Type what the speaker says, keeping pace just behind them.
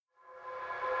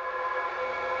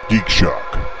Geek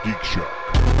Shock. Geek Shock.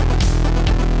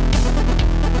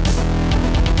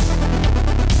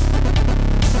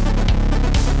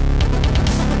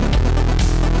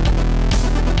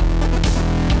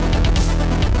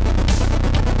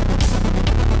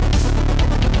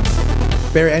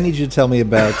 Barry, I need you to tell me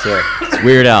about It's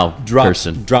Weird Al Drop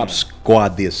person.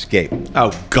 Squad: The Escape.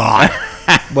 Oh, God.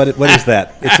 What is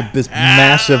that? It's this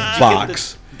massive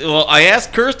box. Well, I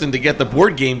asked Kirsten to get the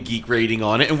Board Game Geek rating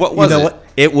on it, and what was You know it? what?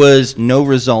 It was no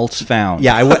results found.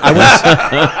 Yeah,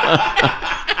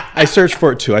 I searched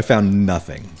for it too. I found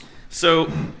nothing.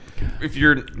 So, if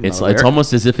you're... It's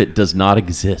almost as if it does not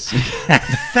exist.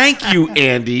 Thank you,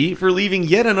 Andy, for leaving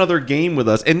yet another game with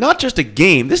us. And not just a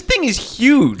game. This thing is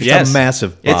huge. It's a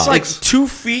massive box. It's like 2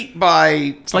 feet by...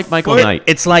 It's like Michael foot. Knight.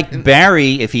 It's like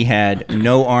Barry if he had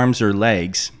no arms or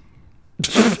legs.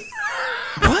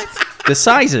 What? The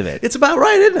size of it. It's about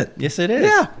right, isn't it? Yes, it is.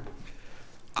 Yeah.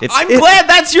 I'm glad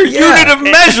that's your unit of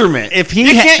measurement. if he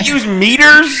you ha- can't use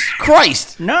meters,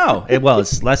 Christ. No.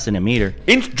 It's less than a meter.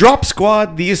 Drop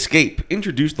Squad: The Escape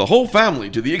introduced the whole family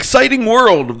to the exciting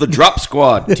world of the Drop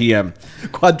Squad. TM.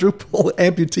 Quadruple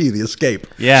amputee, The Escape.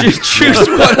 Yeah. Choose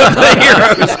one of the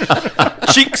heroes.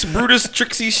 Cheeks, Brutus,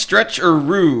 Trixie, Stretch, or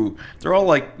Rue. They're all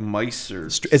like mice or...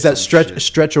 Is that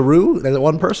Stretch-a-roo? Is that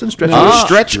one person? Stretch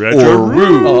Stretch or or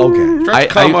Rue. Oh, okay. Stretch,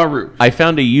 comma, Rue. I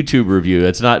found a YouTube review.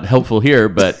 It's not helpful here,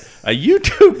 but A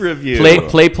YouTube review.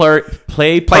 Play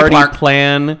Party Plark.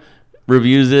 Plan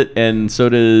reviews it, and so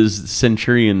does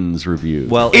Centurion's review.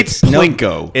 Well, It's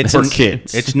Plinko for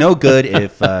kids. It's no good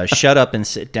if Shut Up and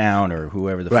Sit Down or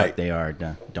whoever the Right. fuck they are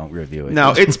don't review it.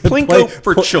 No, it's Plinko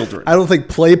for children. I don't think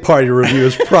Play Party review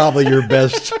is probably your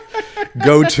best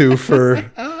go-to for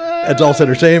adult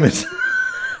entertainment.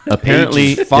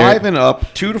 apparently, Ages 5 and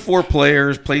up, 2 to 4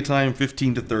 players, playtime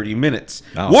 15 to 30 minutes.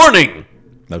 Oh. Warning!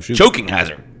 No shoot. Choking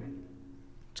hazard.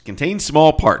 It contains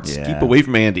small parts. Yeah. Keep away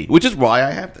from Andy, which is why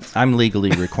I have this. I'm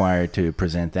legally required to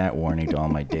present that warning to all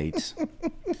my dates.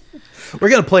 We're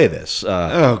gonna play this. We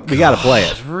got to play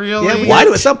it. Really? Yeah, we got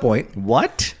to at some point.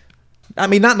 What? I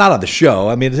mean, not on the show.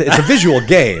 I mean, it's a visual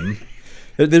game.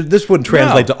 This wouldn't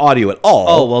translate to audio at all.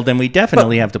 Oh, well, then we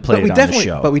definitely have to play it on the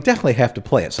show. But we definitely have to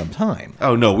play it sometime.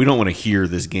 Oh, no, we don't want to hear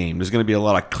this game. There's going to be a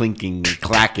lot of clinking and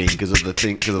clacking because of the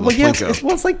thing, because of the Well, yes,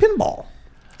 Plinko. it's like pinball.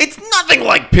 It's nothing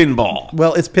like pinball.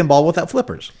 Well, it's pinball without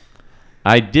flippers.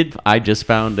 I just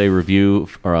found a review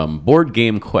from Board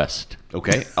Game Quest.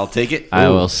 Okay, I'll take it. I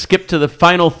will skip to the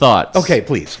final thoughts. Okay,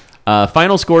 please.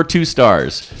 Final score 2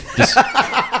 stars.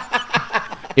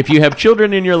 If you have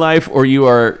children in your life or you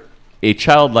are a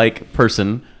childlike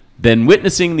person, then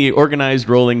witnessing the organized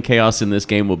rolling chaos in this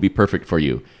game will be perfect for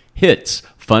you. Hits: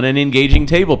 fun and engaging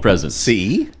table presence.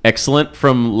 See? Excellent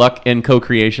from Luck and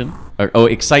Co-Creation.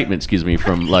 Excitement,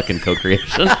 from Luck and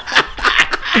Co-Creation.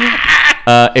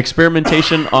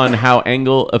 Experimentation on how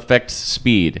angle affects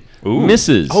speed.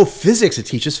 Misses. Oh, physics. It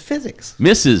teaches physics.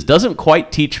 Misses. Doesn't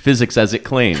quite teach physics as it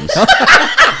claims.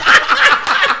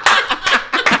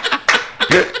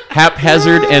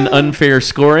 Haphazard and unfair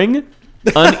scoring.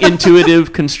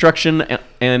 Unintuitive construction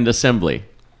and assembly.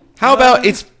 How about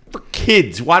it's for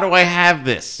kids? Why do I have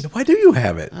this? Why do you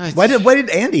have it? Why did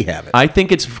Andy have it? I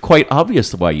think it's quite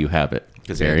obvious why you have it.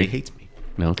 Because Barry. Andy hates me.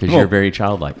 No, because you're very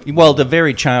childlike. Well, the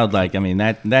very childlike. I mean,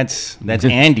 that's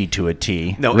Andy to a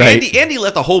T. No, Right. Andy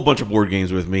left a whole bunch of board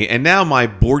games with me, and now my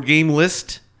board game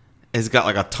list has got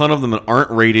like a ton of them that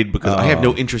aren't rated because I have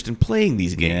no interest in playing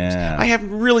these games. Yeah. I have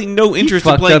really no interest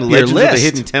in fucked playing up your Legends of the list.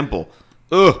 Hidden Temple.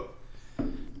 Ugh,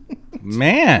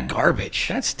 Man, garbage.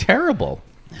 that's terrible.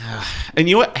 And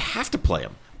you know what? I have to play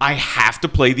them. I have to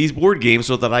play these board games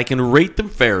so that I can rate them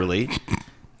fairly.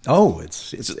 Oh,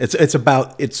 it's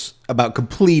about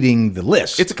completing the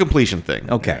list. It's a completion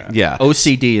thing. Okay. Yeah.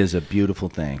 OCD is a beautiful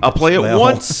thing. I'll play it Well-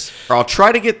 once, or I'll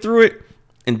try to get through it,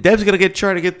 and Deb's gonna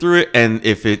try to get through it. And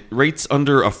if it rates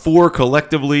under a 4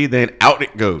 collectively, then out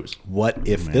it goes. What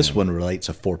if this one relates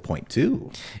to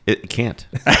 4.2? It can't.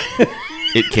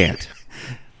 It can't.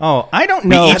 Oh, I don't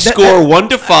We know. each score 1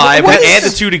 to 5 What and is- add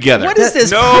the 2 together. What is this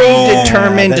No.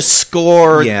 predetermined That-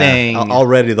 score thing?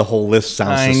 Already the whole list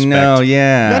sounds I suspect. know,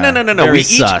 yeah. No. Very We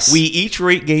sus. each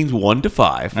rate games 1 to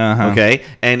 5. Uh-huh. Okay,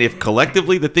 and if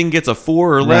collectively the thing gets a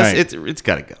 4 or less, Right. it's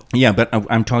got to go. Yeah, but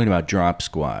I'm talking about Drop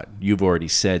Squad. You've already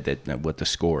said that what the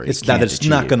score is. It's not that can't it's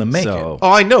not achieve. gonna make So, it.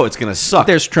 Oh, I know it's gonna suck.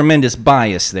 there's tremendous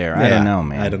bias there. I Yeah, don't know,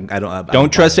 man. I don't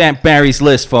Don't trust Aunt Barry's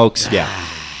list, folks. Yeah.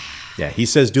 Yeah, he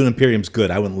says Dune Imperium's good.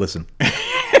 I wouldn't listen. You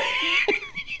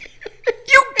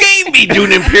gave me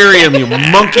Dune Imperium, you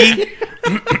monkey.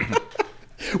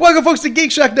 Welcome, folks, to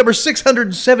Geek Shock number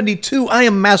 672. I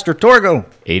am Master Torgo.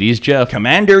 80s Jeff.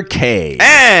 Commander K.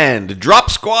 And Drop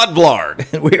Squad Blard.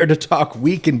 And we are to talk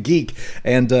Week in Geek.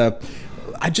 And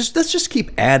let's just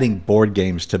keep adding board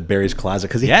games to Barry's closet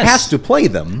because he Yes. has to play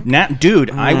them. Now,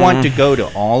 dude, I want to go to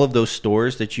all of those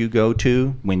stores that you go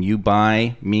to when you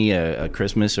buy me a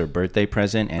Christmas or birthday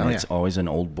present, and it's always an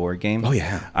old board game. Oh,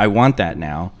 yeah. I want that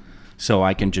now, so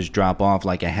I can just drop off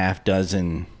like a half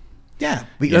dozen. Yeah,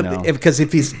 You know. because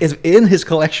if he's in his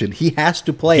collection, he has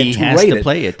to play He it to has rate to it.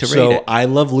 play it to so rate it. I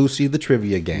Love Lucy, the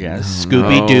trivia game. Yes,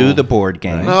 Scooby Doo, the board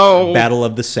game. No. Battle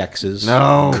of the Sexes.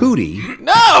 No. Cootie.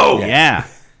 No. Yeah.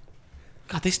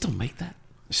 God, they still make that.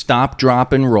 Stop,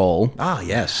 drop, and roll. Ah,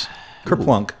 yes.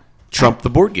 Kerplunk. Trump the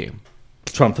board game.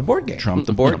 Trump the board game. Trump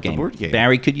the board Trump the game. board game.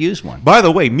 Barry could use one. By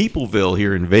the way, Meepleville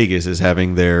here in Vegas is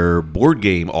having their board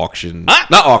game auction.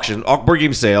 Not auction, board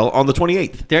game sale on the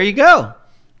 28th. There you go.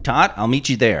 Todd, I'll meet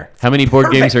you there. How many board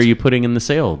games Perfect. are you putting in the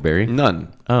sale, Barry?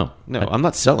 None. Oh. No, I'm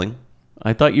not selling.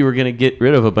 I thought you were going to get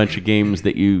rid of a bunch of games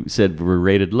that you said were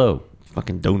rated low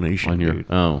Fucking donation, on your. dude.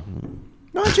 Oh.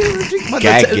 No,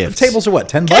 Gag the gifts. tables are what,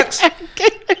 $10?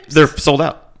 They're sold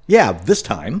out. Yeah, this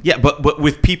time. Yeah, but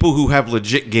with people who have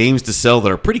legit games to sell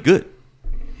that are pretty good.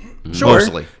 Sure.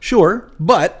 Mostly. Sure,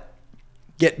 but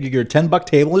get your $10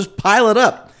 table, just pile it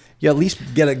up. You at least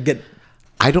get.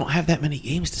 I don't have that many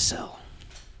games to sell.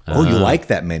 Oh, you like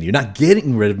that many. You're not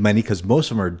getting rid of many because most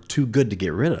of them are too good to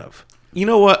get rid of. You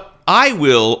know what? I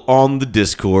will, on the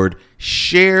Discord,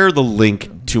 share the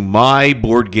link to my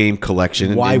board game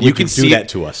collection. Why and would you do see that it-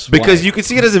 to us? Because Why? you can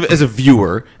see it as a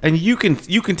viewer, and you can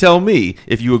tell me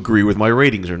if you agree with my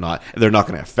ratings or not. They're not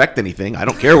going to affect anything. I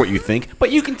don't care what you think,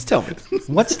 but you can tell me.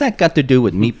 What's that got to do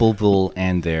with Meepleville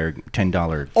and their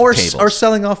 $10 Or tables?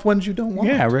 selling off ones you don't want.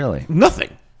 Yeah, really.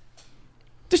 Nothing.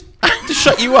 Just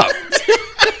shut you up.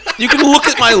 You can look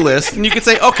at my list, and you can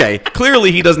say, okay,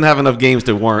 clearly he doesn't have enough games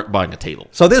to warrant buying a table.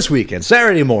 So this weekend,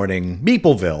 Saturday morning,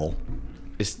 Meepleville.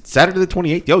 It's Saturday the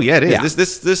 28th. Oh, yeah, it is. Yeah.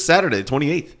 This Saturday, the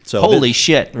 28th. So Holy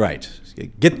shit. Right.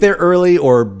 Get there early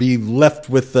or be left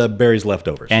with Barry's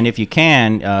leftovers. And if you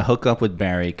can, hook up with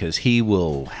Barry because he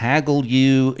will haggle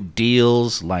you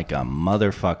deals like a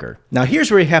motherfucker. Now, here's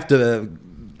where you have to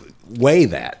weigh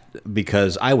that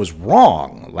because I was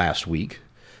wrong last week,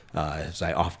 as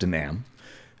I often am.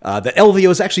 The LVO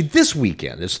is actually this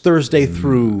weekend. It's Thursday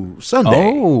through Sunday.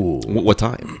 Oh. What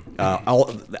time?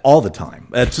 All the time.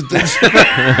 It's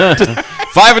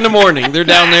 5 in the morning. They're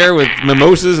down there with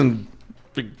mimosas and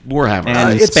big Warhammer.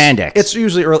 And spandex. It's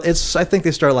usually early. I think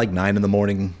they start at like 9 in the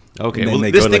morning. Okay, and then well,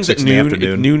 they this go to like thing's 6 at in the noon. It's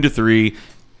afternoon. noon to 3.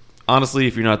 Honestly,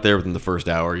 if you're not there within the first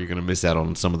hour, you're going to miss out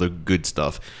on some of the good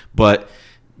stuff. But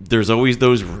there's always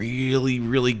those really,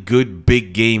 really good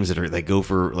big games that go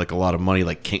for like a lot of money,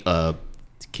 like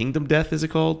Kingdom Death, is it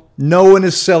called? No one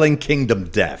is selling Kingdom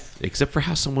Death. Except for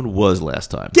how someone was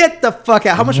last time. Get the fuck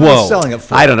out. How much were Whoa. they selling it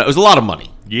for? I don't know. It was a lot of money.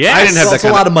 Yes. I didn't have Well, that it's a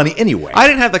kind lot of money anyway. I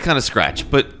didn't have that kind of scratch,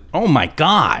 but Oh, my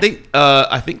God.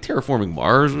 I think Terraforming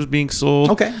Mars was being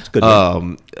sold. Okay, it's a good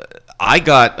game. I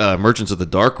got Merchants of the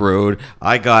Dark Road.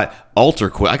 I got Alter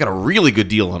Quest. I got a really good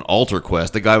deal on Alter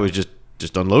Quest. The guy was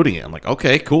just unloading it. I'm like,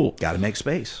 okay, cool. Got to make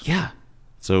space. Yeah.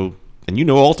 So, and you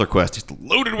know Alter Quest, it's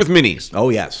loaded with minis. Oh,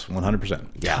 yes,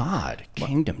 100%. God,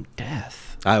 Kingdom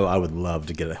Death. I would love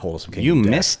to get a hold of some You Kingdom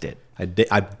Death. missed it. I did.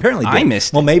 I apparently did. I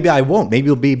missed Well, it. maybe I won't. Maybe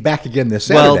you'll be back again this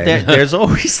Well, Saturday. there's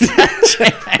always that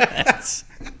chance.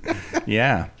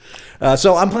 Yeah.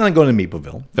 So I'm planning on going to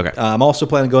Meepleville. Okay. I'm also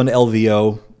planning on going to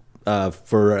LVO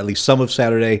for at least some of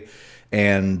Saturday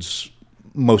and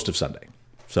most of Sunday.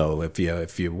 So if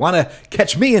you want to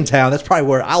catch me in town, that's probably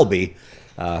where I'll be.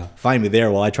 Find me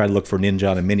there while I try to look for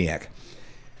Ninja and Miniac.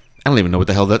 I don't even know what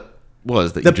the hell that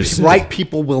was that The you just said. right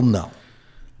people will know.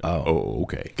 Oh,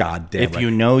 okay. God damn If right. you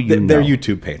know, you They're know.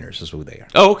 YouTube painters is who they are.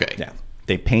 Oh, okay. Yeah.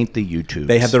 They paint the YouTube.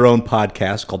 They have their own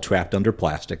podcast called Trapped Under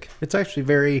Plastic. It's actually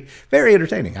very, very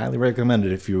entertaining. Highly recommend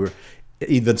it if you were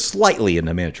even slightly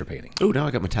into miniature painting. Oh, now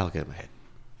I got Metallica in my head.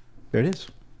 There it is.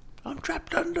 I'm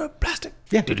trapped under plastic.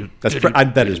 Yeah,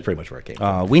 that is pretty much where it came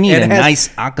from. We need And a it has- nice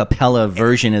a cappella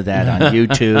version of that on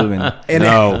YouTube. And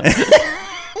And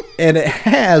and it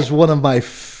has one of my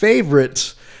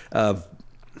favorite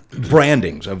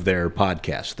brandings of their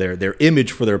podcast. Their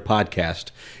image for their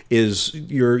podcast is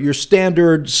your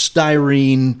standard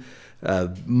styrene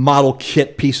model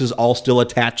kit pieces, all still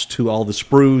attached to all the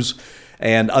sprues,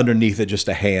 and underneath it just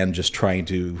a hand just trying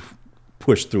to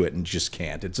push through it and just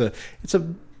can't. It's a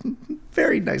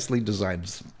very nicely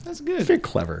designed. That's good. Very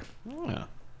clever. Oh, yeah.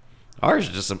 Ours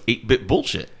is just some 8-bit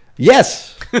bullshit.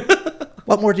 Yes.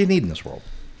 What more do you need in this world?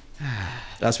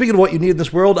 Speaking of what you need in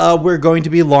this world, we're going to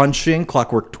be launching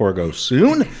Clockwork Torgo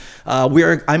soon.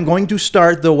 I'm going to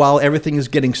start, though, while everything is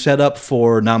getting set up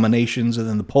for nominations and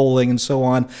then the polling and so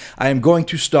on, I am going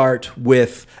to start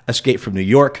with Escape from New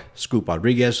York, Scoop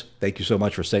Rodriguez. Thank you so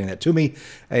much for saying that to me.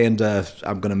 And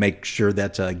I'm going to make sure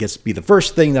that gets to be the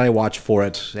first thing that I watch for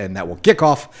it, and that will kick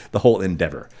off the whole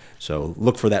endeavor. So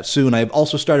look for that soon. I've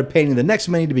also started painting the next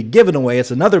mini to be given away.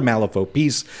 It's another Malifaux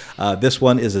piece. This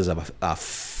one is as a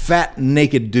fat,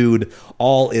 naked dude,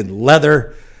 all in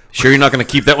leather. Sure you're not going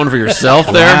to keep that one for yourself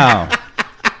there? Wow.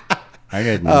 I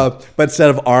didn't. But instead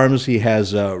of arms, he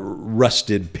has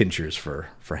rusted pinchers for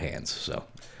hands. So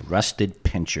Rusted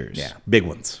pinchers. yeah, big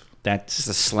ones. That's Is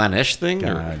this a Slanesh thing?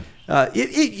 Or?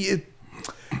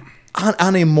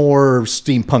 On a more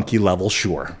steampunky level,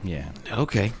 sure. yeah.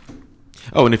 Okay.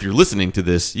 Oh, and if you're listening to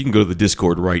this, you can go to the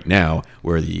Discord right now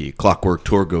where the Clockwork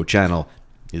Torgo channel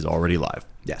is already live.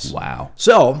 Yes. Wow.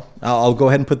 So I'll go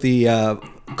ahead and put the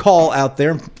call out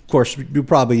there. Of course, you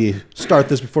probably start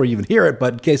this before you even hear it,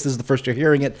 but in case this is the first you're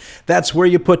hearing it, that's where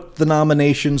you put the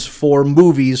nominations for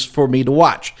movies for me to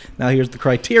watch. Now, here's the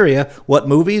criteria. What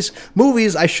movies?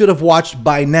 Movies I should have watched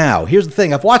by now. Here's the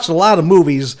thing. I've watched a lot of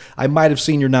movies. I might have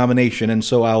seen your nomination, and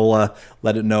so I'll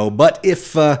let it know. But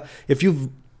if you've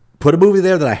put a movie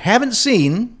there that I haven't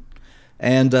seen,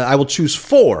 and I will choose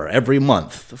 4 every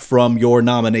month from your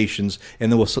nominations,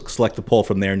 and then we'll select the poll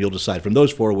from there, and you'll decide from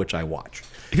those 4 which I watch.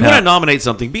 If you want to nominate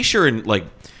something, be sure and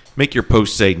make your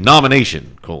post say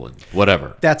nomination,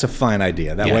 whatever. That's a fine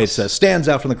idea. That way it Yes. stands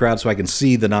out from the crowd so I can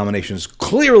see the nominations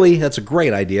clearly. That's a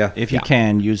great idea. If you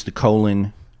can, use the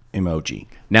colon emoji.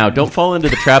 Now, don't fall into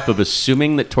the trap of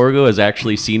assuming that Torgo has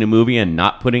actually seen a movie and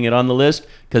not putting it on the list,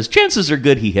 because chances are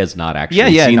good he has not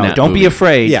actually seen that Don't be movie.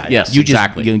 afraid. Yeah, yes, you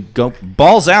exactly. Just you go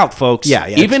balls out, folks. Yeah.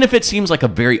 Even if it seems like a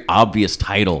very obvious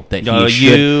title that No,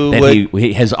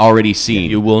 he has already seen.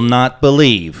 You will not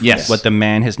believe Yes. what the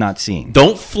man has not seen.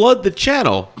 Don't flood the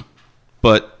channel,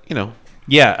 but,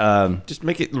 Yeah, just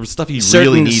make it stuff he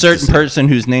really needs to certain see. person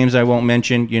whose names I won't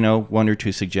mention. 1 or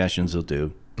 2 suggestions will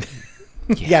do.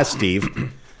 Yeah, Steve.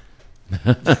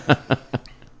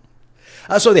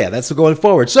 So that's the going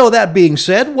forward. So that being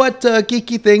said, what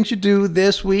geeky things you do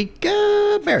this week,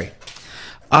 Barry?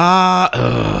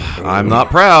 I'm not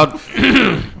proud.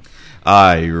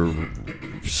 I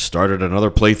started another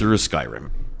playthrough of Skyrim.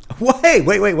 Wait.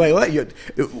 What?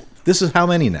 This is how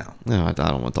many now? No, I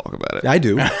don't want to talk about it. I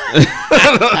do.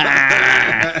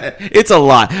 It's a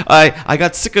lot. I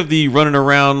got sick of the running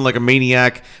around like a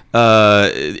maniac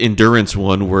endurance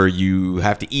one where you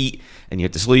have to eat and you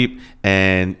have to sleep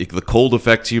and the cold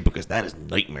affects you, because that is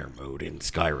nightmare mode in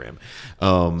Skyrim.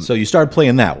 So you started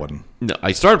playing that one. No,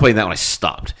 I started playing that when I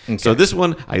stopped. Okay. So this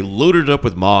one, I loaded it up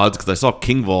with mods because I saw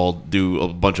Kingval do a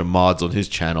bunch of mods on his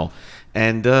channel,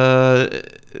 and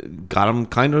got them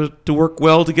kind of to work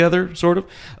well together, sort of.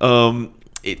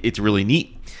 It's really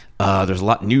neat. There's a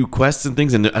lot of new quests and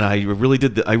things, and I really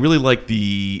I really like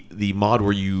the mod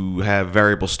where you have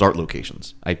variable start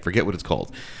locations. I forget what it's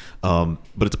called, but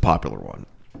it's a popular one.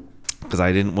 Because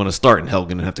I didn't want to start in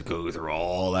Helgen and have to go through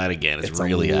all that again. It's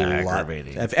really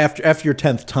aggravating. After your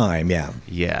 10th time, yeah.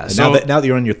 Yeah. And So now that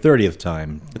you're on your 30th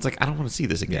time, it's like, I don't want to see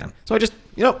this again. Yeah. So I just,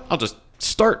 I'll just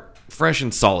start fresh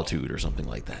in Solitude or something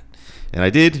like that. And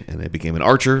I did, and I became an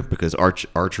archer because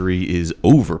archery is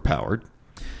overpowered.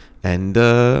 And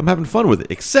I'm having fun with it.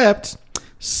 Except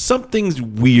something's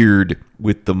weird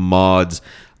with the mods.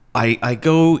 I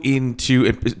go into,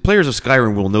 and players of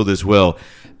Skyrim will know this well.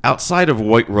 Outside of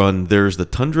Whiterun, there's the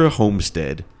Tundra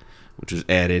Homestead, which was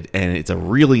added, and it's a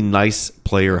really nice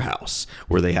player house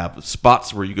where they have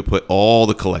spots where you could put all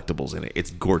the collectibles in it. It's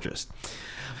gorgeous.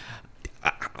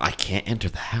 I can't enter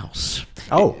the house.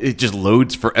 Oh. It just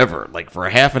loads forever, like for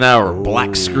a half an hour,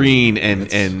 black screen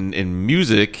and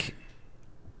music,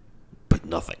 but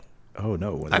nothing. oh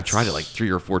no. I've tried it like 3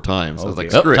 or 4 times. I was like,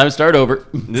 dear. screw Time it. to start over.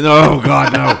 No,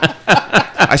 God, no.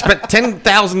 I spent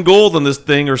 10,000 gold on this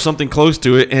thing or something close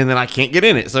to it, and then I can't get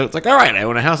in it. So it's like, all right, I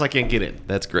own a house I can't get in.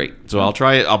 That's great. So I'll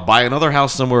try it. I'll buy another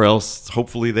house somewhere else.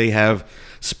 Hopefully they have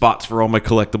spots for all my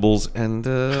collectibles, and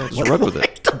I'll just run with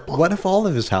it. What if all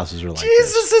of his houses are like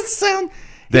this? Jesus, it sound.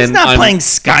 Then He's not I'm- playing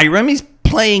Skyrim. He's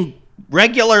playing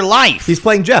regular life. He's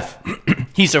playing Jeff.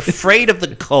 He's afraid of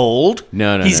the cold.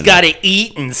 No, He's no. got to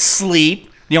eat and sleep.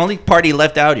 The only part he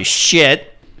left out is shit.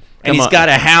 And Come he's on. got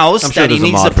a house I'm sure that he there's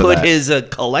a needs to mod for put that. his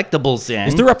collectibles in.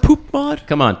 Is there a poop mod?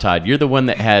 Come on, Todd. You're the one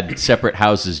that had separate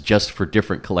houses just for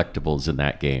different collectibles in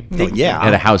that game. yeah.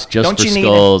 Had a house just Don't for you need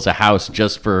skulls, a house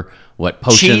just for,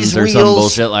 potions Cheese or some wheels?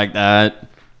 bullshit like that.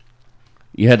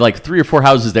 You had like 3 or 4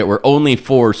 houses that were only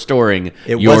for storing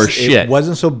your shit. It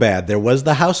wasn't so bad. There was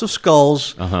the House of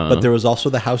Skulls, but there was also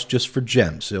the house just for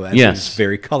gems. So it's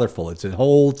very colorful. It's a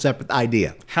whole separate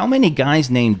idea. How many guys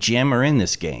named Jim are in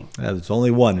this game? There's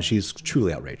only one, and she's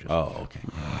truly outrageous. Oh,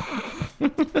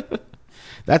 okay.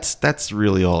 That's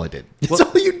really all I did. That's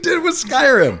all you did was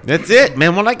Skyrim. That's it,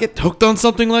 man. When I get hooked on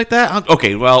something like that,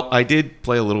 okay. Well, I did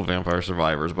play a little Vampire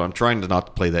Survivors, but I'm trying to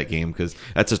not play that game because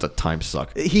that's just a time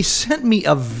suck. He sent me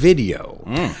a video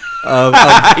of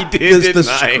I did, the didn't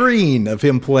I? screen of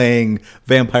him playing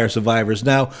Vampire Survivors.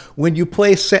 Now, when you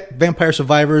play Vampire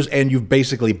Survivors and you've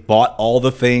basically bought all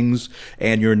the things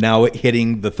and you're now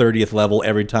hitting the 30th level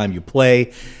every time you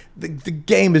play, the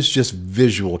game is just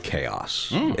visual chaos.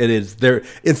 It is there.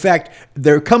 In fact,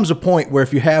 there comes a point where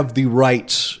if you have the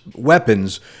right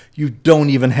weapons, you don't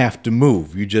even have to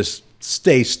move. You just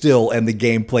stay still, and the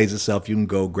game plays itself. You can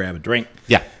go grab a drink,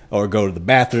 or go to the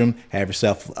bathroom, have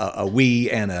yourself a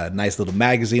Wii and a nice little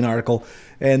magazine article,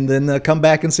 and then come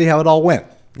back and see how it all went.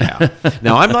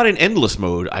 Now, I'm not in endless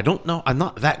mode. I don't know. I'm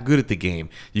not that good at the game.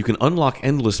 You can unlock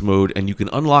endless mode, and you can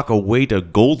unlock a way to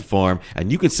gold farm,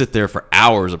 and you can sit there for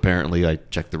hours, apparently. I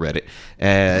checked the Reddit.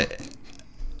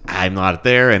 I'm not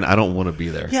there, and I don't want to be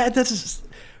there. Yeah, that's.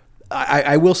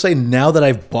 I will say now that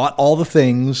I've bought all the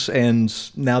things, and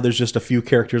now there's just a few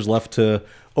characters left to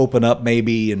open up,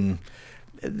 maybe, and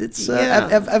it's.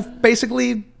 I've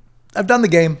basically done the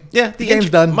game. Yeah, the game's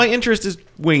done. My interest is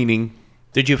waning.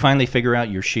 Did you finally figure out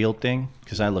your shield thing?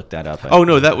 Because I looked that up. Oh,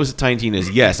 no, that was Tiny Tina's.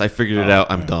 Yes, I figured it out.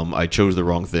 I'm dumb. I chose the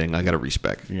wrong thing. I got to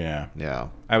respec. Yeah. Yeah.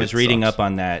 I was reading up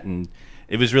on that, and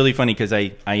it was really funny because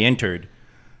I entered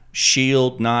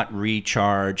shield not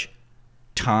recharge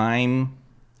time,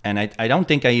 and I don't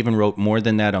think I even wrote more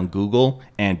than that on Google,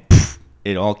 and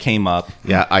it all came up.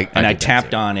 Yeah, I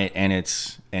tapped on it, and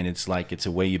it's like it's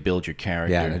a way you build your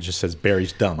character. Yeah, and it just says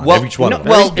Barry's dumb on Well, each one no, of them.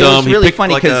 well, it was He really picked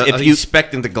funny like because if he you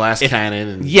spec'd into glass cannon.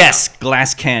 And, yes,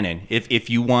 glass cannon. If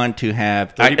you want to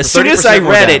have, 30% as soon as I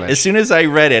more read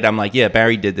damage. it, I'm like, yeah,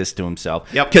 Barry did this to himself.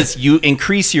 Yep. Because you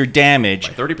increase your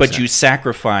damage, By 30%. but you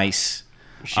sacrifice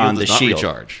Shield on the does not shield.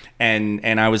 recharge.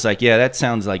 And I was like, yeah, that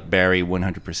sounds like Barry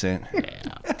 100%.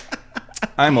 Yeah.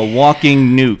 I'm a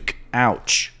walking nuke.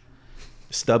 Ouch.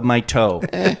 Stub my toe.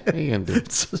 What are you gonna do?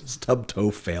 Stub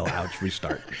toe fail. Ouch.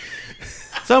 Restart.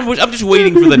 So I'm just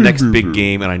waiting for the next big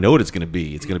game, and I know what it's going to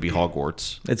be. It's going to be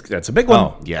Hogwarts. That's a big one.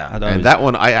 Oh. Yeah, I thought it and was- that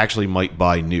one I actually might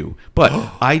buy new. But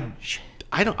I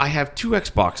have 2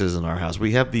 Xboxes in our house.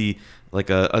 We have the like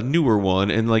a newer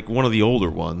one and like one of the older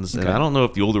ones, and I don't know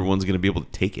if the older one's going to be able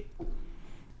to take it.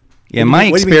 Yeah, in my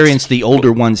what do you mean? experience, the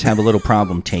older ones have a little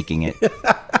problem taking it.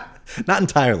 Not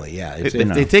entirely. Yeah, They you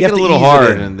take have it a to little ease it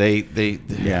hard, in. and they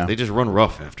just run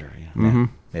rough after. Yeah.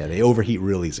 Yeah, they overheat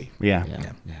real easy. Yeah.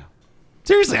 Yeah.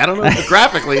 Seriously, I don't know. If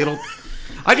graphically,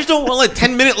 I just don't want like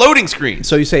 10-minute loading screens.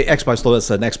 So you say Xbox? So that's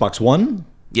an Xbox One.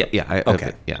 Yeah.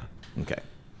 Okay. Yeah. Okay.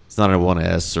 It's not a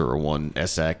 1S or a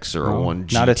 1SX or a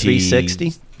 1GT. Not a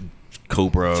 360?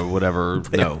 Cobra or whatever.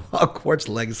 No. Hogwarts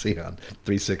Legacy on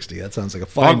 360. That sounds like a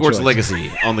fine Hogwarts choice.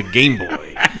 Legacy on the Game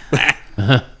Boy.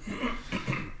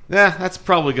 Yeah, that's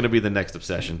probably going to be the next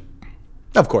obsession.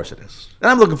 Of course it is, and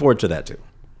I'm looking forward to that too.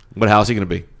 What house are you going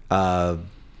to be? I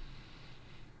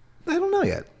don't know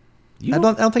yet. I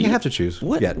don't think I have to choose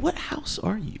yet. What house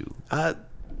are you?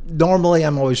 Normally,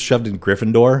 I'm always shoved in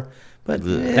Gryffindor, but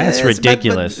That's but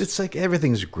ridiculous. it's like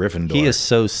everything's Gryffindor. He is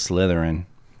so Slytherin.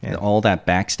 Yeah. All that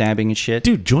backstabbing and shit.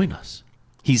 Dude, join us.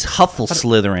 He's Huffle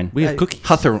Slytherin. We have cookies.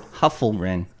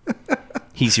 Hufflerin.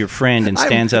 He's your friend and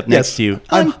stands up yes, next to you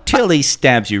I'm- until he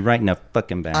stabs you right in the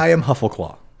fucking back. I am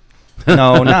Huffleclaw.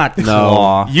 No, not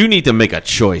Claw. You need to make a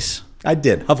choice. I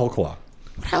did Huffleclaw.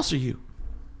 What house are you?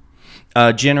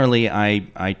 Generally,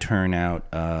 I turn out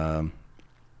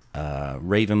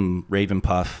Raven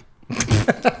Puff.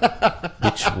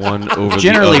 Which one over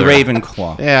Generally, the other?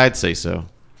 Ravenclaw. Yeah, I'd say so.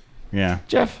 Yeah.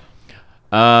 Jeff?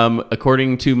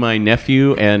 According to my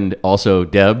nephew and also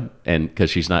Deb, and because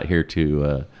she's not here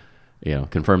to,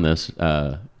 confirm this,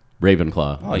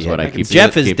 Ravenclaw is what I keep.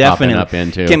 Jeff is keep definitely popping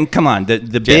up into. Come on, the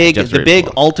Jeff's big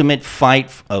Ravenclaw. ultimate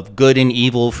fight of good and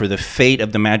evil for the fate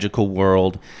of the magical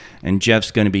world, and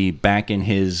Jeff's going to be back in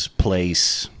his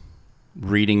place,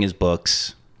 reading his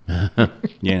books. Deb's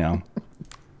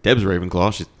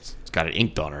Ravenclaw. She's got it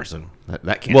inked on her, so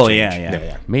that can't Well, change.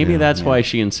 yeah. Maybe that's why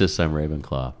she insists I'm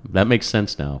Ravenclaw. That makes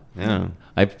sense now. Yeah.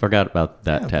 I forgot about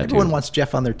that tattoo. Everyone wants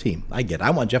Jeff on their team. I get it. I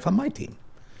want Jeff on my team.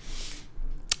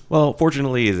 Well,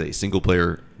 fortunately, it's a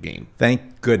single-player game.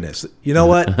 Thank goodness. You know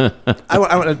what? I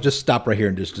want to just stop right here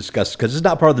and just discuss, because it's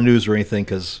not part of the news or anything,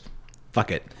 because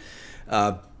fuck it.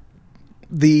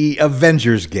 the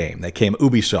Avengers game that came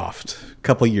Ubisoft a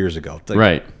couple of years ago. Like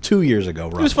Right. 2 years ago,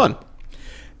 It was fun.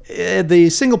 The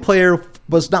single player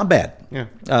was not bad. Yeah.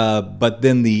 But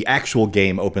then the actual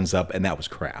game opens up, and that was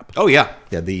crap. Oh yeah.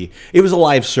 Yeah, it was a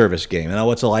live service game. And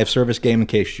what's a live service game, in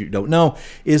case you don't know,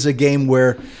 is a game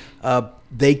where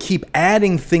they keep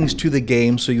adding things to the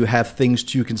game, so you have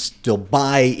things you can still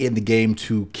buy in the game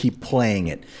to keep playing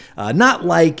it. Not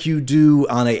like you do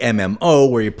on a MMO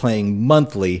where you're playing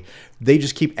monthly. They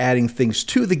just keep adding things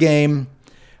to the game,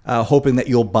 hoping that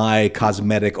you'll buy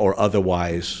cosmetic or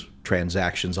otherwise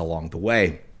transactions along the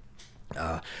way.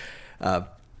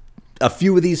 A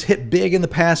few of these hit big in the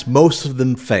past. Most of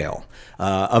them fail.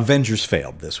 Avengers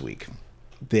failed this week.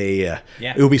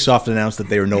 Ubisoft announced that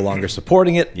they were no longer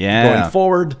supporting it going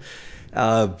forward,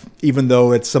 even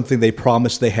though it's something they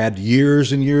promised they had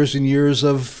years and years and years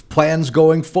of plans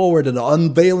going forward, an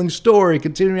unveiling story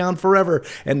continuing on forever,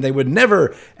 and they would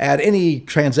never add any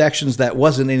transactions that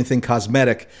wasn't anything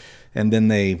cosmetic, and then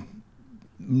they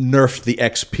nerfed the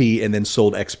XP and then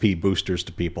sold XP boosters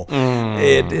to people.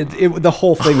 The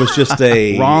whole thing was just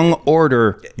a Wrong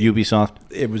order, Ubisoft.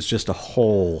 It was just a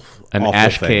whole An awful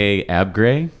Ash thing. K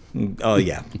Abgray? Oh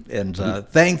yeah, and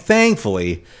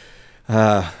thankfully,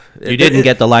 You didn't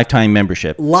get the lifetime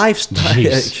membership. lifestyle.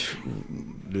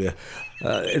 Yeah.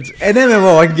 It's an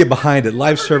MMO. I can get behind it.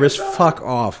 Live service. Fuck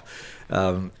off.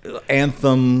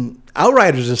 Anthem.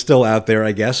 Outriders is still out there,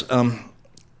 I guess.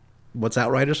 What's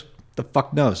Outriders? The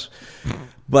fuck knows.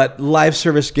 But live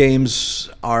service games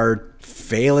are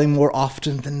failing more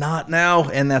often than not now,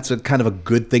 and that's a kind of a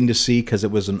good thing to see because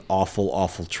it was an awful,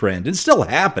 awful trend. It's still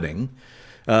happening.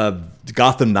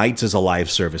 Gotham Knights is a live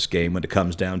service game when it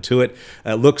comes down to it.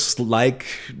 It looks like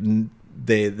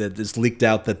that it's leaked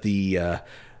out that the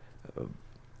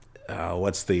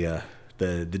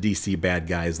DC bad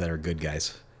guys that are good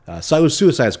guys.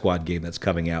 Suicide Squad game that's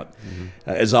coming out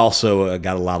is also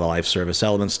got a lot of live service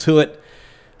elements to it.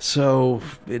 So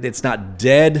it's not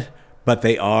dead, but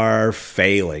they are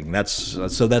failing. That's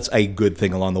a good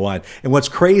thing along the line. And what's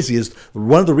crazy is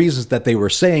one of the reasons that they were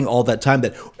saying all that time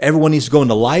that everyone needs to go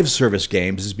into live service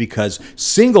games is because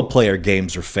single player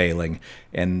games are failing.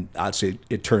 And actually,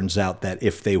 it turns out that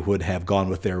if they would have gone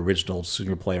with their original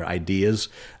single player ideas,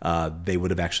 they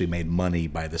would have actually made money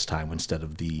by this time instead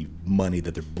of the money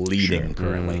that they're bleeding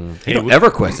currently.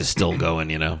 EverQuest is still going.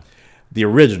 The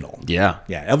original. Yeah.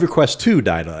 Yeah, EverQuest 2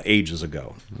 died ages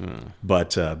ago.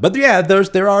 But yeah,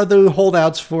 there are the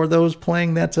holdouts for those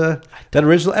playing that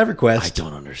original EverQuest. I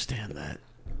don't understand that.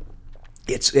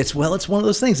 It's one of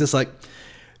those things. It's like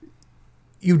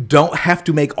you don't have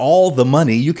to make all the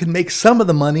money. You can make some of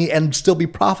the money and still be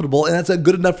profitable, and that's a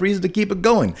good enough reason to keep it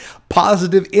going.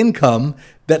 Positive income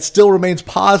that still remains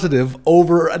positive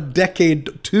over a decade,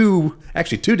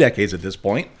 actually 2 decades at this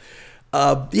point.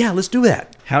 Yeah, let's do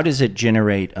that. How does it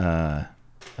generate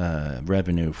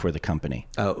revenue for the company?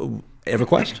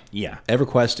 EverQuest? Yeah.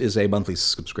 EverQuest is a monthly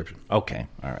subscription. Okay.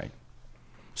 All right.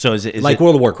 So is Like it,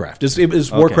 World of Warcraft. It was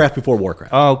Warcraft before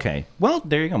Warcraft. Oh, okay. Well,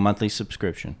 there you go. Monthly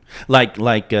subscription. Like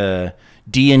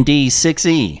D&D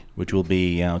 6e, which will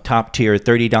be top tier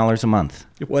 $30 a month.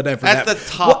 Whatever. At the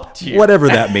top tier. Whatever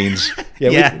that means.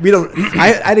 Yeah. We don't.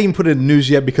 I didn't even put it in the news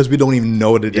yet because we don't even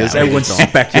know what it is. we Everyone's just don't.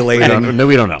 speculating. No,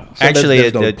 we don't know. So Actually,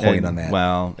 there's no point on that.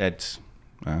 Well, it's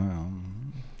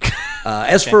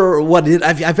As for what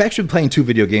I've actually been playing 2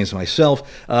 video games myself.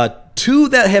 2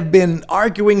 that have been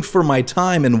arguing for my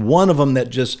time, and one of them that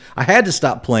just I had to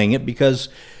stop playing it because,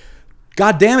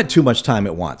 god damn it, too much time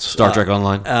at once. Star Trek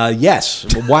Online. Yes.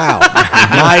 Wow.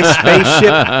 My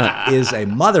spaceship is a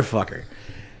motherfucker.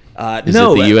 Is it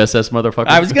the USS motherfucker?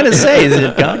 I was gonna say, is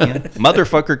it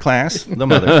motherfucker class? The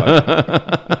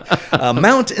motherfucker.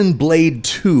 Mountain Blade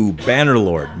 2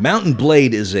 Bannerlord. Mountain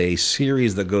Blade is a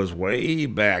series that goes way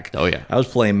back. Oh, yeah. I was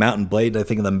playing Mountain Blade, I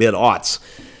think, in the mid-aughts.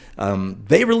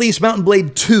 They released Mountain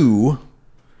Blade 2,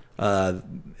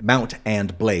 Mount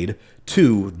and Blade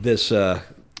 2, this not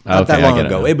that Okay, I long get it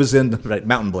ago. now. It was in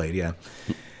Mountain Blade, yeah.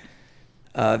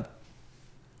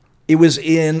 It was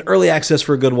in early access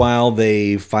for a good while.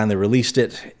 They finally released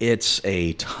it. It's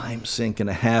a time sink and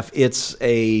a half. It's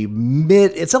a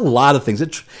lot of things.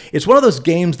 It's one of those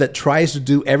games that tries to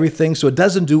do everything, so it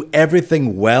doesn't do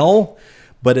everything well,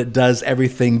 but it does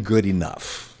everything good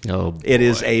enough. Oh, It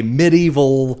is a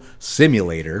medieval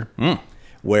simulator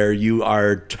where you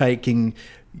are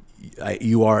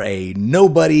a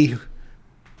nobody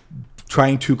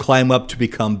trying to climb up to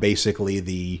become basically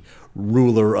the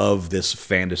ruler of this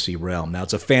fantasy realm. Now,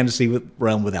 it's a fantasy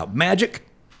realm without magic.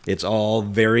 It's all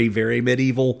very, very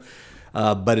medieval,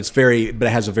 but it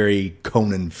has a very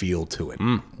Conan feel to it.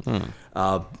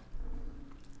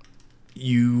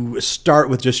 you start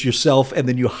with just yourself, and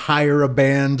then you hire a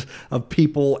band of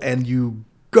people, and you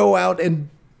go out and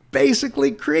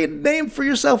basically create a name for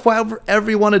yourself however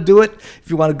you want to do it. If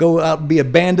you want to go out and be a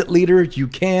bandit leader, you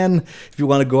can. If you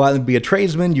want to go out and be a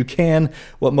tradesman, you can.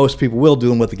 What most people will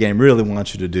do and what the game really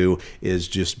wants you to do is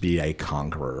just be a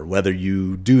conqueror. Whether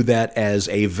you do that as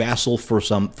a vassal for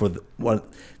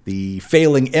the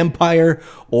failing empire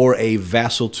or a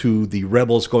vassal to the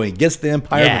rebels going against the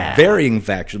empire, Yeah. the varying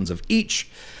factions of each,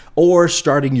 or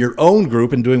starting your own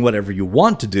group and doing whatever you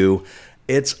want to do,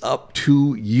 it's up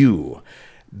to you.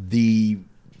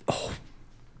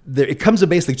 It comes in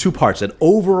basically two parts: an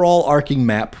overall arcing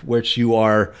map, which you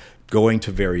are going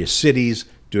to various cities,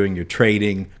 doing your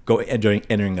trading,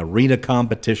 entering arena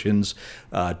competitions,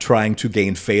 trying to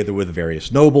gain favor with various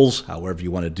nobles, however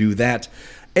you want to do that.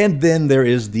 And then there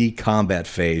is the combat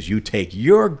phase. You take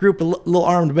your group of little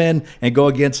armed men and go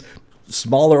against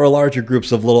smaller or larger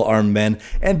groups of little armed men,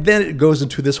 and then it goes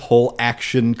into this whole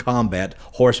action combat,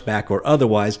 horseback or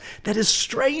otherwise, that is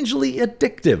strangely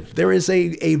addictive. There is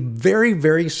a very,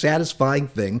 very satisfying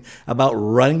thing about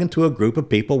running into a group of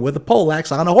people with a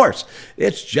poleaxe on a horse.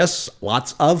 It's just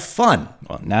lots of fun.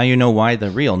 Well, now you know why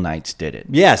the real knights did it.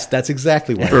 Yes, that's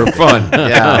exactly why. For fun.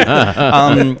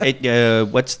 Yeah.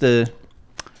 What's the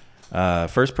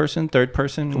first person, third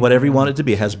person? Whatever you want it to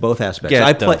be, it has both aspects. Get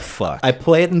I the play, fuck. I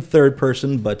play it in third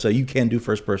person, but you can do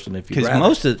first person if you Because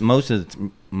rather.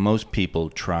 most people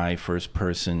try first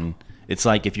person. It's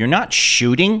like if you're not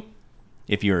shooting,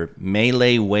 if you're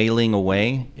melee wailing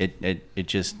away, it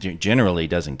just generally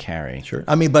doesn't carry. Sure.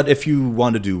 I mean, but if you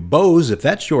want to do bows, if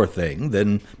that's your thing,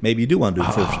 then maybe you do want to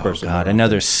do first person. God,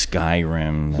 another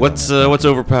Skyrim. What's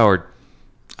overpowered?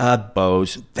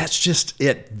 bows? That's just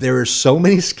it. There are so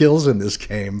many skills in this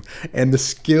game, and the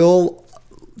skill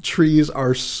trees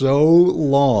are so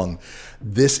long.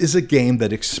 This is a game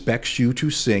that expects you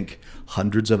to sink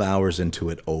hundreds of hours into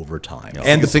it over time.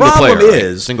 And the Single problem player, right?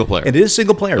 is... Single player. It is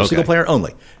single player, Okay. single player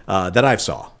only, that I've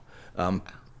saw. And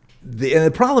the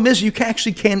problem is you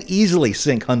actually can easily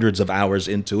sink hundreds of hours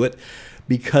into it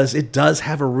because it does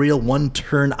have a real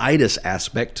one-turn-itis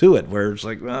aspect to it, where it's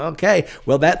like, well, okay,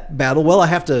 well, that battle, well, I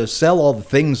have to sell all the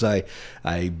things I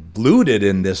looted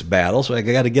in this battle, so I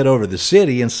got to get over the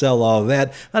city and sell all of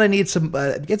that. And I need some,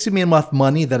 it gets me enough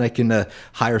money that I can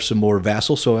hire some more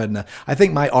vassals. So I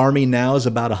think my army now is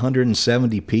about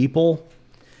 170 people.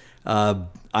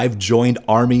 I've joined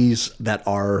armies that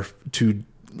are to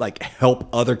like help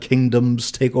other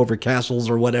kingdoms take over castles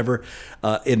or whatever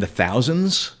in the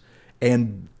thousands.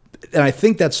 And I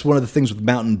think that's one of the things with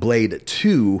Mount & Blade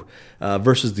 2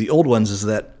 versus the old ones is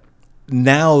that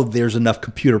now there's enough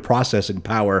computer processing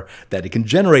power that it can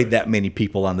generate that many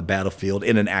people on the battlefield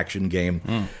in an action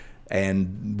game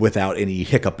and without any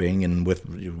hiccuping and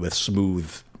with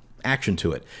smooth action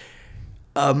to it.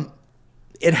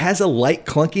 It has a light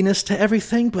clunkiness to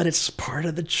everything, but it's part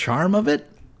of the charm of it.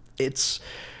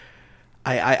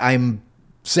 I'm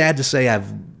sad to say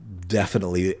I've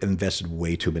definitely invested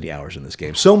way too many hours in this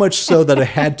game. So much so that I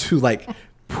had to like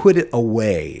put it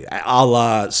away, a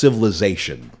la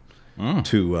Civilization,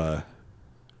 to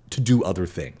do other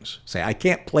things. Say, I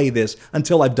can't play this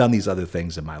until I've done these other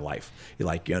things in my life.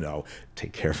 Like,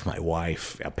 take care of my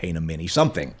wife, paint a mini,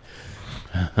 something.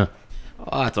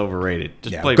 Oh, it's overrated.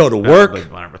 Just Yeah, go to work.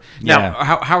 Now,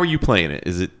 Yeah. how are you playing it?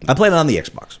 Is it I'm playing it on the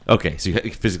Xbox. okay? So you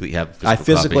physically have. I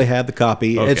physically have the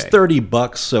copy. Okay. It's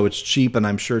 $30, so it's cheap, and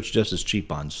I'm sure it's just as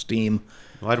cheap on Steam.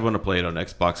 Well, I'd want to play it on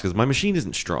Xbox because my machine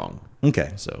isn't strong.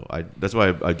 Okay. So that's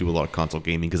why I do a lot of console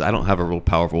gaming because I don't have a real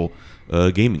powerful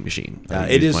gaming machine. I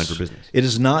It use is. mine for business. It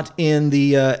is not in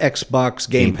the Xbox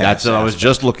Game Pass. That's what I was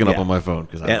just looking up Yeah. on my phone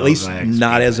because At least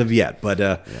not as of yet, but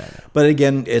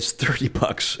again, it's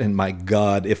 $30, and my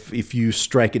God, if you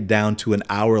strike it down to an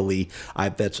hourly,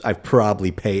 I've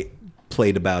probably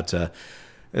played about.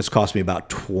 It's cost me about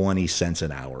 20 cents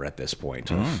an hour at this point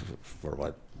for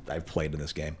what I've played in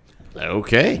this game.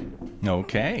 Okay.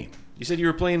 Okay. You said you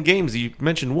were playing games. You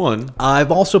mentioned one.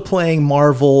 I'm also playing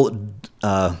Marvel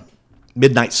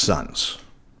Midnight Suns.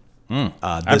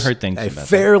 I've heard things a about that.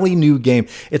 fairly new game.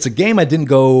 It's a game I didn't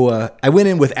go. I went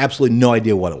in with absolutely no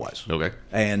idea what it was. Okay.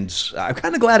 And I'm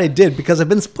kind of glad I did because I've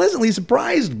been pleasantly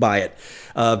surprised by it,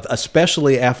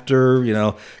 especially after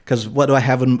because what do I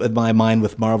have in my mind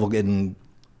with Marvel and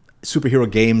superhero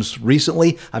games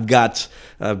recently? I've got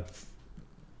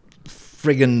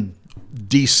friggin'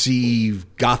 DC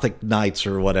Gothic Knights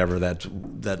or whatever that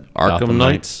Arkham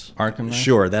Knights. Arkham Knight?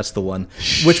 Sure, that's the one,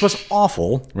 which was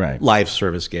awful. Right. Live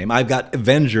service game. I've got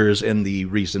Avengers in the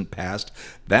recent past.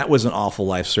 That was an awful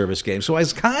live service game. So I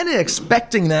was kind of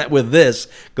expecting that with this,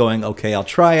 going, okay, I'll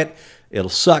try it. It'll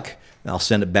suck. I'll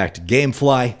send it back to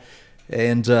GameFly,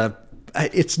 and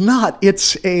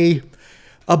it's a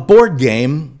board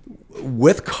game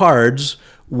with cards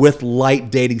with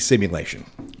light dating simulation.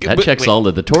 That checks all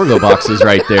of the Torgo boxes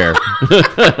right there.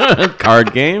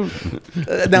 Card game.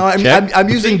 Now I'm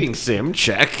using Dating sim,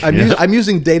 check. I'm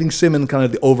using dating sim in kind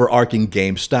of the overarching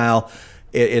game style.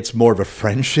 It's more of a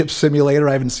friendship simulator.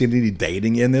 I haven't seen any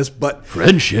dating in this, but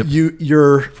Friendship?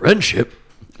 You're Friendship.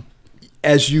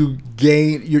 as you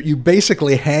gain, you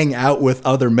basically hang out with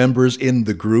other members in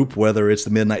the group, whether it's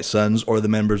the Midnight Suns or the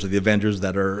members of the Avengers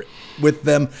that are with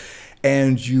them,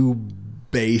 and you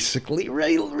basically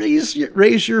raise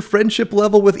your friendship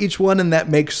level with each one, and that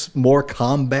makes more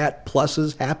combat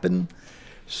pluses happen.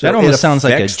 So That almost it sounds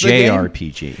like a affects the game.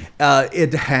 JRPG.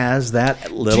 It has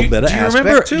that little bit of do you aspect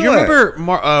remember, to Do you it. remember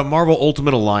Marvel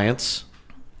Ultimate Alliance?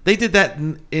 They did that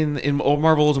in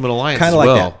Marvel Ultimate Alliance Kind as of like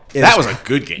well. that. That was a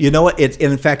good game. You know what?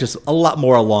 In fact, it's a lot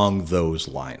more along those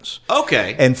lines.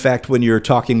 Okay. In fact, when you're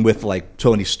talking with like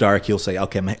Tony Stark, he'll say,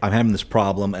 "Okay, I'm having this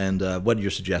problem, and what do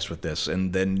you suggest with this?"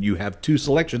 And then you have two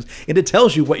selections, and it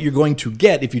tells you what you're going to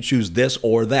get if you choose this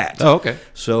or that. Oh, okay.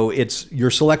 So it's your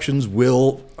selections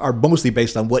are mostly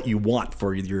based on what you want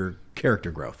for your character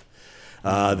growth.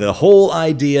 The whole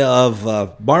idea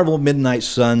of Marvel Midnight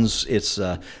Suns, it's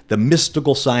the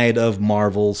mystical side of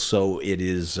Marvel. So it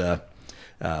is,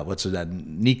 what's that?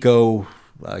 Nico,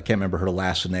 I can't remember her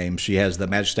last name. She has the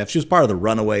magic staff. She was part of the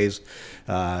Runaways.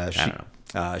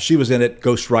 She was in it.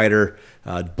 Ghost Rider,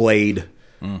 Blade,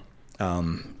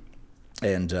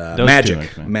 and two, Magic.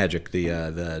 actually. Magic,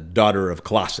 the daughter of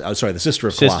Colossus. Sorry, the sister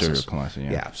of Sister Colossus. of Colossus,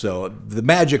 yeah. So the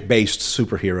magic-based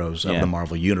superheroes of Yeah. the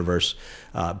Marvel Universe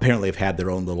apparently have had their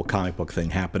own little comic book thing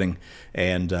happening,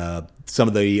 and some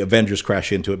of the Avengers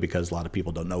crash into it because a lot of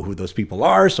people don't know who those people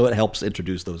are, so it helps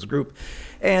introduce those group.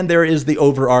 And there is the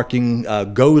overarching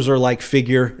Gozer-like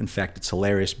figure. In fact, it's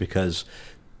hilarious because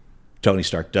Tony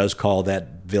Stark does call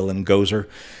that villain Gozer.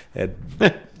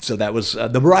 So that was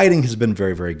the writing has been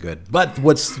very, very good. But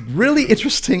what's really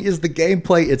interesting is the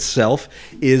gameplay itself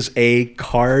is a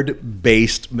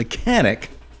card-based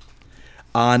mechanic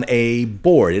on a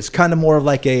board. It's kind of more of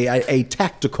like a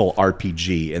tactical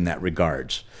RPG in that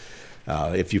regards.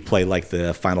 If you play like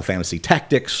the Final Fantasy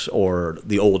Tactics or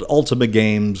the old Ultima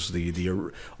games,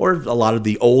 or a lot of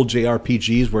the old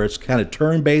JRPGs where it's kind of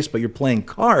turn-based, but you're playing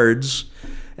cards,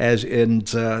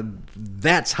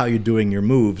 that's how you're doing your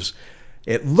moves.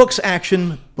 It looks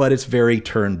action, but it's very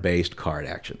turn-based card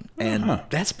action, and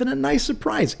that's been a nice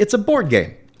surprise. It's a board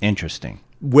game Interesting.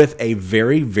 with a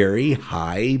very, very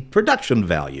high production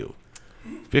value.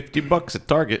 $50 at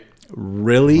Target.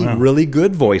 Really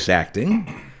good voice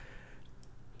acting,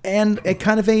 and a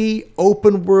kind of a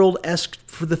open world-esque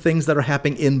for the things that are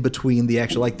happening in between the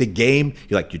actual, like the game.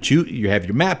 You have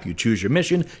your map, you choose your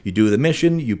mission, you do the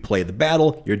mission, you play the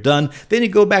battle, you're done. Then you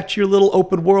go back to your little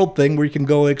open world thing where you can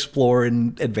go explore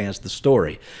and advance the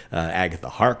story. Agatha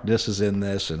Harkness is in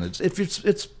this, and if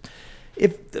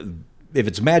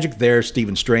it's magic there,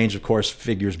 Stephen Strange, of course,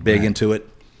 figures big into it.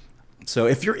 So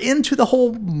if you're into the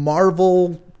whole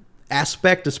Marvel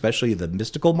aspect, especially the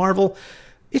mystical Marvel,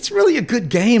 it's really a good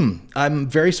game. I'm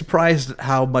very surprised at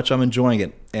how much I'm enjoying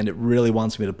it, and it really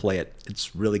wants me to play it.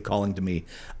 It's really calling to me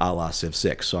a la Civ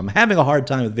 6. So I'm having a hard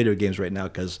time with video games right now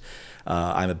because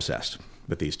I'm obsessed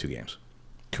with these two games.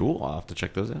 Cool. I'll have to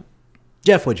check those out.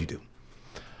 Jeff, what'd you do?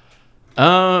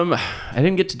 I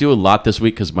didn't get to do a lot this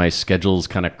week because my schedule's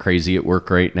kind of crazy at work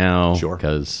right now. Sure.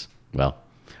 Because, well,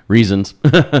 reasons.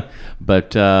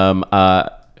 But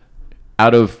out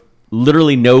of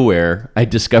literally nowhere, I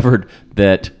discovered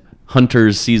that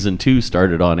Hunters Season 2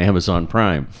 started on Amazon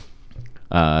Prime.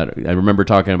 I remember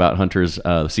talking about Hunters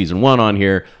Season 1 on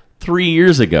here 3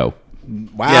 years ago.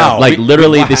 Wow.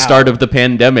 Literally the start of the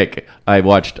pandemic, I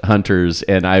watched Hunters,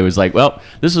 and I was like, well,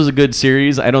 this was a good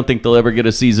series. I don't think they'll ever get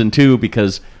a Season 2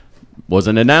 because it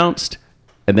wasn't announced.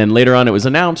 And then later on it was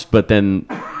announced, but then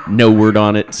no word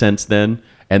on it since then.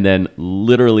 And then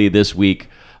literally this week,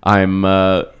 I'm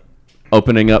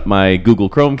opening up my Google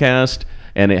Chromecast,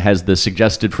 and it has the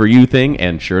suggested for you thing,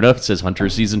 and sure enough, it says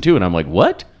Hunters Season 2, and I'm like,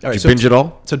 what? All right, Did you binge it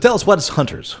all? So tell us, what is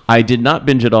Hunters? I did not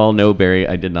binge it all. No, Barry,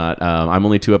 I did not. I'm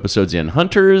only 2 episodes in.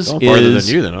 Hunters Farther than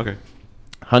you then. Okay.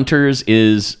 Hunters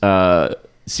is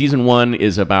Season 1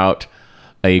 is about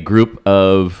a group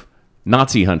of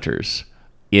Nazi hunters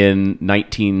in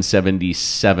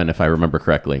 1977, if I remember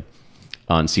correctly,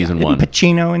 on Season 1.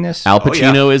 Pacino in this? Al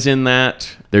Pacino is in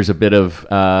that. There's a bit of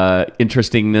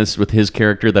interestingness with his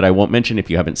character that I won't mention if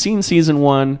you haven't seen Season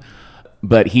 1.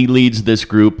 But he leads this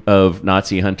group of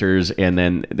Nazi hunters, and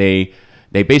then they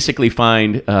They basically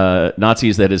find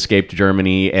Nazis that escaped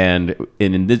Germany, and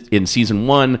in season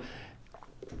 1,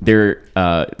 they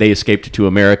escaped to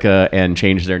America and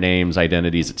changed their names,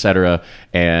 identities, etc.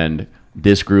 And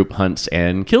this group hunts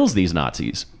and kills these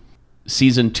Nazis.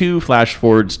 Season 2 flash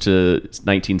forwards to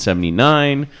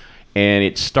 1979, and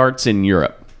it starts in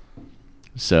Europe.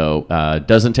 So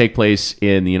doesn't take place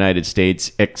in the United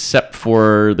States, except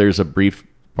for there's a brief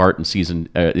part in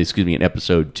in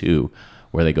episode 2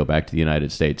 where they go back to the United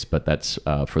States, but that's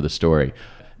for the story.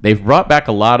 They've brought back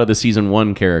a lot of the season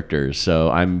 1 characters,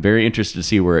 so I'm very interested to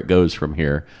see where it goes from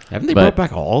here. Haven't they brought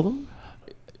back all of them?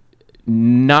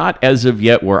 Not as of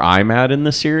yet where I'm at in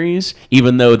the series,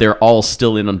 even though they're all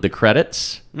still in the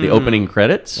credits, the opening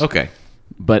credits. Okay.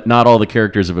 But not all the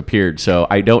characters have appeared, so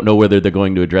I don't know whether they're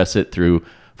going to address it through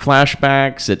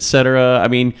flashbacks, etc. I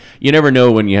mean, you never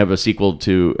know when you have a sequel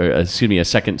to, a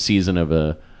second season of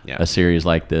a series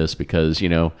like this, because,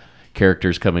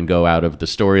 characters come and go out of the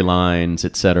storylines,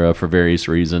 etc., for various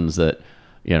reasons that,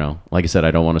 like I said,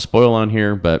 I don't want to spoil on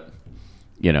here, but,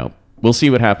 we'll see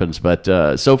what happens. But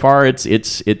so far,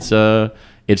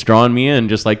 it's drawn me in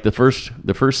just like the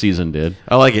first season did.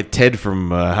 I like it. Ted from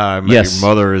How I Met Your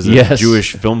Mother is a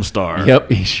Jewish film star.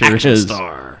 Yep, he sure Action is.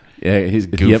 Star. Yeah, he's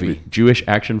goofy. Yep, Jewish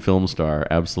action film star,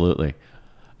 absolutely.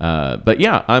 But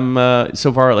yeah, I'm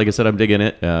so far, like I said, I'm digging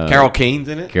it. Carol Kane's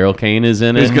in it. Carol Kane is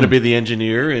in it. Who's going to be the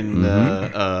engineer in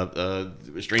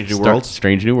Strange New Worlds?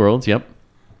 Strange New Worlds. Yep.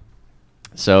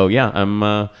 So yeah,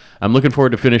 I'm looking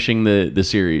forward to finishing the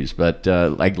series. But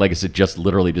like I said, just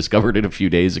literally discovered it a few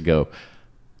days ago,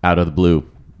 out of the blue.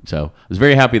 So I was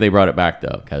very happy they brought it back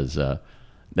though, because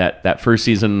that first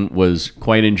season was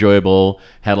quite enjoyable.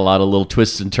 Had a lot of little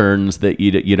twists and turns that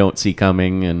you don't see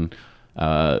coming, and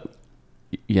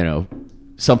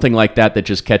something like that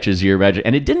just catches your imagination.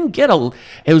 And it didn't get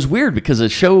it was weird because the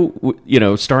show,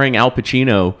 starring Al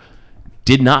Pacino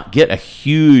did not get a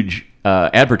huge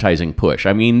advertising push.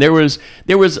 I mean, there was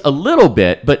a little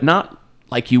bit, but not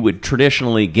like you would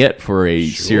traditionally get for a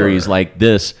series like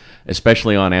this,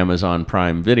 especially on Amazon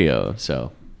Prime Video.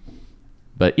 So,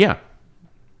 but yeah,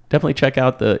 definitely check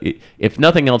out if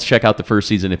nothing else, check out the first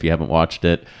season if you haven't watched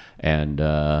it. And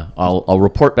I'll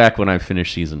report back when I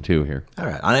finish season 2 here. All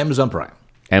right, on Amazon Prime.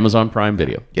 Amazon Prime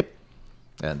Video. Yep.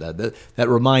 And that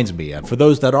reminds me, for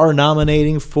those that are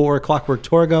nominating for Clockwork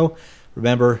Torgo,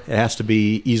 remember, it has to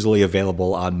be easily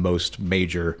available on most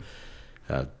major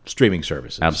streaming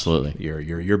services. Absolutely.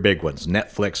 Your big ones: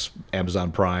 Netflix,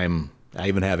 Amazon Prime. I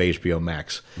even have HBO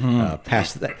Max.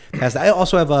 Past that, I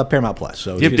also have Paramount Plus.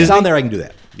 So if it's on there, I can do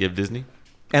that. You have Disney?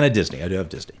 And a Disney. I do have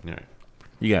Disney. All right.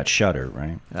 You got Shudder,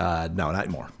 right? No, not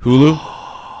anymore. Hulu?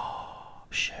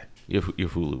 Shit. You have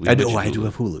Hulu. I do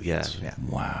have Hulu. Yeah. Yes. Yeah.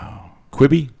 Wow.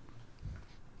 Quibi?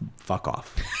 Fuck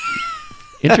off.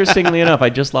 Interestingly enough, I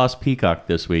just lost Peacock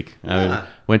this week. I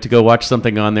went to go watch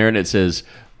something on there, and it says,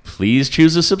 "Please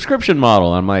choose a subscription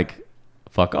model." I'm like,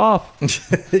 "Fuck off."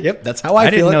 Yep, that's how I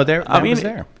feel. Didn't know there. I mean, was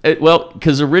there.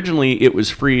 Because originally it was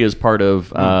free as part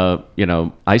of,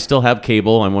 I still have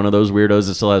cable. I'm one of those weirdos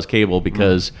that still has cable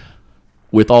because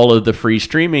with all of the free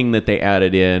streaming that they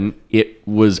added in, it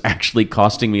was actually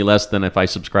costing me less than if I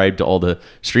subscribed to all the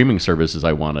streaming services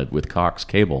I wanted with Cox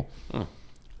Cable.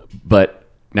 But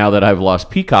now that I've lost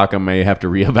Peacock, I may have to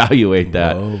reevaluate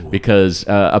that because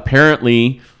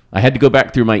apparently I had to go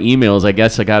back through my emails. I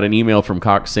guess I got an email from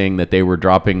Cox saying that they were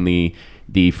dropping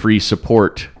the free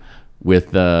support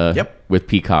with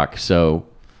Peacock. So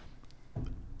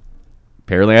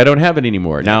apparently I don't have it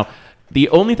anymore. Now, the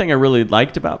only thing I really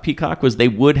liked about Peacock was they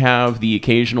would have the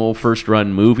occasional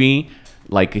first-run movie,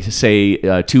 like, say,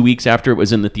 2 weeks after it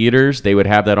was in the theaters, they would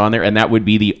have that on there, and that would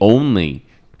be the only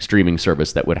streaming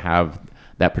service that would have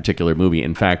that particular movie.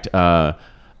 In fact,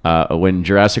 when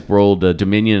Jurassic World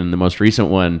Dominion, the most recent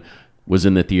one, was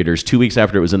in the theaters, 2 weeks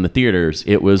after it was in the theaters,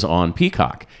 it was on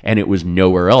Peacock, and it was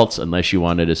nowhere else unless you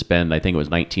wanted to spend, I think it was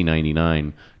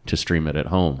 $19.99 to stream it at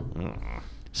home.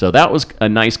 So that was a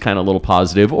nice kind of little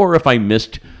positive. Or if I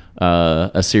missed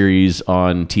a series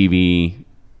on TV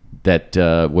that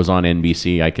was on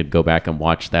NBC, I could go back and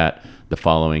watch that the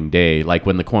following day. Like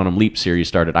when the Quantum Leap series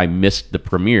started, I missed the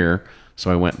premiere, so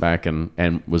I went back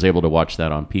and was able to watch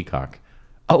that on Peacock.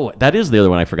 Oh, that is the other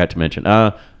one I forgot to mention.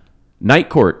 Night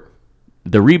Court,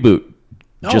 the reboot,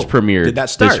 just premiered did that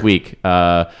start? This week.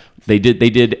 They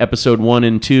did episode 1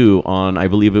 and 2 on, I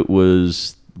believe it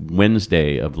was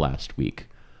Wednesday of last week.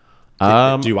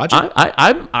 Do you watch it?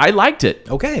 I liked it.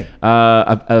 Okay.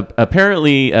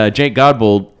 Apparently, Jake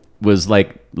Godbold was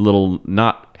like a little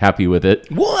not happy with it.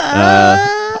 What?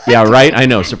 Yeah, right. I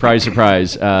know. Surprise,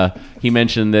 surprise. He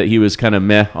mentioned that he was kind of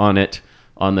meh on it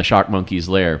on the Shock Monkey's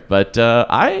Lair. But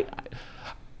I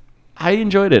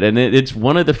enjoyed it, and it's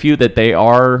one of the few that they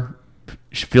are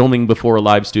filming before a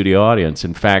live studio audience.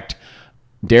 In fact,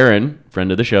 Darren,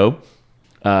 friend of the show,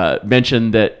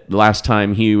 mentioned that the last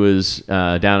time he was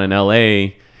down in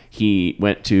L.A., he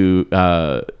went to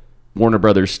Warner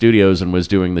Brothers Studios and was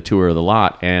doing the tour of the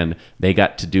lot, and they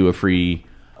got to do a free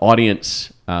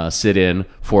audience sit-in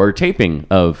for taping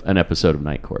of an episode of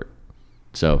Night Court.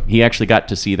 So he actually got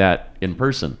to see that in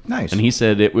person. Nice. And he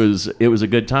said it was a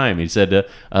good time. He said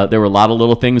there were a lot of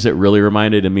little things that really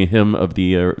reminded him of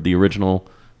the original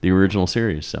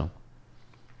series. So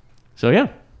yeah,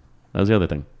 that was the other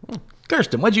thing.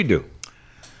 Kirsten, what'd you do?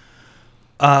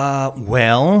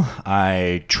 Well,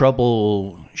 I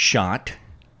troubleshot.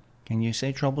 Can you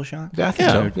say troubleshot? Yeah, I think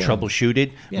so. Yeah.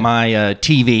 Troubleshooted my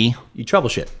TV. You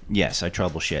troubleshoot. Yes, I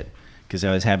troubleshot because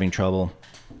I was having trouble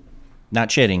not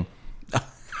shitting.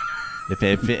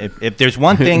 If there's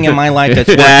one thing in my life that's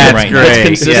working right now,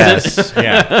 That's yes, consistent.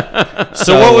 yeah.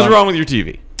 So what was wrong with your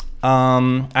TV?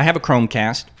 I have a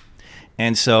Chromecast,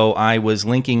 and so I was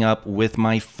linking up with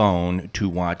my phone to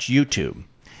watch YouTube,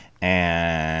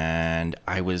 and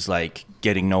I was like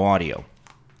getting no audio,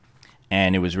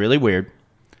 and it was really weird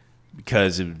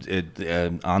because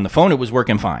on the phone it was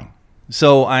working fine.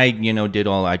 So I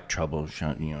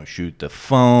troubleshoot, shoot the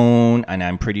phone, and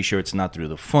I'm pretty sure it's not through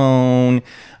the phone.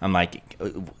 I'm like,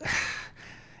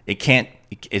 it can't.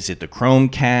 Is it the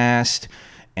Chromecast?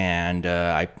 And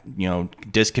I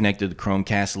disconnected the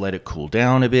Chromecast, let it cool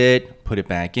down a bit, put it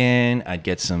back in. I'd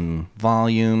get some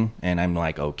volume, and I'm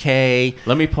like, okay.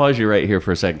 Let me pause you right here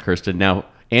for a second, Kirsten. Now,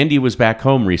 Andy was back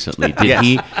home recently. Did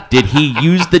he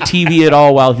use the TV at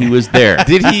all while he was there?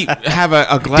 Did he have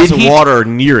a glass of water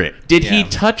near it? Did he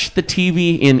touch the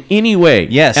TV in any way?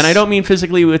 Yes. And I don't mean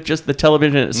physically with just the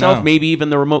television itself, No. maybe even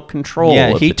the remote control.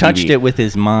 Yeah, of he the touched TV. it with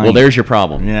his mind. Well, there's your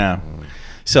problem. Yeah.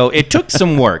 So it took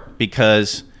some work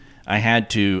because I had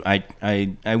to.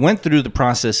 I went through the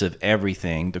process of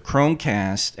everything. The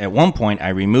Chromecast. At one point, I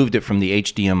removed it from the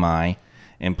HDMI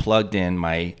and plugged in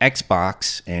my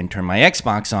Xbox and turned my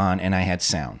Xbox on, and I had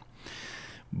sound.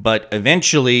 But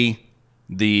eventually,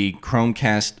 the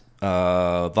Chromecast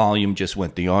volume just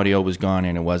went. The audio was gone,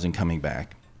 and it wasn't coming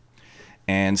back.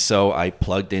 And so I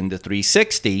plugged in the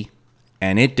 360,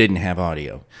 and it didn't have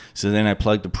audio. So then I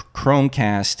plugged the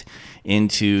Chromecast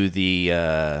into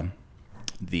the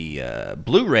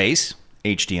Blu-rays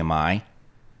HDMI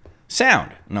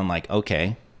sound, and I'm like,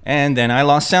 okay. And then I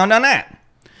lost sound on that.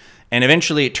 And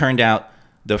eventually it turned out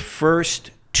the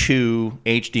first two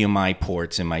HDMI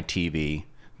ports in my TV,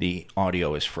 the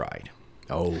audio is fried.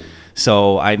 Oh.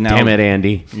 So I've now... Damn it,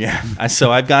 Andy. Yeah.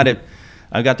 So I've got the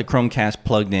Chromecast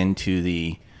plugged into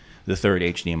the third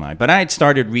HDMI. But I had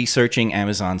started researching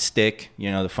Amazon Stick,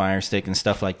 the Fire Stick and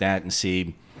stuff like that, and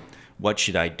see what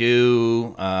should I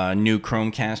do, new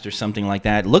Chromecast or something like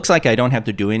that. It looks like I don't have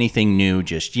to do anything new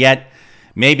just yet.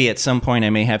 Maybe at some point I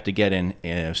may have to get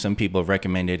some people have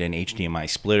recommended an HDMI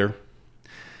splitter.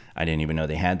 I didn't even know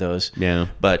they had those. Yeah.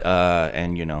 But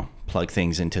plug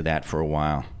things into that for a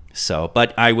while. So,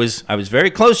 but I was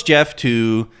very close, Jeff,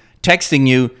 to texting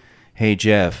you, hey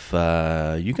Jeff,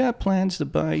 you got plans to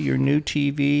buy your new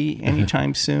TV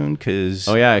anytime soon? Cause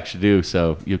Oh, yeah, I actually do,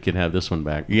 so you can have this one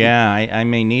back. yeah, I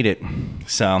may need it.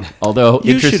 So Although,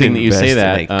 interesting that you say invest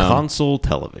that. in a console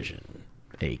television,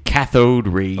 a cathode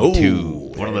ray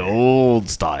tube, one of the old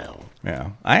style.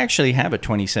 yeah, I actually have a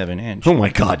 27-inch. Oh my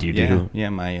God, you do! Yeah,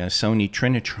 my Sony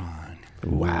Trinitron.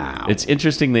 Wow. It's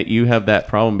interesting that you have that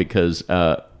problem because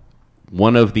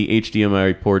one of the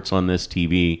HDMI ports on this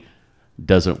TV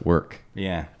doesn't work.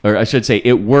 Yeah. Or I should say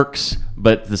it works,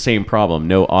 but the same problem,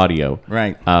 no audio.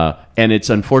 Right. And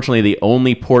it's unfortunately the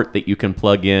only port that you can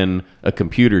plug in a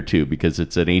computer to because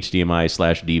it's an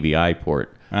HDMI/DVI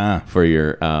port for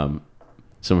your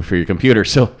for your computer.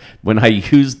 So when I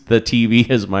use the TV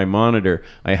as my monitor,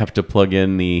 I have to plug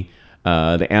in the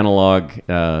analog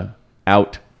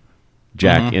out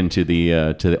jack into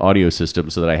the to the audio system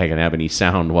so that I can have any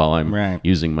sound while I'm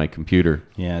using my computer.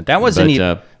 Yeah, that wasn't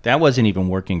even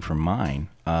working for mine.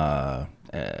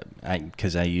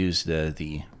 Because I used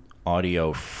the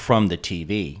audio from the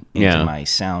TV into my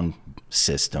sound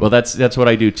system. Well, that's what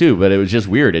I do too. But it was just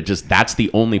weird. That's the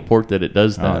only port that it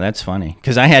does that. Oh, that's funny.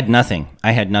 Because I had nothing.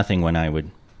 I had nothing when I would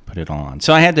put it all on.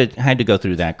 So I had to go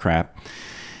through that crap.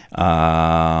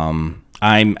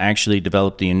 I'm actually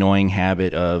developed the annoying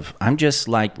habit of I'm just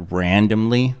like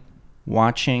randomly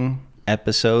watching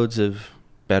episodes of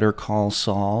Better Call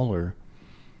Saul or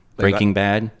Breaking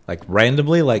Bad. Like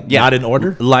randomly, not in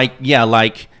order? Like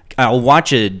I'll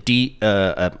watch a D&D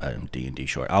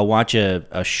short. I'll watch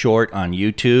a short on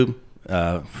YouTube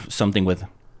something with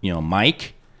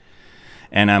Mike,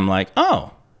 and I'm like,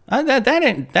 oh, that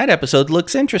episode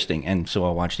looks interesting, and so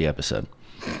I'll watch the episode.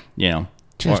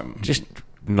 Just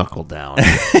knuckle down.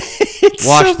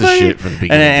 Watch the shit from the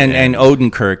beginning. And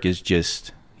Odenkirk is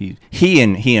just he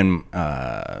and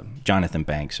Jonathan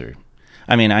Banks are.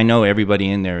 I mean, I know everybody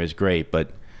in there is great,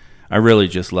 but I really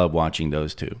just love watching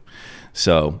those two.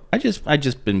 So I just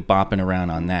been bopping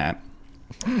around on that.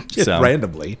 Just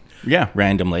randomly. Yeah,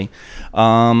 randomly.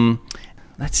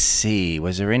 Let's see.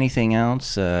 Was there anything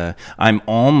else? I'm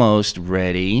almost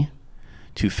ready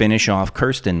to finish off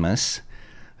Kirstenmas.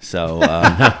 So,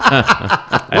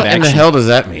 what in the hell does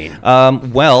that mean?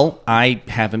 Well, I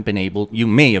haven't been able. You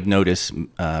may have noticed,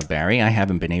 Barry. I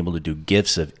haven't been able to do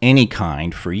gifts of any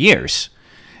kind for years,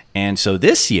 and so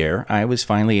this year I was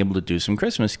finally able to do some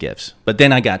Christmas gifts. But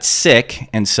then I got sick,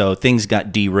 and so things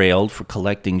got derailed for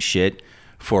collecting shit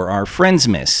for our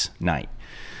Friendsmas night,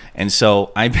 and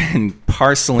so I've been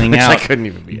parceling out. I couldn't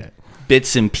even be at.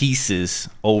 Bits and pieces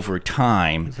over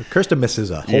time. Kirsten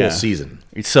misses a whole season.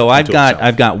 So I've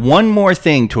got one more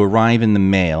thing to arrive in the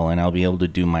mail, and I'll be able to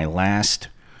do my last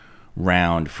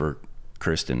round for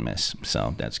Kirstenmas.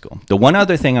 So that's cool. The one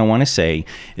other thing I want to say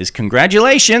is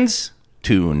congratulations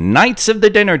to Knights of the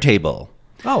Dinner Table.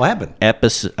 Oh, what happened?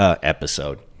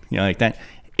 Episode. Like that.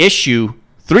 Issue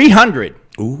 300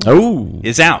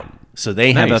 is out. So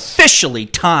they have officially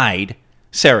tied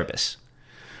Cerebus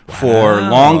for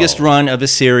longest run of a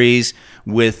series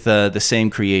with the same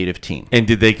creative team. And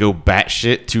did they go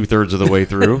batshit 2/3 of the way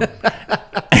through?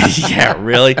 Yeah,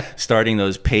 really. Starting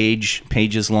those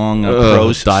pages long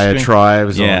prose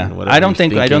diatribes. Yeah, on I don't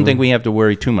think we have to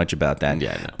worry too much about that.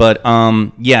 Yeah, no. But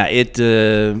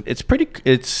it's pretty.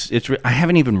 I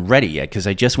haven't even read it yet because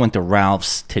I just went to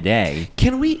Ralph's today.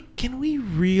 Can we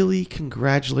really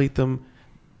congratulate them?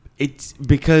 It's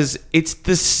because it's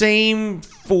the same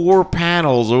 4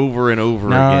 panels over and over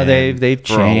again. No, they've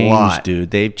changed, dude.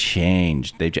 They've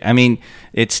changed. I mean,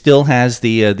 it still has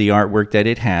the artwork that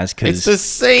it has. It's the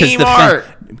same art.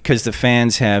 Because the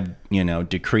fans have,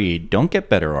 decreed, don't get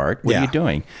better art. What are you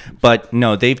doing? But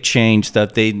no, they've changed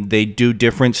stuff. They do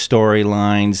different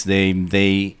storylines.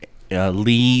 They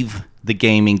leave the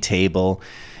gaming table.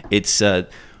 It's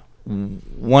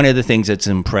one of the things that's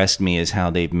impressed me is how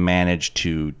they've managed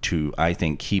to I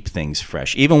think keep things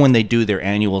fresh, even when they do their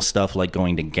annual stuff, like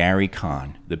going to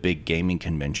GaryCon, the big gaming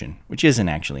convention, which isn't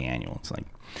actually annual. It's like,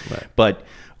 right. But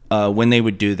when they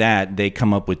would do that, they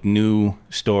come up with new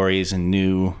stories and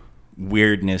new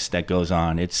weirdness that goes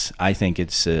on. I think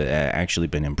it's actually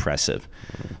been impressive.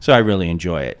 So I really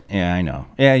enjoy it. Yeah, I know.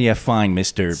 Yeah, fine,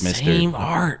 Mr. Same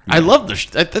art. Yeah. I love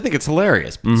I think it's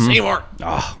hilarious. Same art.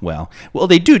 Oh, well,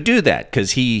 they do that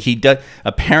because he does.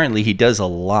 Apparently, he does a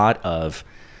lot of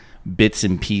bits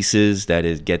and pieces that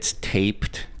it gets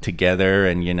taped together,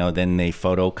 and then they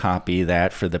photocopy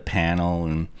that for the panel,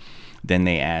 and then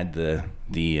they add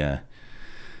the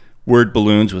word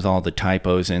balloons with all the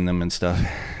typos in them and stuff.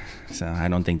 So I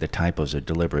don't think the typos are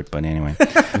deliberate, but anyway,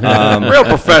 real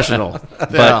professional.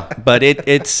 But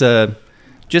it's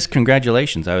just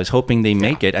congratulations. I was hoping they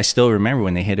make it. I still remember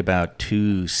when they hit about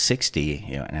 260,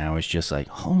 and I was just like,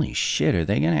 "Holy shit, are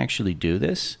they going to actually do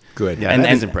this?" Good, yeah, and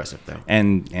that is impressive though.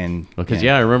 And because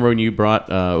I remember when you brought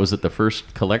was it the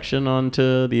first collection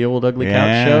onto the Old Ugly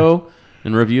Couch show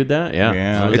and reviewed that?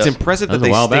 Yeah. It's impressive that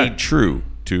they stayed true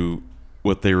to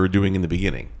what they were doing in the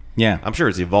beginning. Yeah, I'm sure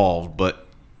it's evolved, but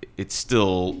it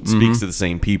still speaks to the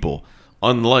same people,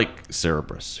 unlike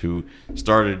Cerebus, who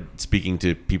started speaking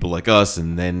to people like us,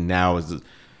 and then now is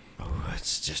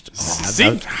it's just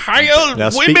hire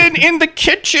women in the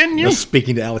kitchen.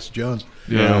 Speaking to Alex Jones.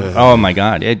 Yeah. Oh my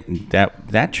God,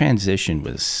 that transition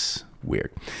was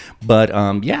weird, but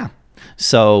yeah.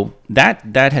 So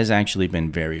that has actually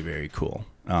been very, very cool,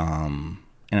 and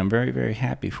I'm very, very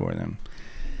happy for them.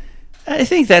 I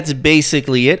think that's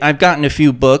basically it. I've gotten a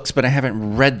few books, but I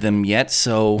haven't read them yet,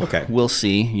 so we'll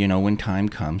see, when time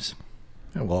comes.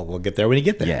 Well, we'll get there when you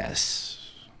get there. Yes.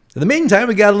 In the meantime,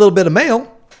 we got a little bit of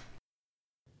mail.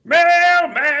 Mail,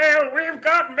 we've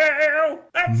got mail.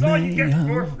 That's all you get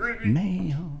for free.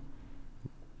 Mail.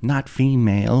 Not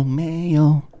female,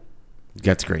 mail.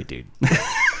 That's great, dude.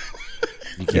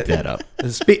 You keep that up.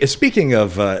 Speaking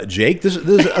of Jake, this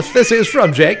is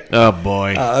from Jake. Oh,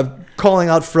 boy. Calling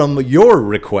out from your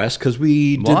request, because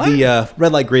we did the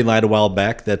Red Light, Green Light a while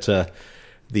back, that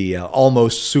the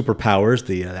almost superpowers,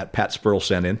 that Pat Spurl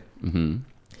sent in.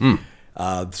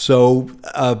 So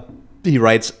he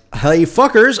writes, "Hey,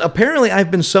 fuckers, apparently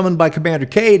I've been summoned by Commander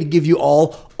K to give you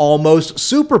all almost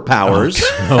superpowers."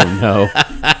 Oh no.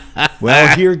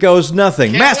 Well, here goes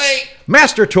nothing.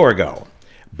 Master Torgo.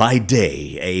 By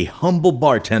day, a humble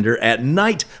bartender. At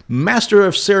night, master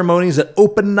of ceremonies at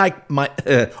open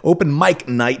mic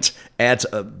night at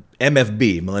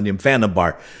MFB, Millennium Fandom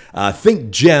Bar.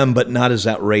 Think gem, but not as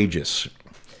outrageous.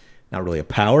 Not really a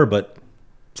power, but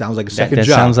sounds like a second that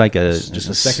job. sounds like just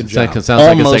a second job. Sounds like a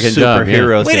Almost second job. Yeah.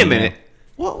 superhero. Wait a thing, minute. man.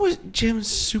 What was Jim's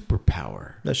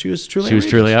superpower? No, she was truly She was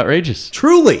outrageous.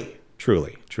 truly outrageous.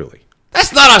 Truly.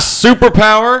 That's not a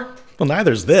superpower. Well,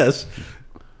 neither's this.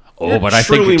 Oh, but I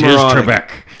truly think it is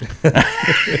moronic.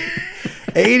 Trebek.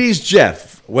 80s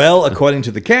Jeff. Well, according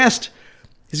to the cast,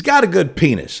 he's got a good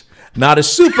penis. Not a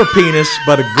super penis,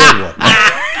 but a good one.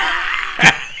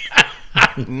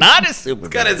 Not a super.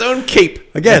 Got his own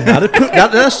cape. Again, not a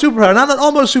superpower, not an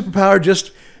almost superpower,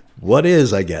 just what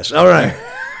is, I guess. All right.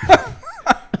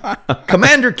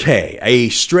 Commander K, a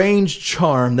strange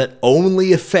charm that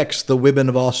only affects the women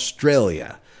of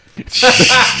Australia.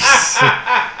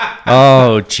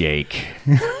 Oh, Jake.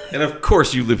 And of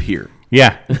course, you live here.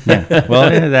 Yeah.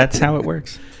 Well, yeah, that's how it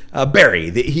works. Barry,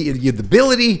 the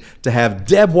ability to have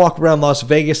Deb walk around Las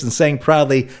Vegas and saying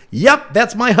proudly, "Yep,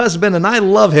 that's my husband and I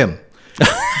love him."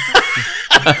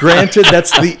 Granted,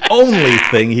 that's the only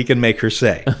thing he can make her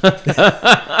say.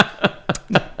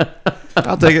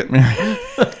 I'll take it.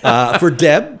 For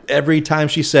Deb, every time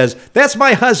she says, "That's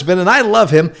my husband and I love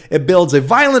him," it builds a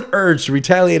violent urge to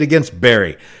retaliate against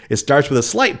Barry. It starts with a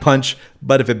slight punch,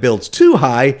 but if it builds too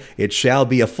high, it shall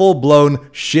be a full-blown,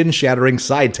 shin-shattering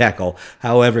side tackle.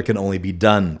 However, it can only be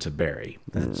done to Barry.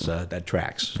 That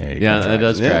tracks. Yeah, that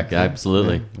does track.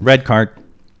 Absolutely. Red card.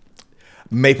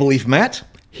 Maple Leaf Matt,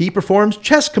 he performs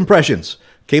chest compressions,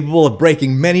 capable of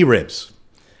breaking many ribs.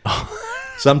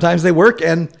 Sometimes they work,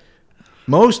 and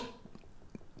most,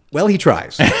 well, he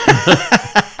tries.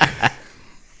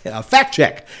 Fact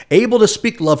check. Able to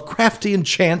speak Lovecraftian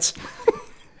chants.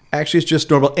 Actually, it's just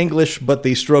normal English, but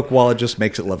the stroke wallet just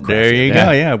makes it Lovecraftian. There you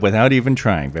go. Yeah, without even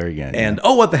trying. Very good. And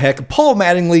oh, what the heck, Paul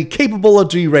Mattingly, capable of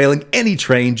derailing any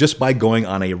train just by going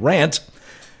on a rant.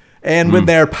 And when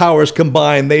their powers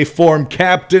combine, they form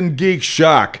Captain Geek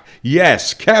Shock.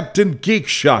 Yes, Captain Geek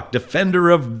Shock, defender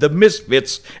of the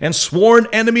misfits and sworn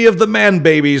enemy of the man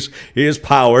babies. His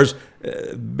powers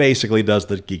basically does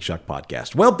the Geek Shock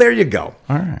podcast. Well, there you go.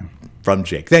 All right. From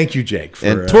Jake. Thank you, Jake. For,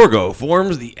 And Torgo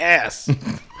forms the ass.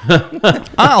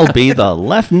 I'll be the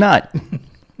left nut.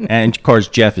 And of course,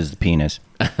 Jeff is the penis.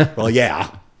 well, yeah,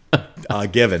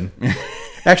 given.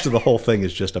 Actually, the whole thing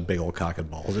is just a big old cock and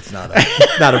balls. It's not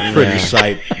a pretty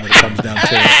sight when it comes down to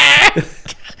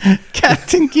it.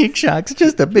 Captain Geek Shock's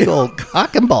just a big old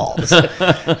cock and balls.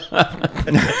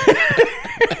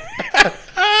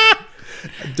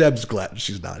 Deb's glad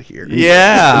she's not here.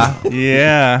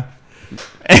 Yeah.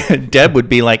 Deb would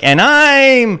be like, and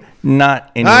I'm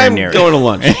not anywhere I'm near going to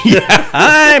lunch.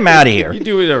 I'm out of here. You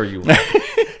do whatever you want.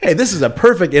 Hey, this is a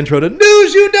perfect intro to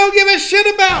news you don't give a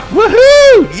shit about.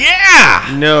 Woohoo!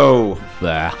 Yeah! No.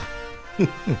 Blah.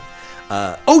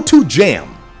 O2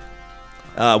 Jam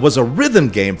was a rhythm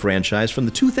game franchise from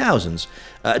the 2000s.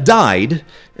 Died.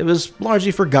 It was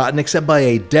largely forgotten except by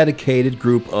a dedicated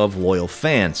group of loyal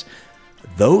fans.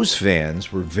 Those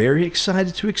fans were very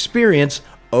excited to experience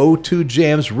O2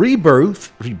 Jam's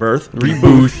rebirth. It's a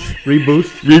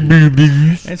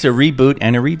reboot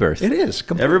and a rebirth. It is.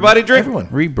 Everybody drink. Everyone.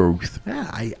 Rebirth.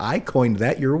 Yeah, I coined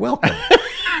that. You're welcome.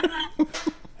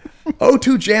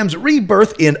 O2 Jam's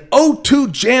rebirth in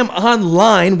O2 Jam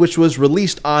Online, which was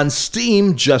released on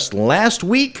Steam just last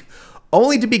week,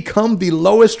 only to become the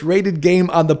lowest rated game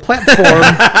on the platform,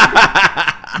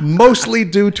 mostly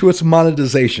due to its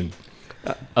monetization.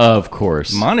 Of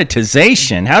course.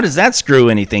 Monetization? How does that screw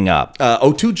anything up?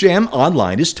 O2 Jam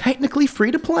Online is technically free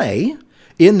to play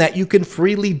in that you can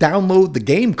freely download the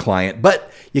game client,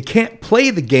 but you can't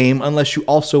play the game unless you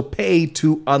also pay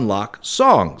to unlock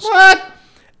songs. What?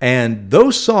 And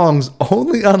those songs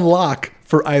only unlock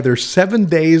for either 7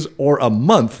 days or a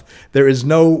month. There is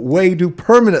no way to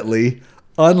permanently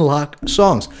unlock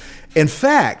songs. In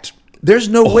fact, there's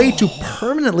no way to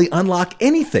permanently unlock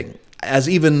anything, as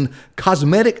even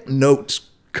cosmetic notes,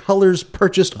 colors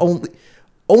purchased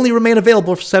only remain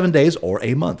available for 7 days or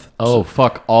a month. Oh,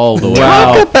 fuck all the way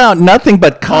Talk out. about nothing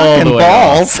but cock All and the way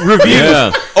balls. Reviews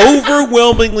Yeah.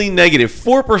 overwhelmingly negative.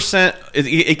 4%.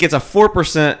 It gets a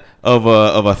 4% of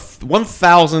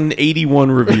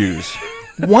 1,081 reviews.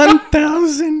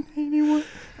 1,081.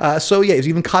 So yeah,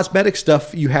 even cosmetic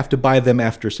stuff, you have to buy them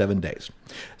after 7 days.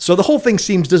 So the whole thing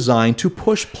seems designed to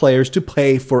push players to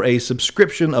pay for a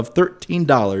subscription of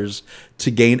 $13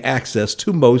 to gain access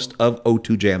to most of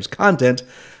O2 Jam's content.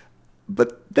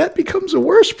 But that becomes a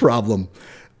worse problem.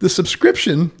 The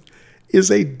subscription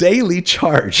is a daily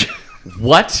charge.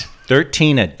 What?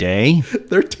 $13 a day?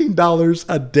 $13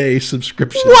 a day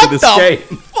subscription to this game.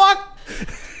 fuck?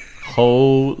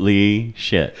 Holy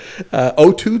shit.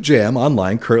 O2 Jam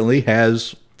Online currently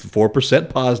has 4%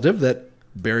 positive that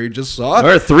Barry just saw,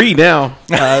 Or 3 now.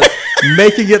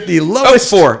 making it the lowest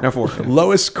 4. Now 4.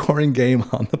 lowest scoring game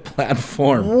on the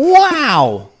platform.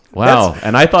 Wow. Wow.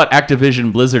 And I thought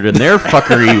Activision Blizzard and their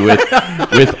fuckery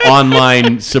with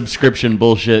online subscription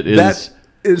bullshit is That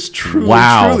is truly,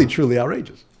 Wow. truly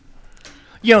outrageous.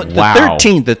 You know, Wow.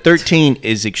 the 13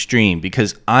 is extreme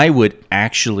because I would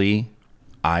actually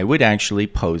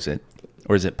pose it,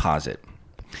 or is it posit?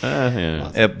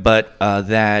 yeah. But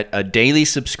that a daily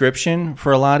subscription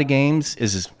for a lot of games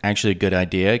is actually a good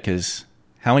idea because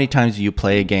how many times do you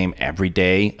play a game every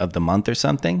day of the month or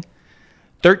something?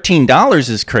 $13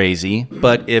 is crazy,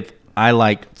 but if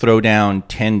I throw down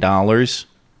 $10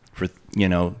 for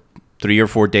 3 or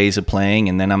 4 days of playing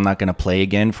and then I'm not going to play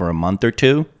again for a month or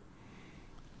two,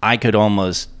 I could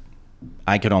almost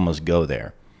go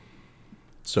there.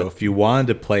 So if you wanted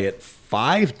to play it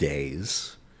 5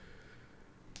 days,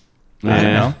 I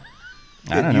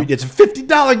don't know. it's a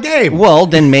 $50 game. Well,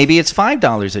 then maybe it's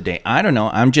 $5 a day. I don't know.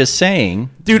 I'm just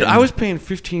saying. Dude, I was paying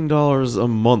 $15 a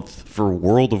month for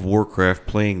World of Warcraft,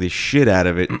 playing the shit out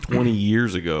of it 20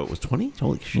 years ago. It was 20?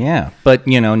 Holy shit. Yeah, but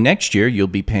next year you'll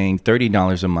be paying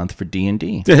 $30 a month for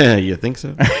D&D. You think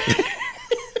so?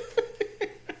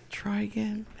 Try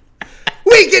again.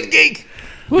 Weekend Geek.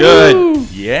 Good.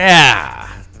 Yeah.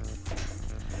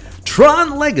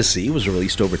 Tron Legacy was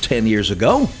released over 10 years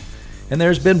ago, and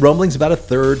there's been rumblings about a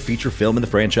third feature film in the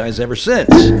franchise ever since.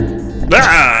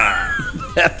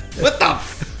 What the?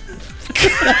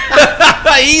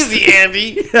 Easy,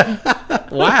 Andy.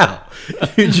 Wow.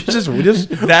 You just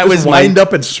That was my- wind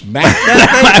up and smack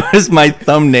that That was my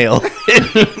thumbnail.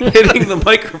 Hitting the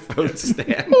microphone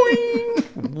stand.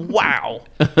 Wow.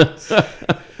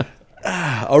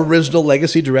 Original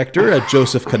Legacy director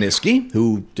Joseph Konisky,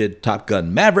 who did Top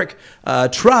Gun Maverick,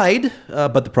 tried,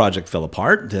 but the project fell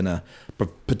apart. And a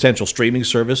potential streaming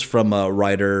service from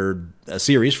a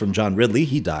series from John Ridley,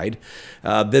 he died.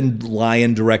 Then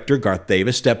Lion director Garth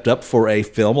Davis stepped up for a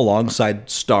film alongside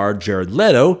star Jared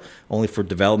Leto, only for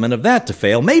development of that to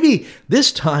fail. Maybe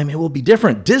this time it will be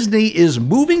different. Disney is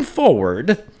moving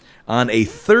forward on a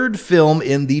third film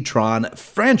in the Tron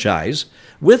franchise,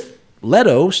 with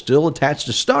Leto still attached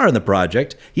to star in the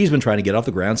project. He's been trying to get off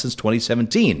the ground since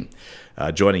 2017.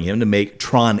 Joining him to make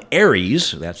Tron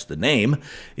Ares, that's the name,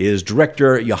 is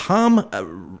director Joachim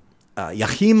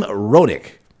Roenick,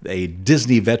 a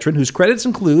Disney veteran whose credits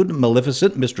include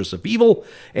Maleficent, Mistress of Evil,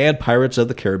 and Pirates of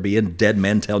the Caribbean, Dead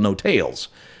Men Tell No Tales.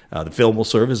 The film will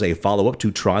serve as a follow-up to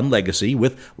Tron Legacy,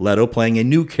 with Leto playing a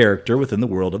new character within the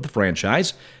world of the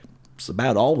franchise. It's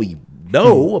about all we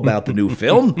know about the new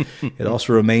film. It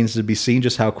also remains to be seen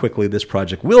just how quickly this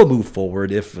project will move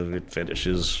forward, if it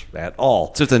finishes at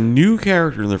all. So it's a new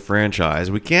character in the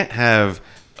franchise. We can't have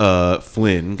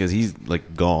Flynn because he's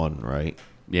gone, right?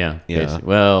 Yeah. Yeah. Basically.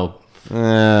 Well,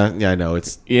 Yeah, I know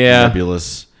it's Yeah.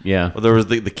 nebulous. yeah. Well, there was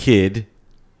the kid.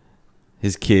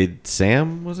 His kid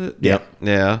Sam, was it? Yep.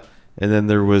 Yeah. And then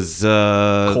there was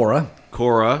Cora.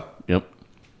 Yep.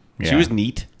 She Yeah. was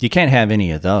neat. You can't have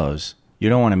any of those. You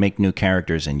don't want to make new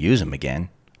characters and use them again.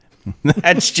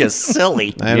 That's just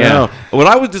silly. I Yeah. know. What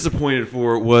I was disappointed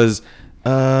for was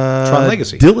Tron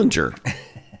Legacy. Dillinger.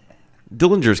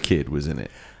 Dillinger's kid was in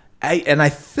it, I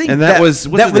think and that was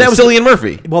that was Cillian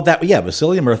Murphy. Well, that was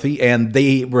Cillian Murphy, and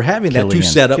they were having that to Cillian.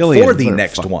 set up Cillian for the Murphy.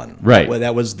 next one. Right.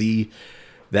 That was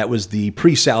the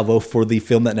pre-salvo for the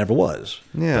film that never was.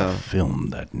 Yeah. Film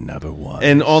that never was.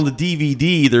 And on the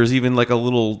DVD, there's even a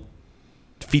little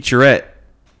featurette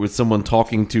with someone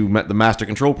talking to the Master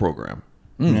Control program.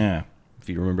 Yeah. If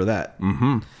you remember that.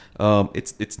 Mm-hmm.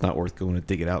 It's not worth going to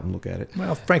dig it out and look at it.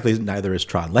 Well, frankly, neither is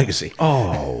Tron Legacy.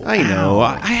 Oh. I know.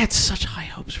 I had such high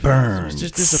hopes for it. I was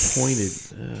just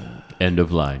disappointed. End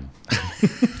of line.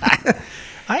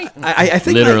 I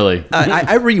think Literally.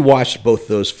 I rewatched both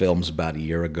those films about a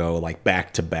year ago,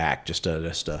 back to back, just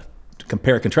to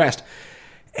compare and contrast.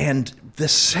 And the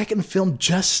second film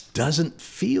just doesn't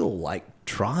feel like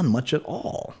Tron much at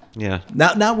all. Yeah.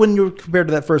 Not when you're compared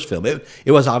to that first film.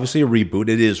 It was obviously a reboot.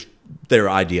 It is their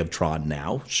idea of Tron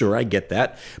now. Sure, I get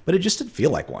that. But it just didn't feel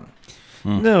like one.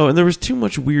 No, and there was too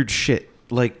much weird shit.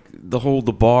 Like the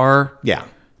bar. Yeah.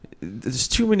 There's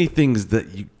too many things that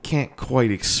you can't quite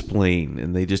explain,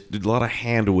 and they just did a lot of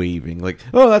hand waving.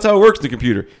 Oh, that's how it works in the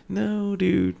computer. No,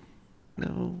 dude.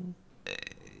 No.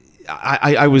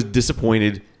 I was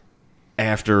disappointed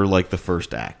after the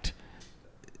first act.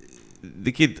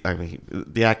 The kid,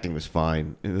 the acting was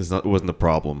fine. It wasn't a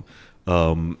problem.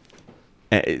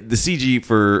 The CG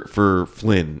for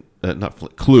Flynn, not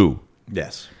Flynn, Clue,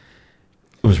 Yes.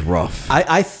 was rough.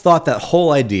 I thought that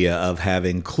whole idea of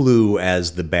having Clue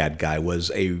as the bad guy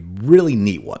was a really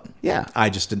neat one. Yeah. I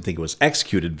just didn't think it was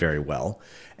executed very well.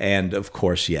 And of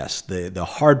course, yes, the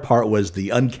hard part was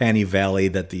the uncanny valley,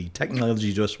 that the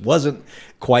technology just wasn't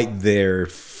quite there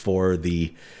for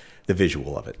the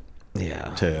visual of it.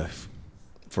 Yeah.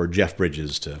 For Jeff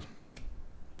Bridges to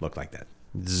look like that.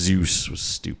 Zeus was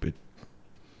stupid.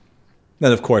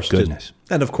 And of course, Goodness.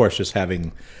 just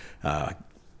having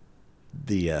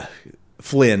the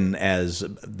Flynn as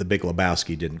the Big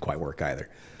Lebowski didn't quite work either.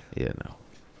 Yeah, no.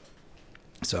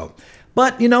 So,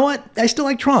 but you know what? I still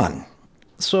like Tron.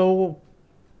 So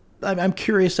I'm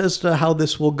curious as to how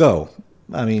this will go.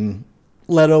 I mean,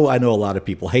 Leto, I know a lot of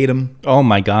people hate him. Oh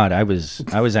my God, I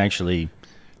was actually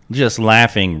just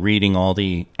laughing reading all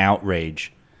the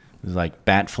outrage. It was like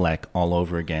Batfleck all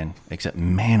over again. Except,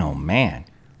 man, oh man,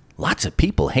 lots of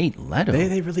people hate Leto.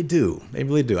 They really do. They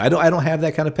really do. I don't have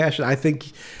that kind of passion. I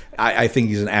think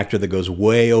he's an actor that goes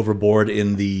way overboard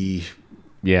in the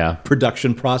Yeah.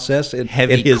 production process.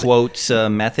 Heavy in his quotes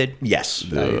method. Yes,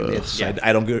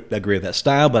 I don't agree with that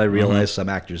style, but I realize some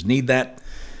actors need that.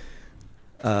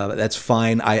 That's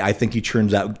fine. I think he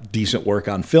churns out decent work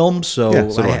on film, so, Yeah,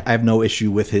 so do I. I have no issue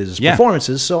with his Yeah.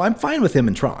 performances. So I'm fine with him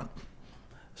in Tron.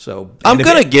 So I'm and if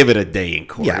gonna it- give it a day in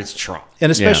court. Yeah. It's Trump.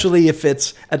 and especially if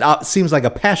it seems like a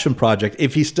passion project.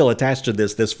 If he's still attached to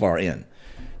this far in,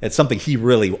 it's something he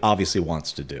really obviously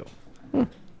wants to do.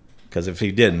 Because if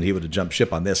he didn't, he would have jumped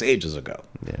ship on this ages ago.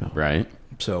 Yeah. Right.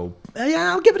 So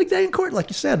yeah, I'll give it a day in court, like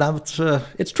you said.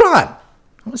 It's Tron. I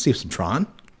want to see some Tron.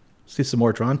 See some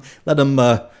more Tron. Let him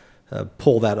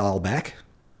pull that all back.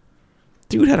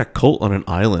 Dude had a cult on an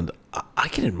island. I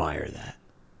can admire that.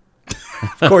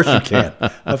 Of course you can.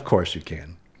 Of course you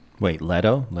can. Wait,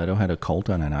 Leto? Leto had a cult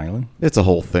on an island? It's a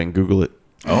whole thing. Google it.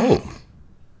 Oh,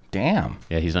 damn.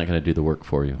 Yeah, he's not going to do the work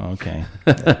for you. Okay.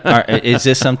 Is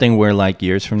this something where, like,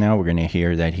 years from now, we're going to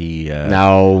hear that he...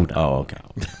 No. Oh, okay.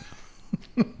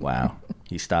 Wow.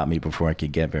 He stopped me before I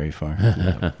could get very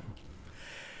far.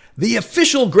 The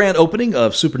official grand opening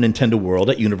of Super Nintendo World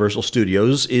at Universal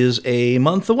Studios is a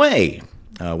month away.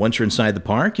 Once you're inside the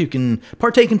park, you can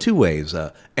partake in two ways,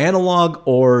 analog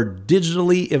or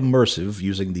digitally immersive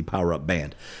using the Power-Up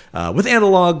Band. With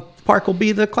analog, the park will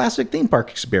be the classic theme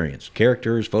park experience.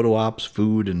 Characters, photo ops,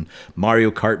 food, and Mario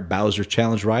Kart Bowser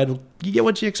Challenge ride. You get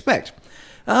what you expect.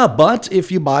 But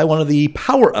if you buy one of the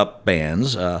Power-Up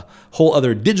bands, a whole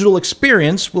other digital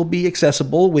experience will be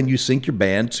accessible when you sync your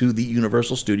band to the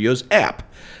Universal Studios app.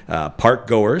 Park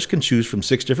goers can choose from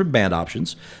 6 different band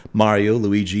options: Mario,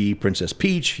 Luigi, Princess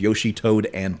Peach, Yoshi, Toad,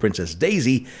 and Princess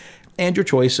Daisy. And your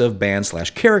choice of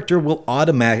band/character will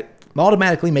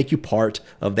automatically make you part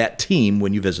of that team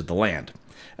when you visit the land.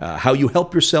 How you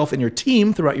help yourself and your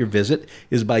team throughout your visit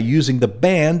is by using the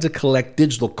band to collect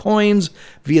digital coins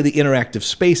via the interactive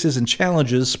spaces and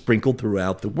challenges sprinkled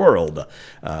throughout the world.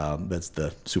 That's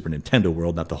the Super Nintendo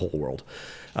world, not the whole world.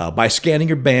 By scanning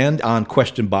your band on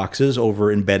question boxes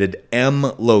over embedded M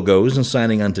logos and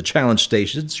signing onto challenge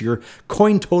stations, your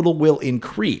coin total will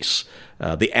increase.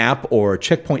 The app or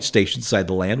checkpoint station inside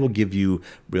the land will give you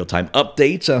real-time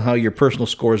updates on how your personal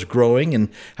score is growing and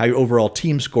how your overall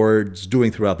team score is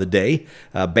doing throughout the day.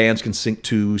 Bands can sync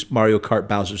to Mario Kart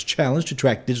Bowser's Challenge to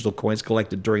track digital coins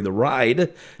collected during the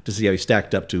ride to see how you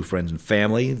stacked up to friends and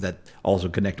family that also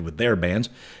connected with their bands.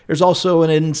 There's also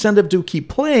an incentive to keep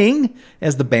playing,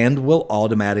 as the band will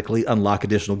automatically unlock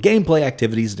additional gameplay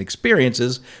activities and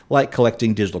experiences like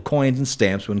collecting digital coins and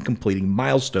stamps when completing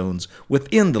milestones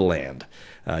within the land.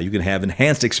 You can have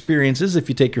enhanced experiences if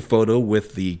you take your photo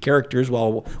with the characters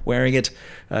while wearing it,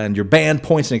 and your band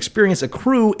points and experience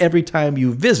accrue every time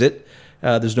you visit.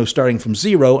 There's no starting from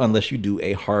zero unless you do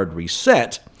a hard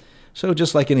reset. So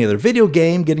just like any other video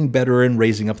game, getting better and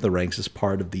raising up the ranks is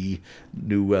part of the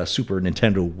new Super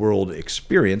Nintendo World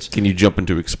experience. Can you jump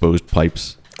into exposed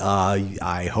pipes?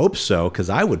 I hope so, because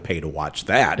I would pay to watch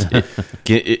that.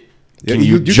 Can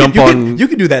you jump on? You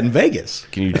can do that in Vegas.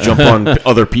 Can you jump on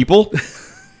other people?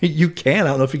 You can. I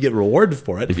don't know if you get rewarded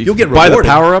for it. If you You'll get buy rewarded.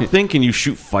 the power-up thing, can you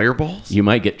shoot fireballs? You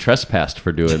might get trespassed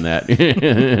for doing that.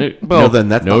 Well, then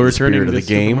that's no not the returning spirit to of the the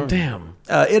game. Super Damn.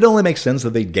 It only makes sense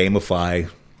that they gamify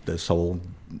this whole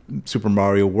Super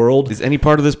Mario World. Is any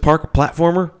part of this park a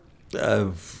platformer?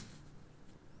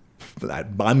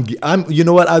 I'm. You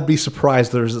know what? I'd be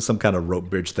surprised there's some kind of rope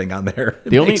bridge thing on there.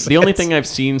 It The only makes the only sense. thing I've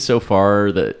seen so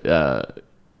far that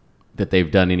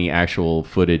they've done any actual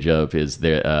footage of is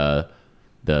the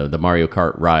Mario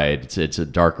Kart ride. It's a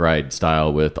dark ride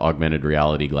style with augmented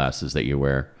reality glasses that you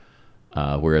wear.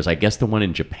 Whereas I guess the one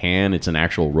in Japan, it's an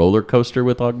actual roller coaster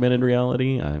with augmented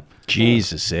reality.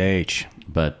 Jesus H.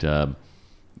 But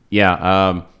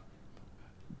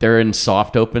they're in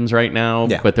soft opens right now,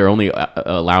 Yeah. but they're only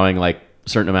allowing like a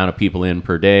certain amount of people in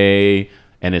per day,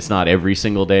 and it's not every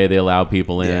single day they allow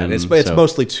people in. Yeah, and it's so-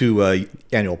 mostly to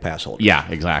annual pass holders. Yeah,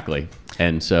 exactly.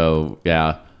 And so,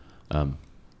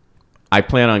 I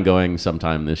plan on going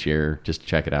sometime this year just to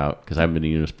check it out because I haven't been to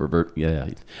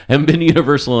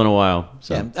Universal in a while.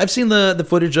 So Yeah, I've seen the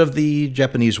footage of the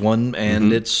Japanese one,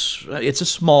 and it's a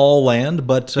small land,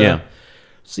 but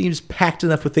seems packed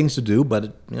enough with things to do.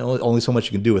 But only so much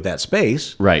you can do with that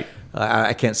space. right.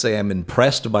 I can't say I'm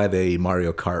impressed by the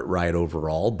Mario Kart ride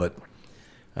overall, but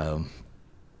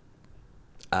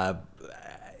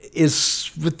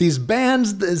is with these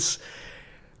bands is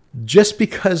just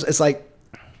because it's like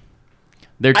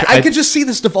I could just see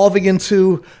this devolving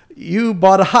into you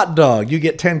bought a hot dog, you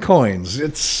get 10 coins.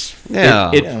 It's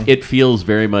It feels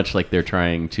very much like they're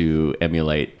trying to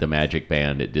emulate the Magic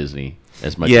Band at Disney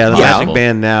as much Yeah, as the possible. Magic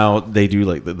Band now, they do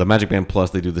like the Magic Band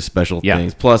Plus, they do the special Yeah.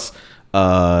 things. Plus,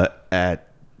 at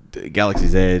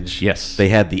Galaxy's Edge, Yes. they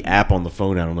had the app on the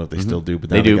phone. I don't know if they still do, but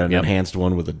now They do, got an yep. enhanced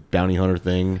one with a bounty hunter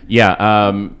thing.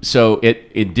 Yeah. So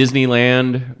in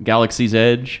Disneyland Galaxy's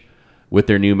Edge, with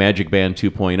their new Magic Band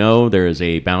 2.0, there is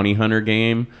a bounty hunter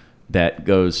game that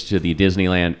goes to the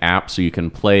Disneyland app, so you can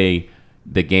play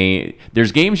the game.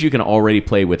 There's games you can already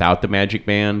play without the Magic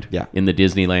Band in the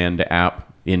Disneyland app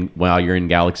while you're in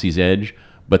Galaxy's Edge,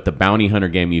 but the bounty hunter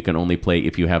game you can only play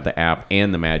if you have the app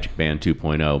and the Magic Band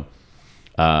 2.0.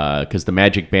 Because the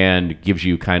Magic Band gives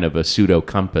you kind of a pseudo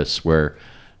compass where,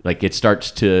 like, it starts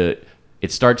to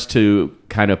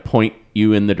kind of point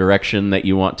you in the direction that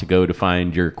you want to go to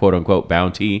find your quote unquote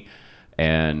bounty,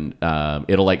 and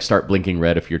it'll like start blinking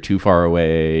red if you're too far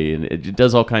away, and it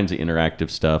does all kinds of interactive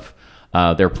stuff.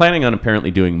 They're planning on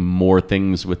apparently doing more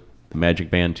things with the Magic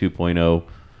Band 2.0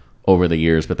 over the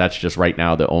years, but that's just right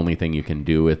now the only thing you can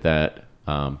do with that.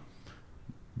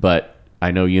 But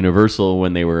I know Universal,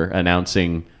 when they were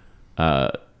announcing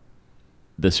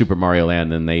the Super Mario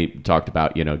Land, and they talked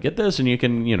about, get this and you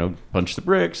can, punch the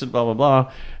bricks and blah, blah,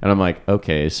 blah. And I'm like,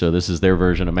 okay, so this is their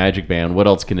version of Magic Band. What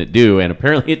else can it do? And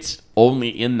apparently it's only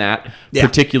in that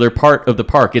particular part of the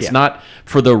park. It's not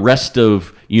for the rest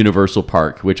of Universal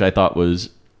Park, which I thought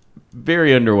was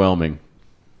very underwhelming.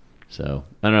 So,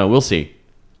 I don't know. We'll see.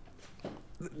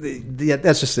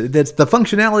 That's just it. That's the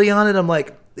functionality on it. I'm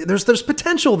like, there's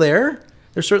potential there.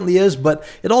 There certainly is, but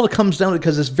it all comes down to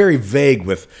because it's very vague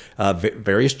with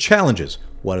various challenges.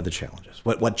 What are the challenges?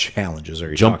 What challenges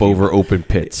are you Jump talking over about? open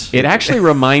pits. It actually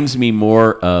reminds me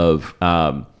more of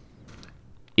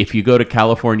if you go to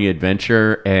California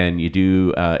Adventure and you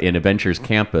do in Adventures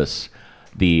Campus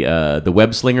the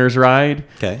Web Slingers ride.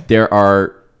 Okay. There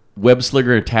are web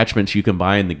slinger attachments you can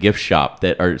buy in the gift shop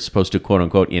that are supposed to quote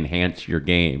unquote enhance your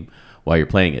game while you're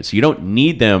playing it. So you don't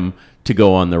need them to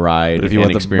go on the ride. But if you and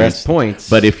want the experience best points.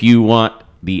 But if you want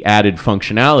the added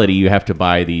functionality, you have to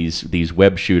buy these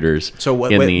web shooters. So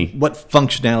what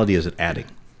functionality is it adding?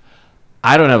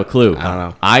 I don't have a clue. I don't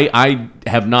know. I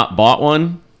have not bought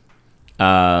one.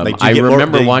 Like, do I you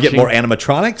remember get watching. more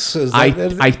animatronics. Is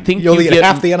I think you only you get get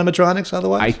half the animatronics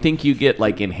otherwise. I think you get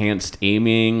like enhanced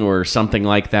aiming or something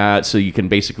like that, so you can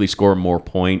basically score more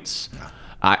points.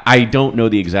 I don't know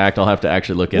the exact. I'll have to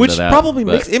actually look into Which that. probably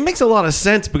but- makes a lot of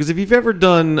sense, because if you've ever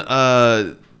done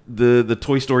the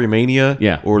Toy Story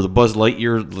Mania, or the Buzz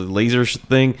Lightyear laser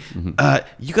thing,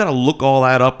 you got to look all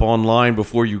that up online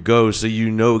before you go, so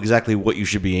you know exactly what you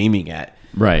should be aiming at.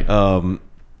 Right.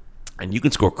 And you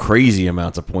can score crazy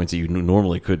amounts of points that you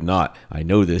normally could not. I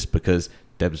know this because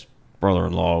Deb's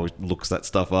brother-in-law always looks that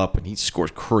stuff up, and he scores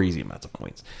crazy amounts of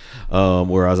points.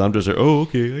 Whereas I'm just like, oh,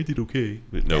 okay, I did okay.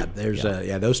 But no,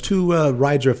 those two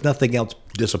rides are, if nothing else,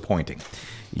 disappointing.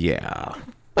 yeah,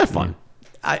 that's fun.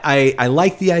 I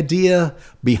like the idea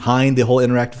behind the whole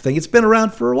interactive thing. It's been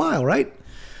around for a while, right?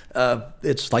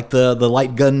 It's like the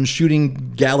light gun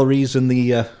shooting galleries in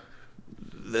the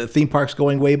theme parks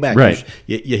going way back. Right.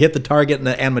 You hit the target and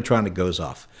the animatronic goes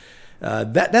off.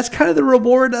 That's kind of the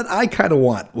reward that I kind of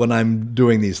want when I'm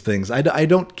doing these things. I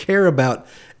don't care about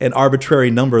an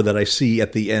arbitrary number that I see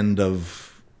at the end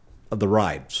of the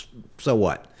ride. So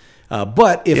what?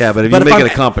 But if you make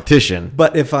it a competition,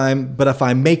 and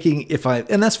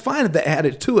that's fine if they add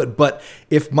it to it. But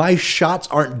if my shots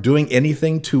aren't doing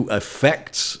anything to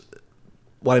affect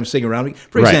what I'm seeing around me,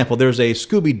 for example, there's a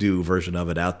Scooby-Doo version of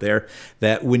it out there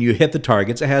that when you hit the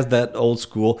targets, it has that old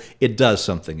school. It does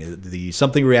something.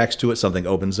 Something reacts to it. Something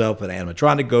opens up. An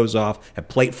animatronic goes off. A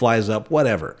plate flies up.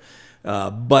 Whatever.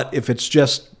 But if it's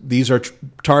just these are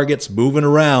targets moving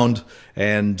around,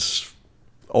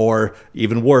 or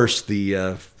even worse,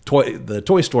 the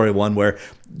Toy Story one where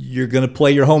you're going to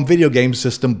play your home video game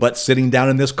system, but sitting down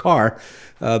in this car,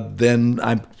 then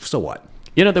so what?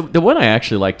 You know, the one I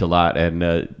actually liked a lot,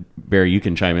 and Barry, you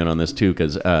can chime in on this too,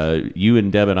 because you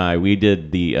and Deb and I, we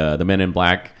did the Men in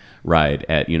Black ride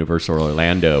at Universal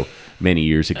Orlando many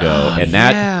years ago, and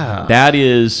that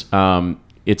is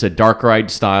it's a dark ride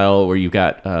style where you've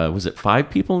got was it 5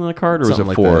 people in the cart or Something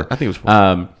was like it 4? that. I think it was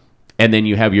 4. And then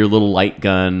you have your little light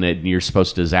gun, and you're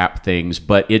supposed to zap things.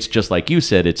 But it's just like you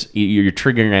said, you're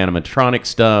triggering animatronic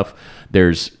stuff.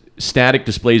 There's static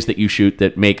displays that you shoot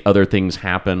that make other things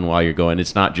happen while you're going.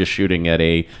 It's not just shooting at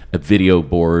a video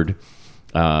board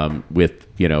with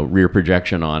rear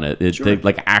projection on it. It's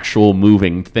like actual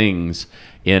moving things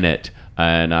in it.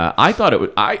 And I thought it was.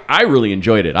 I really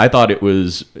enjoyed it. I thought it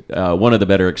was one of the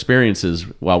better experiences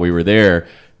while we were there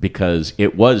because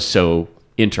it was so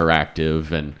interactive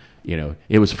and.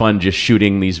 It was fun just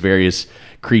shooting these various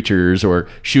creatures or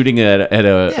shooting at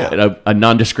a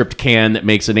nondescript can that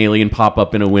makes an alien pop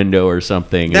up in a window or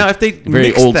something. Now, if they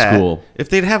very old school, if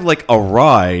they'd have like a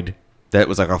ride that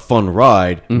was like a fun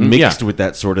ride mixed with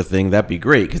that sort of thing, that'd be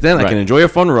great. Because then I can enjoy a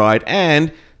fun ride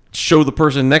and show the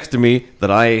person next to me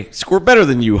that I score better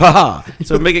than you. Haha.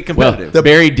 So make it competitive. Well,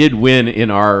 Barry did win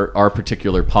in our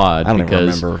particular pod I don't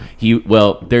because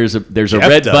remember. There's a Jeff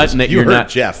red does. button that You you're heard not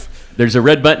Jeff. There's a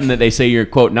red button that they say you're,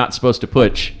 quote, not supposed to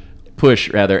push,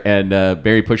 and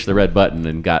Barry pushed the red button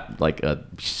and got like a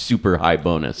super high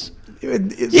bonus. You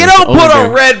don't put a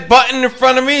red button in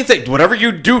front of me and say, whatever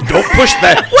you do, don't push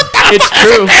that. It's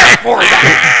true.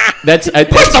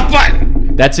 Push the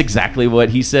button. That's exactly what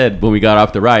he said when we got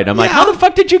off the ride. I'm like, how the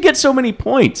fuck did you get so many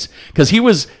points? Because he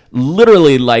was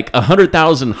literally like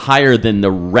 100,000 higher than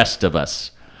the rest of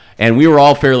us. And we were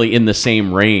all fairly in the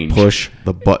same range. Push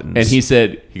the buttons.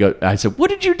 And I said, what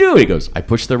did you do? He goes, I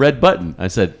pushed the red button. I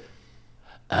said,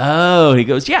 oh. He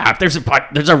goes, yeah, if there's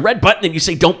a red button and you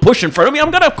say don't push in front of me,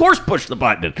 I'm going to, of course, push the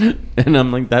button. And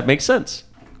I'm like, that makes sense.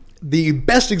 The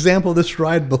best example of this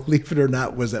ride, believe it or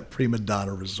not, was at Prima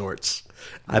Donna Resorts.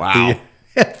 Wow.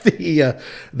 At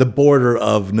the border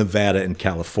of Nevada and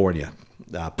California.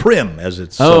 Prim, as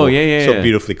it's so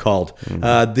beautifully called.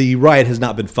 The ride has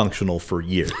not been functional for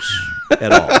years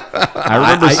at all. I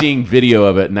remember seeing video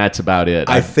of it, and that's about it.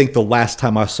 I think the last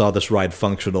time I saw this ride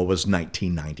functional was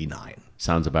 1999.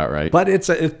 Sounds about right. But it's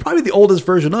probably the oldest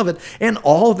version of it, and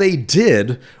all they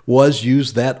did was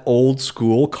use that old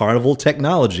school carnival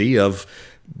technology of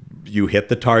you hit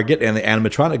the target and the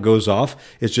animatronic goes off.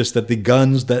 It's just that the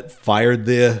guns that fired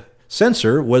the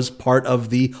sensor was part of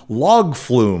the log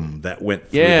flume that went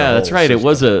through the whole that's right. system. It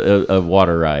was a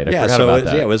water ride. I forgot about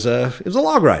that. It was a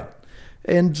log ride,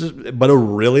 but a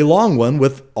really long one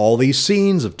with all these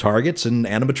scenes of targets and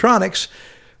animatronics.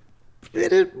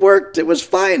 It worked. It was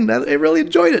fine. I really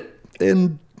enjoyed it,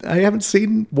 and I haven't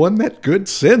seen one that good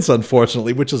since,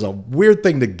 unfortunately, which is a weird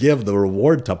thing to give the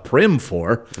reward to Prim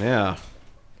for. Yeah,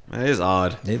 that is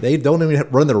odd. They don't even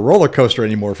run the roller coaster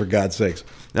anymore, for God's sakes.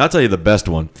 Now, I'll tell you the best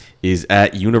one is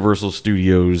at Universal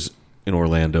Studios in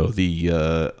Orlando,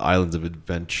 the Islands of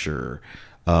Adventure.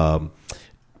 Now,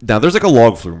 there's like a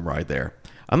log flume ride there.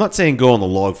 I'm not saying go on the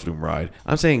log flume ride.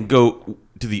 I'm saying go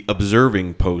to the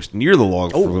observing post near the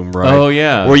log flume ride. Oh,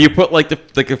 yeah. Where you put like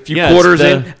a few quarters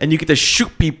in, and you get to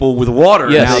shoot people with water.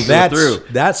 Yes. Now as they go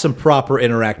through. that's some proper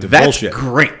interactive That's bullshit.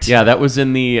 great. Yeah, that was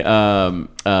in the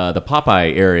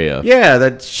Popeye area. Yeah,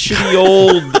 that shitty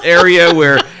old area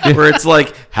where it's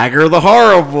like Hagar the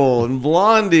Horrible and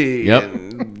Blondie. Yep.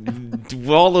 And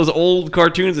all those old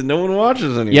cartoons that no one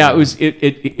watches anymore. Yeah,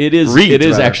 it is Reads,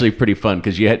 rather. actually pretty fun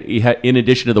because you had in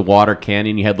addition to the water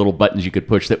cannon, you had little buttons you could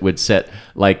push that would set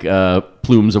like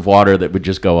plumes of water that would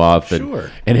just go off. Sure.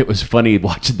 And it was funny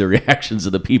watching the reactions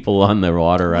of the people on the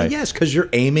water ride. Well, yes, because you're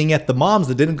aiming at the moms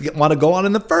that didn't want to go on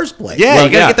in the first place. Yeah, Well,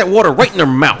 you gotta yeah. get that water right in their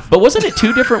mouth. But wasn't it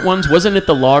 2 different ones? Wasn't it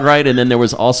the log ride and then there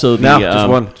was also the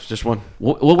No, just one.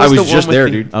 What was I was the one just with there,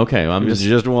 the- dude. Okay, well, It was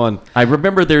just one. I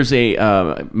remember there's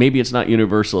a maybe it's not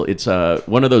Universal. It's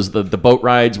one of those the boat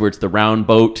rides where it's the round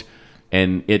boat,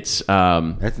 and it's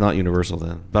That's not Universal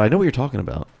then. But I know what you're talking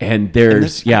about. and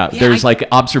there's there's like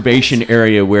observation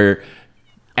area where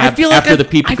after the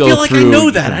people go I feel like through. I know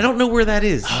that. I don't know where that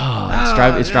is.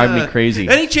 It's driving me crazy.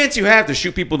 Any chance you have to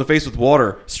shoot people in the face with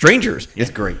water, strangers, it's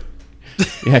great.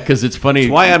 Yeah, because it's funny.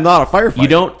 That's why I'm not a firefighter. You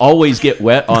don't always get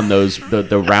wet on those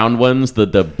the round ones, the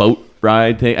boat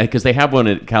ride thing, because they have one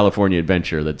at California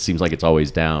Adventure that seems like it's always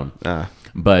down.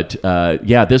 But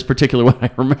yeah, this particular one, I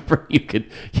remember you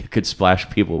could splash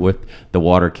people with the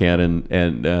water cannon,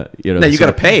 and you know. Now you got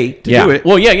to pay to Yeah. do it.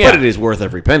 Well, yeah. But it is worth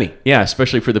every penny. Yeah,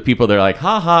 especially for the people that are like,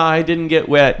 "Ha ha, I didn't get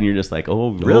wet," and you're just like,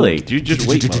 "Oh, really? You just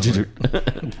wait,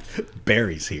 motherfucker.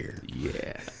 Barry's here.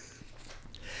 Yeah.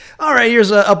 All right,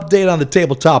 here's an update on the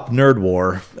tabletop nerd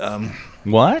war.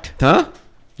 What? Huh?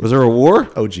 Was there a war?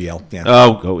 OGL. Yeah.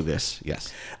 Oh, go with this.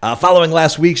 Yes. Following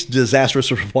last week's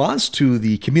disastrous response to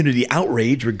the community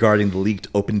outrage regarding the leaked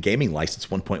Open Gaming License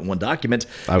 1.1 document,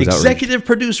 I was executive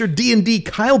producer D&D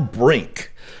Kyle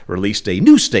Brink released a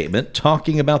new statement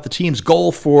talking about the team's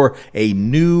goal for a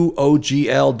new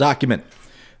OGL document.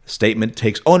 The statement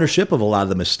takes ownership of a lot of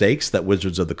the mistakes that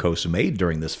Wizards of the Coast made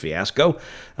during this fiasco.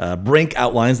 Brink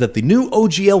outlines that the new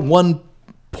OGL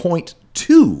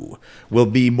 1.2 will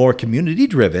be more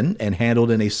community-driven and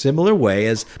handled in a similar way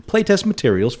as playtest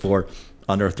materials for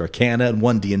Unearthed Arcana and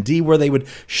 1D&D, where they would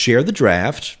share the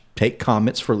draft, take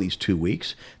comments for at least 2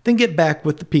 weeks, then get back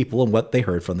with the people and what they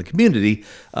heard from the community.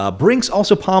 Brinks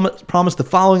also promised the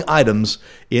following items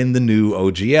in the new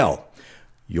OGL.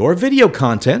 Your video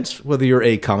content, whether you're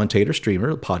a commentator,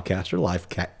 streamer, podcaster,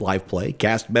 live play,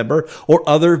 cast member, or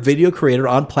other video creator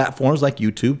on platforms like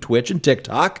YouTube, Twitch, and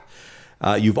TikTok.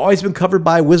 You've always been covered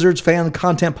by Wizards fan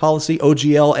content policy.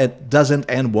 OGL doesn't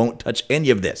and won't touch any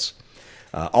of this.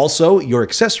 Also, your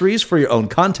accessories for your own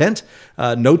content.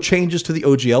 No changes to the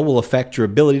OGL will affect your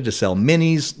ability to sell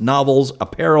minis, novels,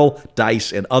 apparel,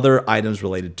 dice, and other items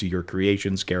related to your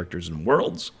creations, characters, and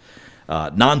worlds.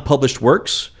 Non-published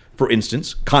works. For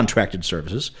instance, contracted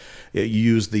services. You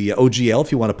use the OGL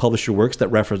if you want to publish your works that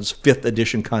reference 5th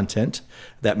edition content.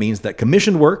 That means that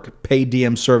commissioned work, paid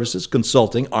DM services,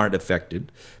 consulting aren't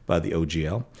affected by the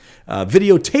OGL.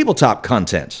 Video tabletop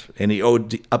content. Any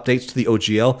updates to the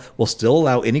OGL will still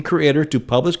allow any creator to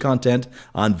publish content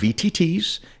on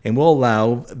VTTs and will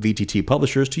allow VTT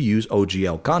publishers to use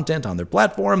OGL content on their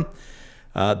platform.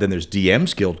 Then there's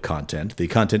DM's Guild content. The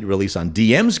content released on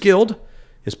DM's Guild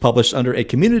is published under a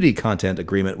community content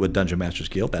agreement with Dungeon Masters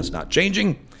Guild. That's not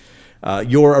changing.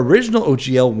 Your original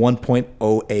OGL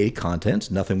 1.0A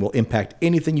content, nothing will impact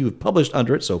anything you've published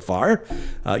under it so far.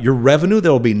 Your revenue,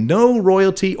 there will be no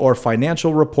royalty or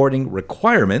financial reporting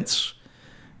requirements.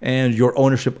 And your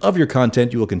ownership of your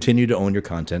content, you will continue to own your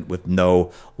content with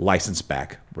no license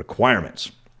back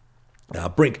requirements.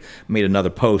 Brink made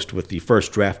another post with the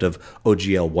first draft of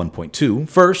OGL 1.2.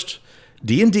 First,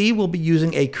 D&D will be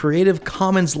using a Creative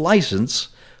Commons license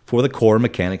for the core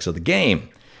mechanics of the game.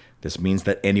 This means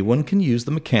that anyone can use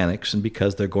the mechanics, and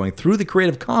because they're going through the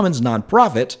Creative Commons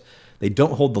nonprofit, they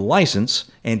don't hold the license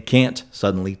and can't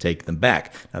suddenly take them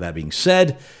back. Now, that being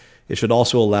said, it should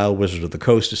also allow Wizards of the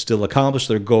Coast to still accomplish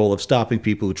their goal of stopping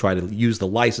people who try to use the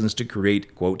license to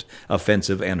create, quote,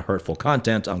 offensive and hurtful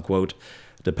content, unquote,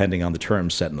 depending on the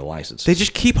terms set in the license. They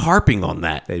just keep harping on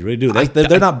that. They really do.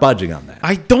 They're not budging on that.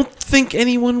 I don't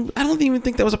even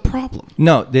think that was a problem.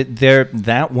 No,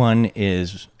 that one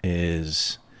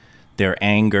is their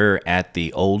anger at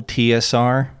the old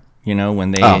TSR. You know,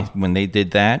 when they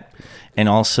did that, and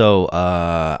also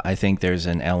I think there's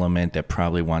an element that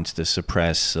probably wants to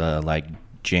suppress like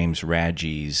James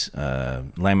Radji's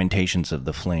Lamentations of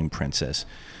the Flame Princess,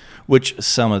 which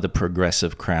some of the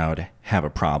progressive crowd have a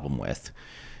problem with.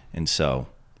 And so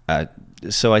I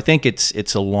think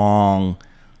it's along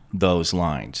those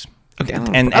lines. Okay, I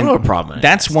don't have a problem.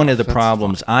 That's one of the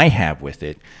problems I have with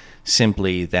it,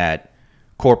 simply that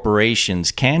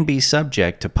corporations can be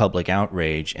subject to public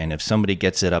outrage, and if somebody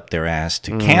gets it up their ass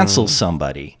to cancel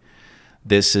somebody,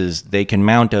 they can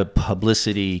mount a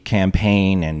publicity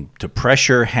campaign and to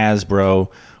pressure Hasbro,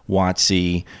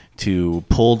 WotC to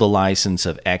pull the license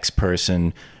of X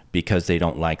person because they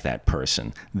don't like that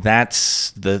person.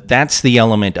 That's the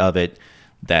element of it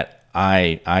that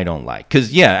I don't like.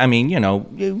 Because, yeah, I mean, you know,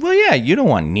 well, yeah, you don't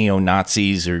want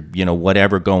neo-Nazis or, you know,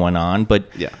 whatever going on. But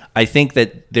yeah. I think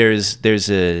that there's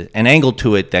an angle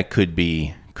to it that could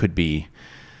be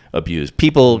abused.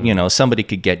 People, you know, somebody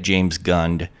could get James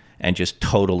Gunned and just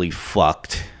totally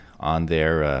fucked on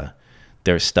their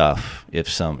stuff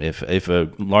if a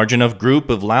large enough group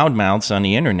of loudmouths on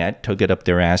the internet took it up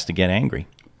their ass to get angry.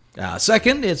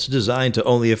 Second, it's designed to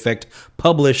only affect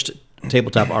published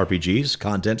tabletop RPGs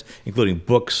content, including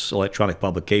books, electronic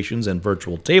publications, and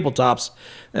virtual tabletops.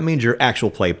 That means your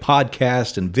actual play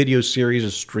podcast and video series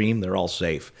or stream, they're all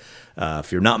safe.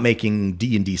 If you're not making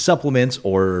D&D supplements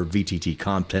or VTT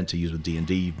content to use with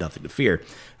D&D, you've nothing to fear.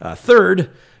 Third,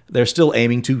 they're still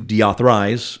aiming to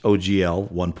deauthorize OGL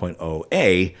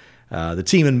 1.0A. The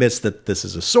team admits that this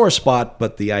is a sore spot,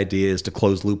 but the idea is to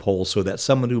close loopholes so that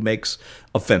someone who makes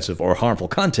offensive or harmful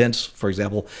content, for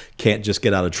example, can't just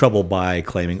get out of trouble by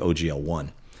claiming OGL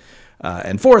 1.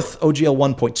 And fourth, OGL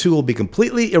 1.2 will be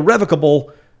completely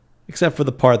irrevocable, except for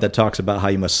the part that talks about how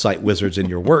you must cite wizards in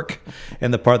your work,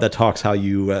 and the part that talks how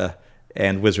you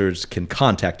and wizards can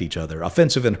contact each other.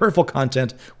 Offensive and hurtful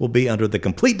content will be under the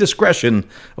complete discretion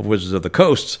of Wizards of the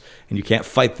Coast, and you can't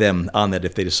fight them on that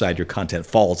if they decide your content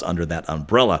falls under that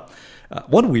umbrella.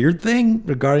 One weird thing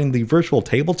regarding the virtual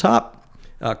tabletop,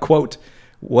 quote,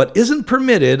 "What isn't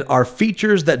permitted are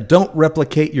features that don't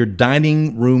replicate your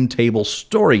dining room table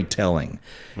storytelling.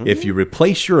 If you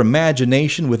replace your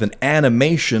imagination with an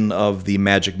animation of the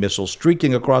magic missile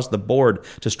streaking across the board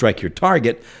to strike your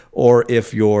target, or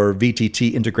if your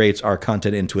VTT integrates our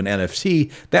content into an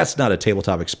NFT, that's not a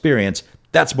tabletop experience.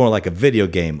 That's more like a video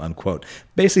game," unquote.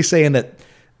 Basically saying that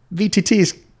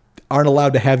VTTs aren't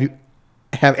allowed to have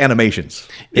animations.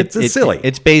 It's silly.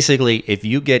 It's basically, if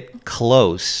you get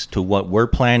close to what we're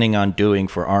planning on doing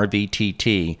for our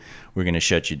VTT, we're going to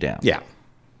shut you down. Yeah.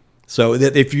 So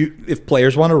that if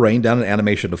players want to rain down an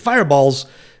animation of fireballs,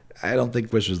 I don't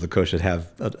think Wizards of the Coast should have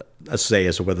a say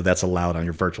as to whether that's allowed on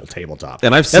your virtual tabletop.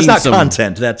 And that's not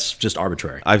content. That's just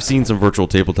arbitrary. I've seen some virtual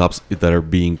tabletops that are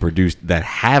being produced that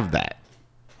have that.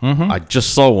 I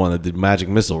just saw one that did Magic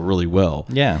Missile really well.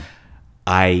 Yeah.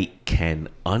 I can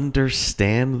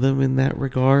understand them in that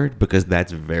regard because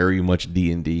that's very much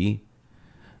D&D,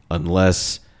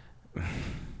 unless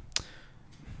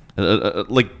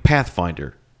like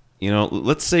Pathfinder. You know,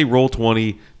 let's say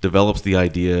Roll20 develops the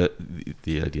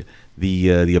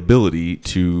ability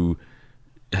to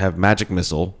have Magic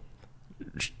Missile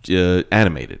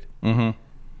animated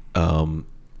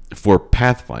for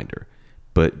Pathfinder,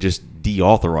 but just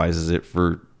deauthorizes it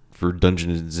for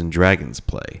Dungeons and Dragons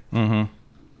play.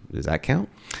 Does that count?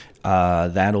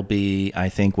 That'll be, I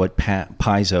think, what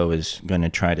Paizo is going to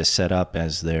try to set up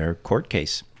as their court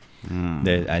case.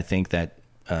 I think that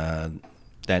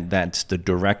that's the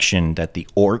direction that the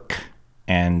orc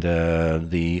and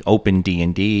the open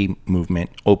D&D movement,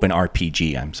 open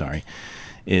RPG, I'm sorry,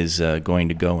 is going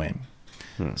to go in.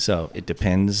 So it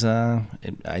depends.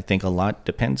 I think a lot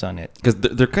depends on it. Because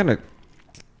they're kind of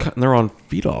cutting their own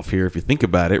feet off here if you think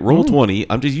about it. Roll20,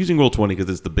 I'm just using Roll20 because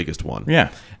it's the biggest one.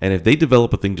 Yeah. And if they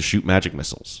develop a thing to shoot magic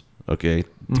missiles, okay,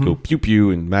 to go pew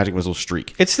pew and magic missile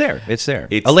streak. It's there.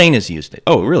 Elaine has used it.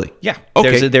 Oh, really? Yeah.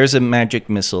 Okay. There's a magic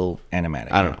missile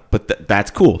animatic. I don't know, but that's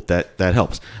cool. That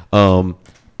helps.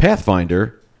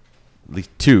 Pathfinder, the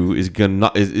 2 is gonna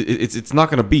not. It's not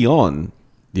gonna be on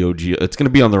the OG. It's gonna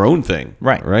be on their own thing.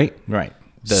 Right. Right.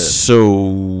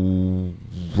 So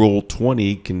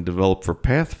Roll20 can develop for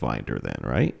Pathfinder then,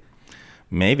 right?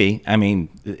 Maybe. I mean,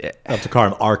 I'll have to call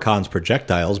them Archon's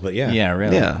projectiles, but yeah. yeah,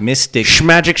 really. Yeah. Mystic.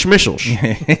 Schmagic schmishels.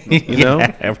 You know?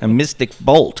 A mystic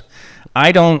bolt.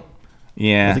 I don't.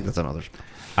 Yeah. I think that's another.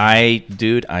 I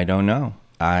don't know.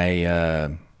 I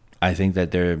think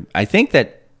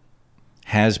that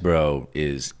Hasbro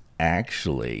is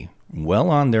actually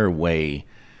well on their way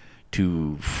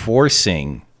to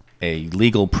forcing a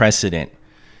legal precedent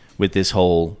with this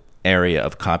whole area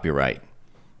of copyright.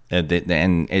 And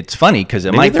it's funny because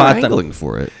it might bite them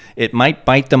for it. It might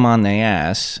bite them on the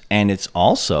ass, and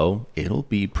it'll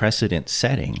be precedent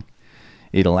setting.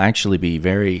 It'll actually be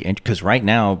because right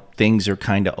now things are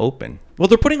kind of open. Well,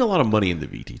 they're putting a lot of money into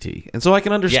VTT, and so I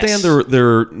can understand Yes.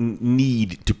 their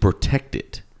need to protect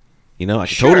it. You know, I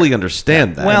can totally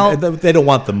understand that. Well, And they don't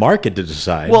want the market to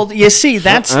decide. Well, you see,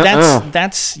 that's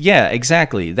yeah,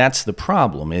 exactly. That's the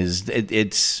problem. Is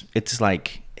it's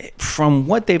like, from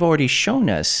what they've already shown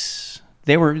us,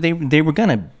 they were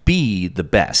gonna be the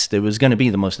best. It was gonna be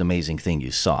the most amazing thing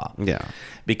you saw. Yeah.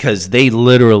 Because they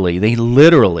literally,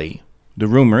 the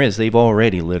rumor is they've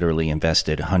already literally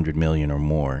invested $100 million or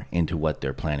more into what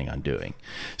they're planning on doing.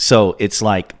 So it's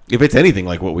like, If it's anything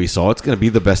like what we saw, it's going to be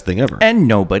the best thing ever. and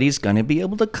nobody's going to be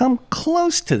able to come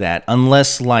close to that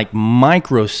unless like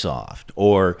Microsoft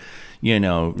or,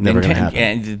 Never gonna happen.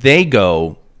 and they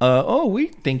go, we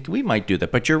think we might do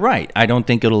that. But you're right. I don't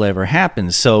think it'll ever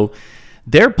happen. So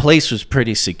their place was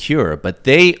pretty secure, but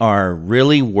they are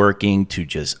really working to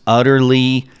just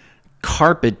utterly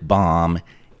carpet bomb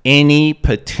any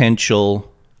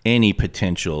potential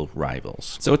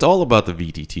rivals. So it's all about the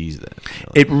VTTs then.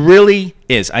 It really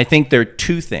is. I think there are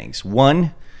two things.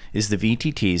 One is the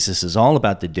VTTs. This is all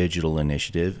about the digital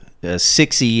initiative.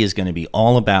 6E is going to be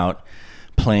all about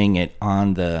playing it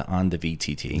on the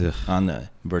VTT, on the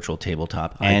virtual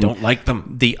tabletop. I don't like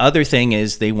them. The other thing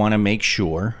is they want to make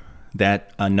sure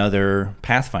that another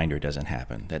Pathfinder doesn't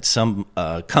happen, that some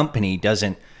company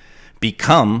doesn't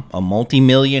become a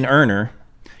multi-million earner,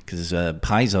 because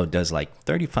Paizo does like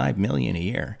 $35 million a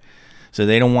year. So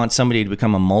they don't want somebody to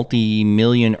become a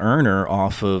multi-million earner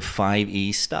off of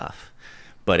 5e stuff.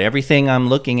 But everything I'm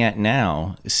looking at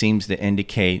now seems to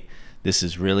indicate this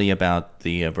is really about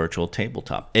the virtual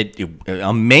tabletop.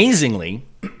 Amazingly,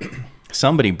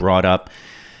 somebody brought up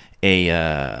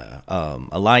a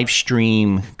live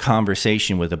stream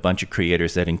conversation with a bunch of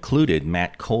creators that included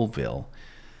Matt Colville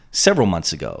several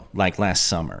months ago, like last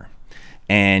summer.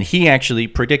 And he actually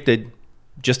predicted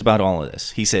just about all of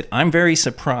this. He said, I'm very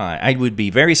surprised. I would be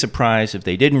very surprised if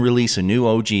they didn't release a new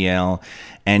OGL.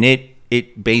 And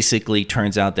it basically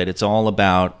turns out that it's all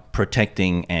about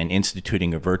protecting and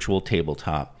instituting a virtual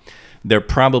tabletop. Their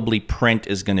probably print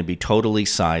is going to be totally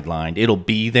sidelined. It'll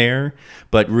be there,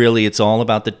 but really it's all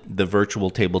about the virtual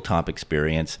tabletop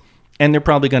experience. And they're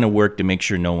probably going to work to make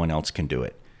sure no one else can do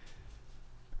it.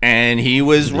 And he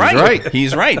was right.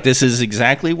 He's right. This is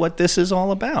exactly what this is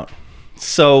all about.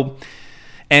 So,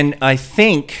 and I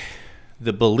think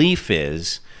the belief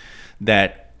is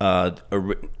that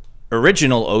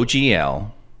original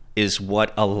OGL is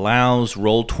what allows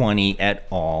Roll20 et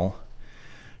al.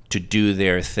 To do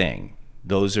their thing.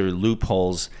 Those are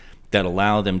loopholes that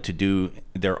allow them to do,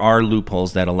 there are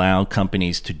loopholes that allow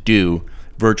companies to do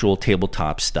virtual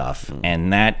tabletop stuff.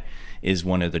 And that is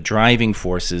one of the driving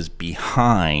forces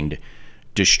behind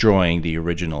destroying the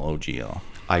original OGL.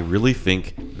 I really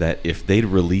think that if they'd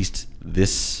released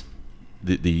this,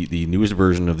 the newest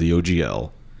version of the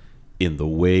OGL, in the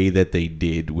way that they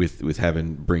did with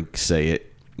having Brink say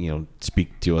it,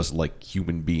 speak to us like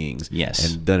human beings,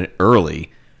 yes, and done it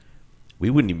early, we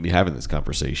wouldn't even be having this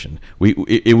conversation.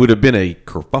 It would have been a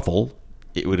kerfuffle.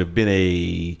 It would have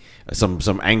been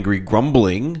some angry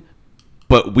grumbling,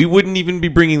 but we wouldn't even be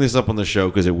bringing this up on the show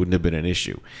because it wouldn't have been an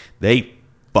issue. They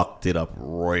fucked it up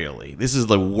royally. This is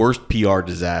the worst PR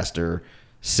disaster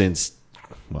since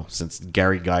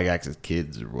Gary Gygax's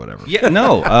kids or whatever. Yeah,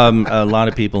 no. A lot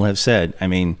of people have said. I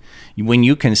mean, when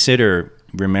you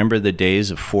remember the days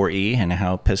of 4E and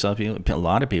how pissed off you. A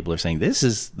lot of people are saying this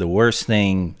is the worst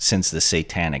thing since the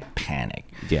Satanic Panic.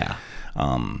 Yeah.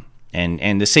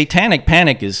 And the Satanic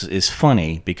Panic is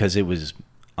funny because it was,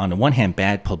 on the one hand,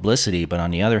 bad publicity, but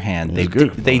on the other hand,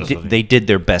 they did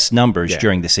their best numbers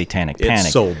during the Satanic Panic.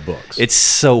 It sold books. It's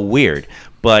so weird,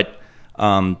 but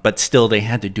still they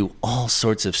had to do all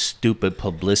sorts of stupid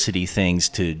publicity things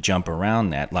to jump around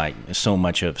that, like so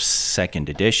much of second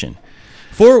edition.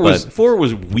 4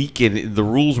 was weak and the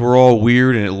rules were all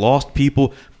weird and it lost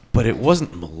people, but it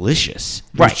wasn't malicious.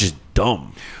 It was just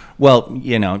dumb. Well,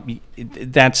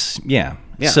 that's yeah.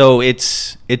 So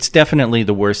it's definitely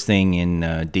the worst thing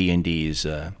in D&D's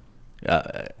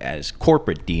as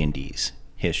corporate D&D's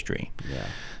history. Yeah.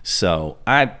 So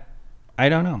I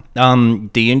don't know.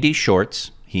 D&D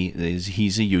Shorts.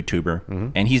 He's a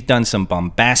YouTuber and he's done some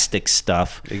bombastic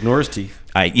stuff. Ignore his teeth.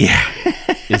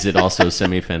 Is it also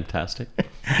semi-fantastic?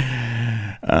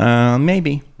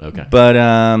 Maybe. Okay. But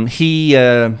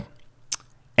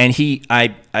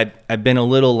I've been a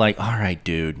little like, all right,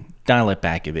 dude, dial it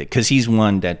back a bit, because he's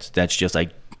one that's just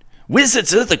like,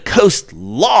 Wizards of the Coast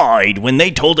lied when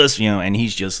they told us, and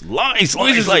he's just lies.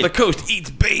 Wizards of the Coast eats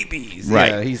babies.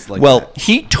 Right. Yeah, he's like that.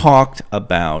 He talked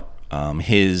about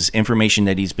his information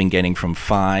that he's been getting from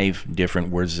 5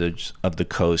 different Wizards of the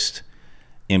Coast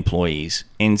employees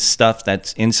in stuff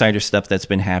that's insider stuff that's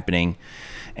been happening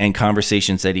and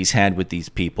conversations that he's had with these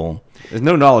people. There's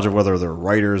no knowledge of whether they're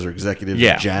writers or executives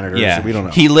or janitors. So we don't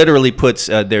know. He literally puts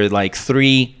there are like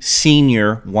 3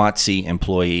 senior WotC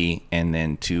employee and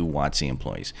then 2 WotC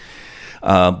employees.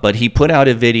 But he put out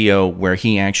a video where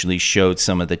he actually showed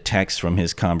some of the text from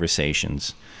his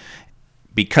conversations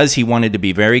because he wanted to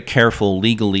be very careful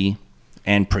legally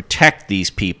and protect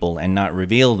these people and not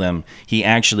reveal them. He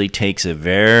actually takes a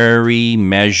very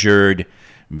measured,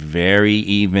 very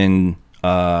even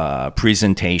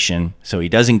presentation, so he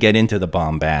doesn't get into the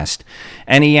bombast,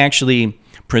 and he actually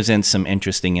presents some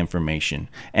interesting information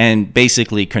and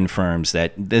basically confirms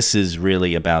that this is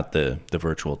really about the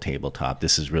virtual tabletop.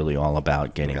 This is really all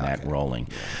about getting that rolling.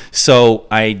 Yeah. So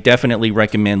I definitely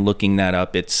recommend looking that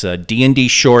up. It's D&D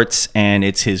Shorts, and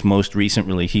it's his most recent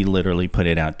release. He literally put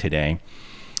it out today.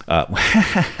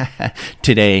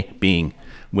 Today being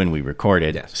when we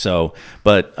recorded. Yes. So,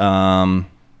 but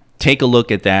take a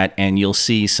look at that, and you'll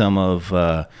see some of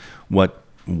what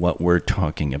we're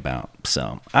talking about.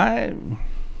 So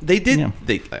they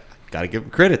gotta give them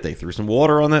credit. They threw some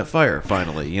water on that fire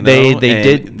finally. They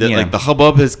did. Like the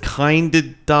hubbub has kind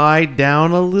of died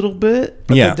down a little bit.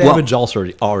 But the damage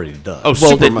already done.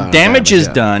 The damage is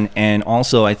done, and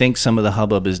also I think some of the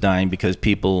hubbub is dying because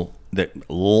people that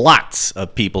lots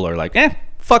of people are like,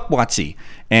 fuck WotC.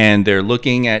 And they're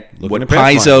looking at what at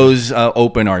Pathfinder. Paizo's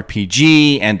Open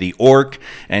RPG and the Orc,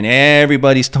 and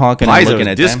everybody's talking and looking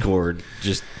at them. Discord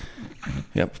just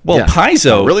Yep. Well, Yeah.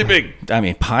 Paizo, Really big. I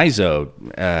mean, Paizo.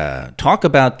 Talk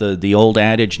about the old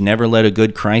adage: never let a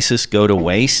good crisis go to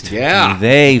waste. Yeah.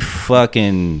 they've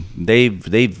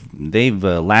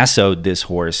lassoed this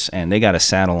horse, and they got a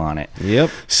saddle on it. Yep.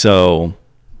 So,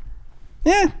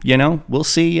 we'll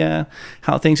see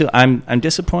how things go. I'm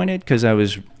disappointed because I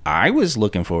was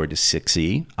looking forward to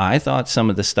 6E. I thought some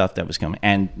of the stuff that was coming,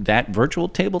 and that virtual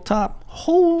tabletop,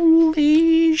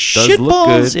 holy shit look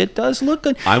balls, good. it does look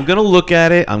good. I'm gonna look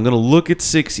at it. I'm gonna look at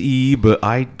 6E, but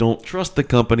I don't trust the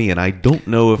company, and I don't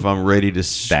know if I'm ready to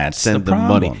That's send the them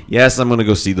money. problem. Yes, I'm gonna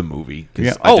go see the movie. 'Cause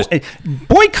Yeah. I just,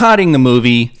 Boycotting the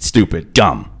movie, stupid.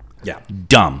 dumb. Yeah.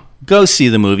 Dumb. Go see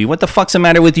the movie. What the fuck's the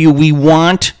matter with you? We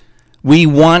want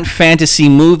fantasy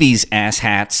movies,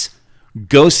 asshats.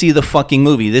 Go see the fucking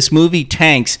movie. This movie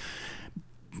tanks.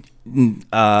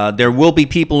 There will be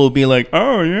people who will be like,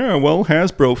 oh, yeah, well,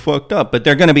 Hasbro fucked up. But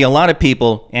there are going to be a lot of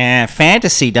people,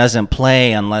 fantasy doesn't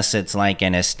play unless it's like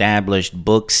an established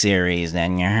book series.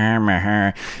 Then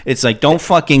it's like, don't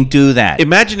fucking do that.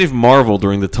 Imagine if Marvel,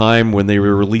 during the time when they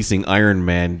were releasing Iron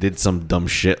Man, did some dumb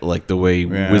shit like the way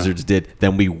Wizards did,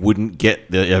 then we wouldn't get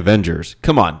the Avengers.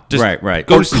 Come on. Just Right.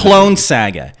 Go Or see the Clone movie.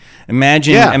 Saga.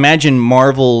 Imagine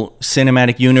Marvel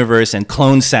Cinematic Universe and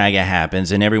Clone Saga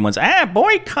happens, and everyone's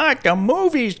boycott the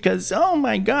movies because oh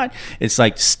my god. It's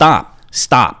like stop.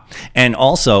 And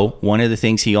also one of the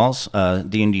things he also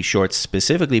D&D Shorts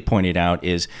specifically pointed out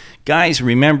is, guys,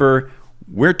 remember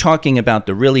we're talking about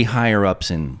the really higher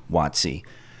ups in WotC,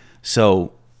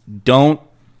 so don't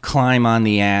climb on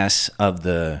the ass of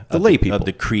the lay people. of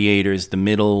the creators, the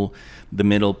middle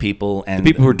people, and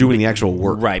People who are doing the actual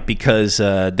work. right? Because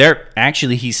they're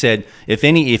actually, he said,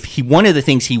 one of the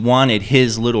things he wanted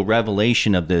his little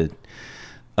revelation of the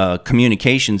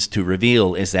communications to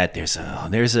reveal is that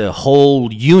there's a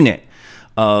whole unit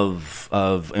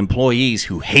of employees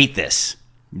who hate this.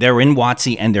 They're in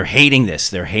WotC and they're hating this.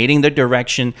 They're hating the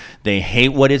direction. They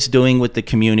hate what it's doing with the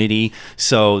community.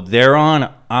 So they're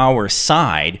on our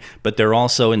side, but they're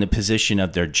also in the position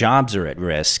of their jobs are at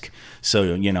risk.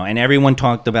 So, and everyone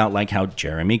talked about like how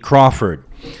Jeremy Crawford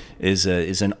is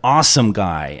an awesome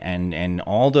guy, and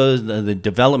all the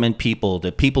development people,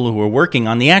 the people who are working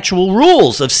on the actual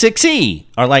rules of 6E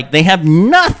are like, they have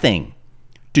nothing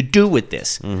to do with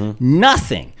this.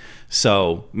 Nothing.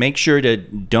 So make sure to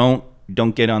don't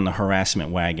get on the harassment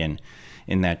wagon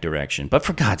in that direction. But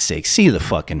for God's sake, see the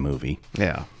fucking movie.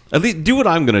 Yeah. At least do what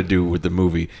I'm gonna do with the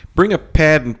movie. Bring a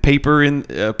pad and paper and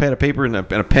a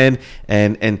pen,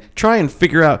 and try and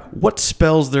figure out what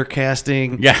spells they're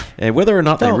casting. Yeah. And whether or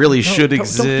not they really should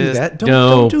exist. Don't do that. No.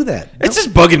 Don't do that. It's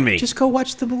just bugging me. Just go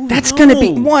watch the movie. That's going to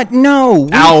be what? No.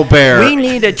 Owlbear. We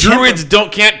need a Druids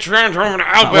can't transform into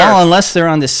owlbear. Well, unless they're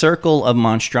on the circle of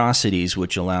monstrosities,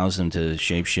 which allows them to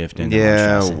shapeshift into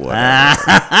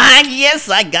monstrosities. Yes,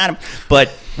 I got him. But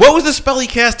what was the spell he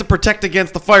cast to protect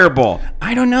against the fireball?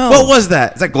 I don't know. What was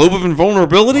that? Is that Globe of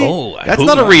Invulnerability? Oh, I that's hope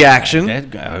not a not.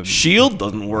 reaction. Shield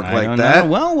doesn't work I like don't that.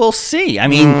 know. Well, we'll see. I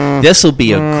mean, this will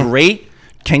be a great.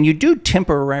 Can you do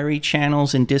temporary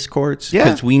channels in Discords? Yeah.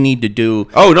 Because we need to do.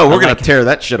 Oh no, we're gonna like- tear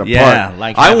that shit apart. Yeah,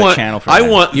 like have a channel for I that.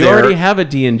 want. You their- already have a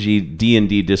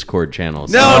D&D Discord channel.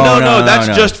 so- No. no, That's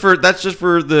no. just for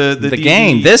the the D&D.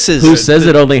 game. This is Who says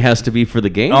it only has to be for the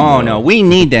game? Oh though? no, we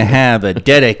need to have a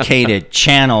dedicated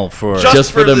channel for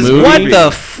Just for the this movie? what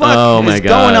the fuck Oh, my is God.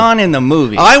 going on in the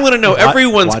movie. I want to know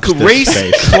everyone's watch this race,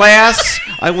 space. class.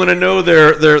 I want to know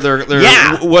their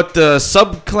Yeah. what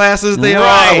subclasses they are.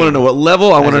 I Right. want to know what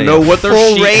level. I want to know what their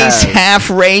full sheet race, has. half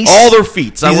race, All their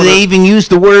feats. I Do wanna- they even use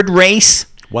the word race?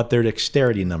 what their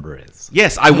dexterity number is.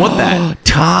 Yes, I want that.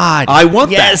 Todd, I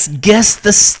want yes, guess the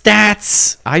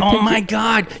stats. I Oh think my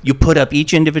God! You put up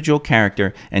each individual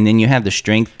character, and then you have the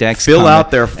strength, dex, Fill combat,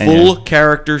 out their and full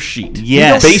character sheet.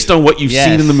 Yes. based on what you've Yes.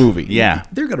 seen in the movie. Yeah,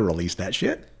 They're going to release that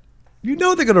shit. You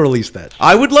know they're going to release that.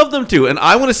 I would love them to, and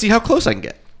I want to see how close I can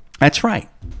get. that's right.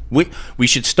 We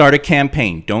should start a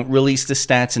campaign. Don't release the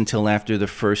stats until after the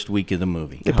first week of the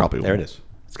movie. It probably There will. it is.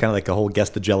 It's kind of like a whole guess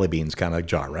the jelly beans kind of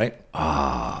jar, right?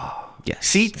 Yeah.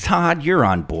 See, Todd, you're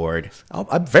on board.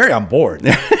 I'm very on board.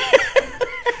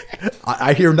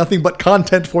 I hear nothing but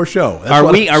content for show. That's Are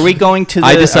what we going to the?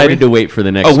 I decided to wait for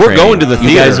the next Oh, we're train. going to the You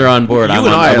theater. guys are on board. You I'm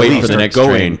and on. I I at wait least for the are next going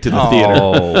train. to the theater.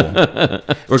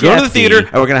 Oh. We're going to the Jeffy. theater,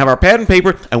 and we're going to have our pad and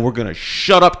paper, and we're going to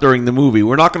shut up during the movie.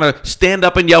 We're not going to stand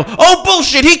up and yell, "Oh,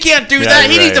 bullshit, he can't do that.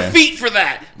 He right, needs a yeah. feat for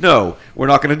that." No, we're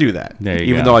not going to do that. There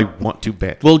you even go. though I want to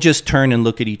bad. We'll just turn and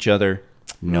look at each other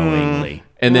knowingly.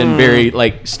 And then Barry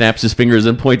like snaps his fingers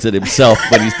and points at himself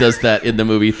when he does that in the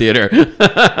movie theater.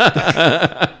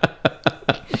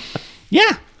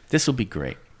 Yeah, this will be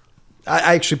great.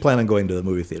 I actually plan on going to the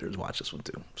movie theater to watch this one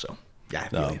too. So yeah, I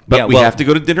feel you. But Yeah, we well- have to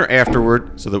go to dinner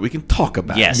afterward so that we can talk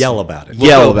about Yes. it. Yell about it.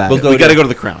 Yell about we'll it. go We got to to- go to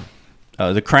the Crown.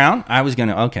 The Crown. I was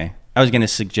gonna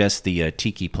suggest the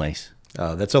Tiki place.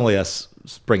 That's only a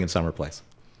spring and summer place.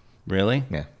 Really?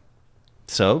 Yeah,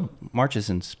 So March is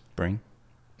in spring.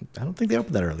 I don't think they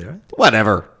opened that early, right?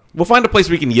 Whatever. We'll find a place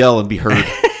we can yell and be heard.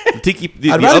 The tiki.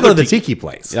 I'd rather go to the tiki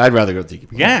place. Yeah, I'd rather go to the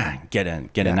tiki. Yeah, get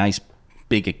a nice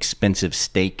big expensive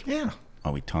steak. Yeah.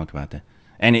 Oh, we talked about that.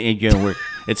 And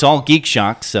it's all Geek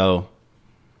Shock, so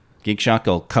Geek Shock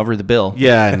will cover the bill.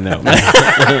 Yeah, I know.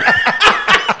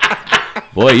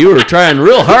 Boy, you were trying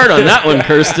real hard on that one,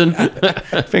 Kirsten.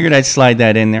 Figured I'd slide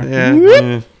that in there.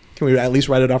 Yeah. Can we at least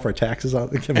write it off our taxes?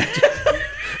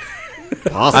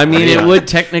 I mean, it would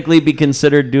technically be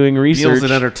considered doing Meals research.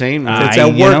 and entertainment. It's You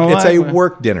a know work. It's a what?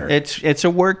 work dinner. It's a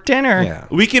work dinner. Yeah.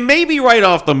 We can maybe write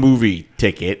off the movie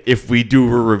ticket if we do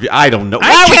a review. I don't know. Why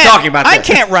are we talking about I that?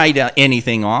 can't write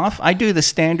anything off. I do the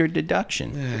standard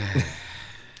deduction.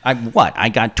 I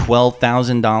got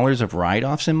 $12,000 of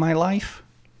write-offs in my life.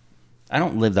 I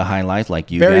don't live the high life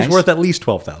like you Barry's guys. worth at least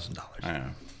 $12,000.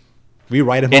 We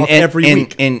write him in, off every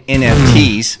week. in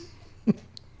NFTs,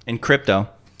 in crypto.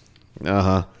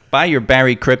 Uh-huh. Buy your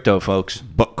Barry crypto, folks.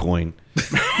 Buttcoin.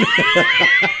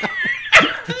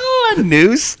 A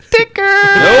new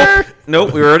sticker.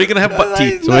 Nope. We're already going to have butt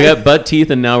teeth. So we got butt teeth,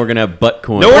 and now we're gonna have butt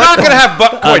coin. No, we're not going to have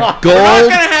buttcoin. We're not gold- going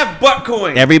to have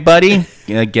buttcoin. Everybody,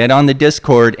 get on the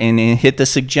Discord and hit the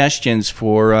suggestions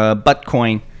for butt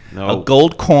coin. No. A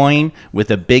gold coin with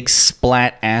a big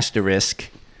splat asterisk,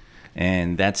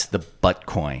 and that's the butt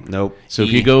coin. Nope. So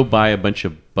if you go buy a bunch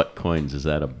of butt coins, is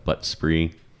that a butt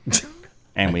spree?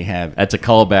 And we have That's a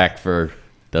callback for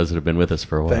those that have been with us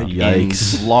for a while. Thank you. in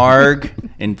Vlarg.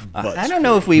 I don't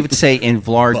know if we would say in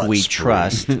Vlarg we spree.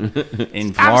 trust. In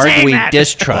Vlarg we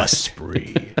distrust.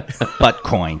 Spree. Butt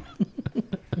coin.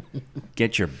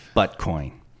 Get your butt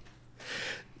coin.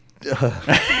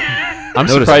 I'm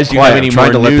Notice surprised I'm you quiet. have any I'm trying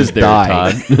more to let news this there,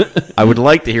 die. Todd. I would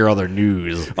like to hear other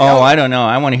news. Oh, I don't know.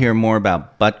 I want to hear more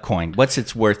about butt coin. What's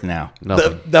its worth now?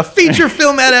 Nothing. The feature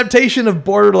film adaptation of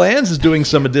Borderlands is doing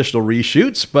some additional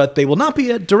reshoots, but they will not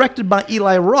be directed by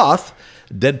Eli Roth.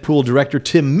 Deadpool director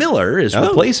Tim Miller is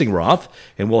replacing Roth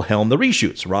and will helm the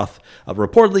reshoots. Roth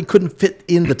reportedly couldn't fit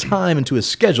in the time into his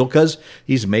schedule because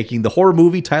he's making the horror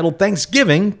movie titled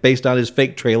Thanksgiving, based on his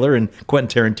fake trailer and Quentin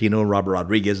Tarantino and Robert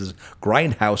Rodriguez's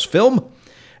Grindhouse film.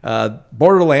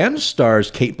 Borderlands stars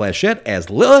Kate Blanchett as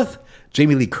Lilith,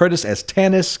 Jamie Lee Curtis as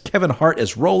Tannis, Kevin Hart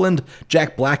as Roland,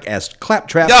 Jack Black as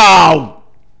Claptrap. Oh!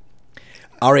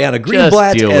 Ariana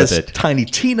Greenblatt deal as with it. Tiny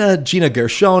Tina, Gina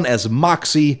Gershon as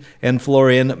Moxie, and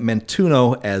Florian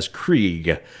Mantuno as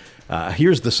Krieg.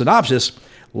 Here's the synopsis.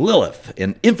 Lilith,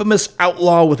 an infamous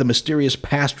outlaw with a mysterious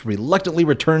past, reluctantly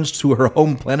returns to her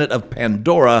home planet of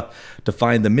Pandora to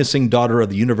find the missing daughter of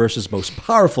the universe's most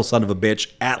powerful son of a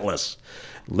bitch, Atlas.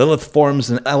 Lilith forms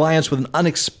an alliance with an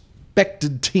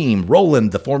unexpected team.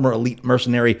 Roland, the former elite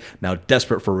mercenary, now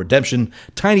desperate for redemption.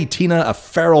 Tiny Tina, a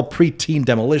feral preteen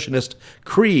demolitionist.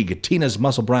 Krieg, Tina's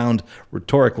muscle-bound,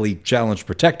 rhetorically challenged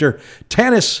protector.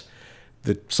 Tannis,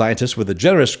 the scientist with a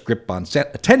tenuous grip on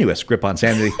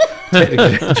sanity.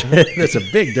 That's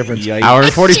a big difference. Hour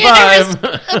and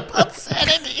 45.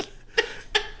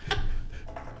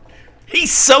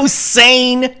 He's so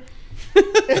sane.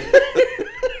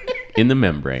 In the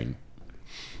membrane.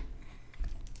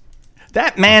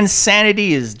 That man's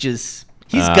sanity is just,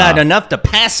 he's got enough to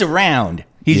pass around.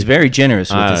 He's very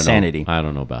generous with his sanity. I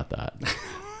don't know about that.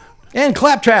 And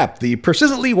Claptrap, the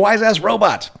persistently wise-ass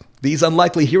robot. These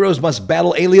unlikely heroes must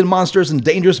battle alien monsters and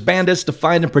dangerous bandits to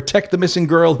find and protect the missing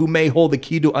girl who may hold the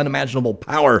key to unimaginable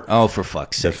power. Oh, for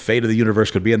fuck's The sake. fate of the universe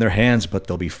could be in their hands, but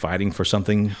they'll be fighting for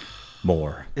something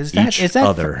more. Is that- Each is that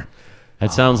other.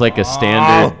 That sounds like a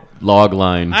standard log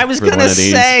line. I was for going one to of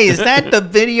these. say, is that the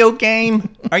video game?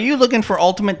 Are you looking for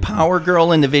Ultimate Power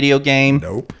Girl in the video game?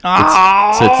 Nope.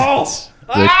 Oh,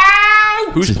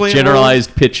 Who's It's a playing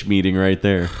generalized pitch meeting right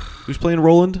there. Roland? Who's playing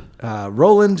Roland?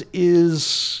 Roland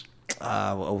is...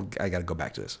 I got to go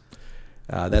back to this.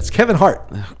 That's Kevin Hart.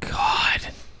 Oh, God.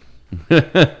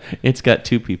 It's got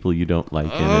two people you don't like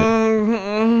in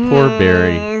it. Poor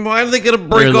Barry. Why are they going to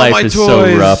break Your all life my is toys?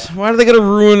 so rough. Why are they going to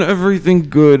ruin everything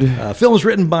good? Film is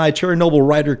written by Chernobyl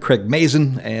writer Craig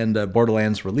Mazin, and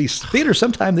Borderlands released theater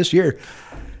sometime this year.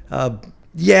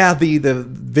 The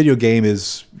video game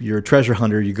is you're a treasure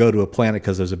hunter. You go to a planet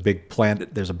because there's a big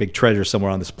planet. There's a big treasure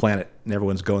somewhere on this planet, and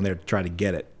everyone's going there to try to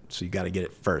get it. so you got to get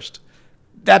it first.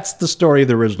 That's the story of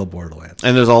the original Borderlands.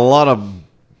 And there's a lot of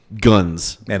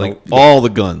guns, And like yeah. all the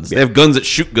guns. They have guns that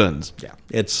shoot guns. Yeah,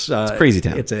 it's crazy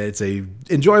town. It's a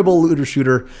enjoyable looter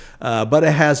shooter, but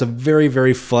it has a very,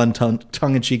 very fun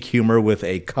tongue-in-cheek humor with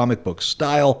a comic book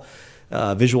style,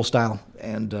 visual style,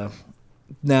 and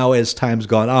now as time's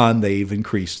gone on, they've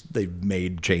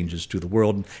made changes to the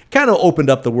world and kind of opened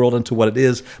up the world into what it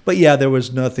is. But yeah, there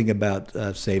was nothing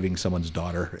about saving someone's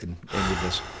daughter in any of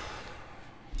this.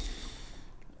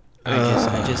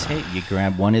 I just hate you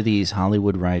grab one of these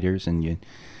Hollywood writers and you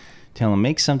tell them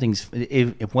make something.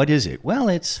 What is it? Well,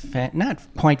 it's not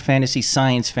quite fantasy,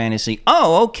 science fantasy.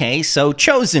 Oh, okay, so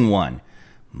Chosen One,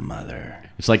 mother.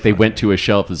 It's like they went to a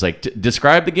shelf. It's like,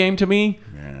 describe the game to me.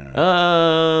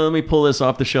 Let me pull this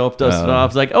off the shelf, dust it off.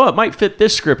 It's like, oh, it might fit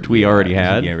this script we already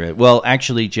had. Yeah, right. Well,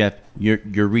 actually, Jeff, you're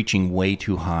reaching way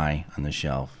too high on the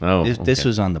shelf. Oh, this okay.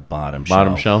 was on the bottom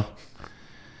Bottom shelf.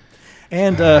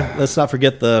 And let's not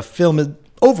forget the film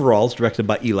overall is directed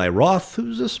by Eli Roth,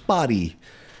 who's a spotty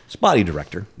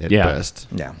director. At Yeah. best.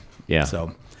 Yeah. Yeah.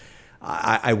 So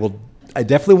I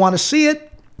definitely want to see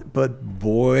it, but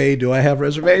boy, do I have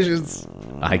reservations.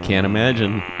 I can't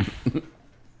imagine.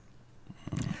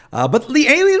 But the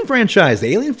Alien franchise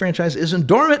isn't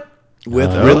dormant.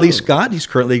 With Ridley Scott, he's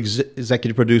currently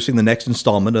executive producing the next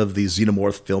installment of the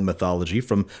Xenomorph film mythology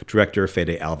from director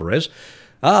Fede Alvarez.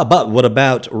 But what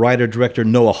about writer-director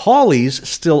Noah Hawley's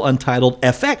still untitled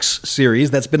FX series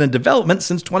that's been in development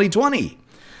since 2020?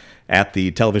 At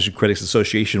the Television Critics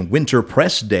Association Winter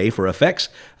Press Day for FX,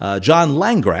 John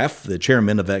Landgraf, the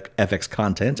chairman of FX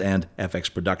Content and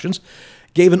FX Productions,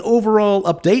 gave an overall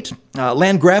update.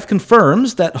 Landgraf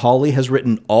confirms that Hawley has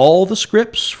written all the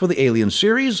scripts for the Alien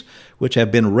series, which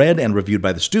have been read and reviewed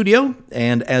by the studio.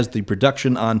 And as the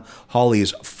production on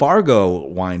Hawley's Fargo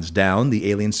winds down, the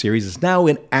Alien series is now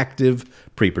in active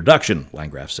pre-production,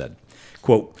 Landgraf said.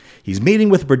 Quote, he's meeting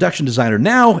with the production designer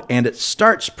now, and it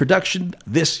starts production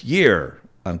this year,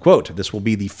 unquote. This will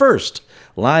be the first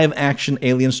live-action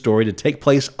Alien story to take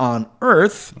place on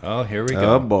Earth. Oh, here we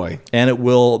Oh, boy. And it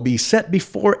will be set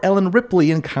before Ellen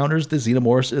Ripley encounters the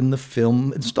Xenomorphs in the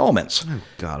film installments.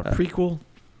 God, a prequel?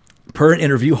 Per an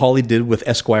interview Hawley did with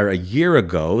Esquire a year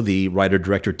ago, the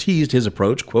writer-director teased his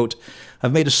approach, quote,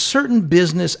 I've made a certain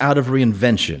business out of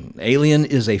reinvention. Alien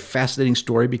is a fascinating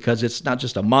story because it's not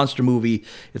just a monster movie,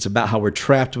 it's about how we're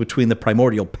trapped between the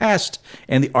primordial past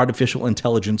and the artificial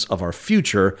intelligence of our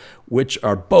future, which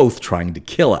are both trying to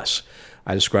kill us.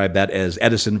 I describe that as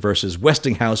Edison versus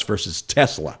Westinghouse versus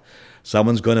Tesla.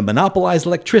 Someone's going to monopolize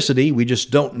electricity, we just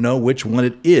don't know which one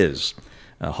it is.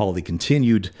 Hawley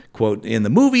continued, quote, in the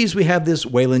movies, we have this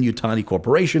Weyland-Yutani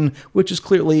Corporation, which is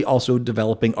clearly also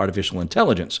developing artificial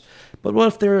intelligence. But what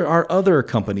if there are other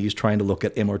companies trying to look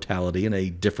at immortality in a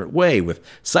different way with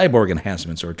cyborg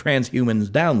enhancements or transhuman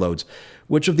downloads?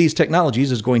 Which of these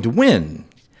technologies is going to win?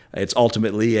 It's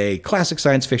ultimately a classic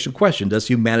science fiction question. Does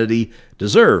humanity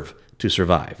deserve to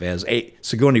survive? As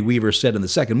Sigourney Weaver said in the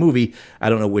second movie, I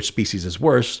don't know which species is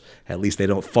worse. At least they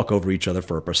don't fuck over each other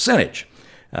for a percentage.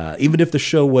 Even if the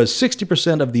show was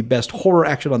 60% of the best horror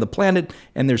action on the planet,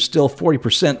 and there's still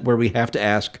 40% where we have to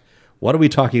ask, what are we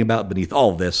talking about beneath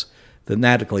all of this?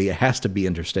 Thematically, it has to be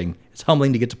interesting. It's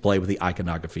humbling to get to play with the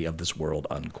iconography of this world,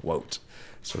 unquote.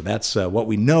 So that's what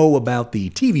we know about the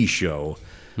TV show,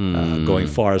 going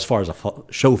as far as a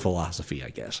show philosophy,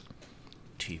 I guess.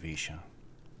 TV show.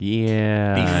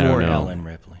 Yeah. I Before don't know. Ellen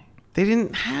Ripley. They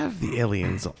didn't have the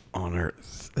aliens on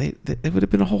Earth. It would have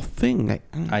been a whole thing.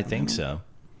 I think so.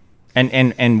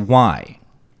 And why?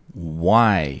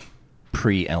 Why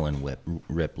pre-Ellen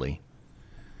Ripley?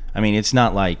 I mean, it's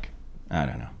not like, I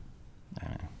don't know.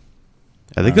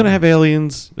 Are they going to have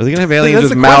aliens? Are they going to have aliens that's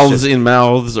with the mouths question. in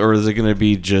mouths, or is it going to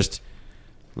be just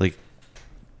like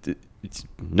it's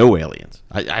no aliens?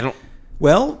 I don't.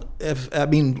 Well,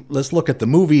 let's look at the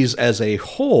movies as a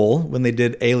whole. When they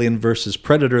did Alien versus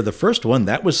Predator, the first one,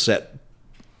 that was set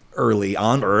early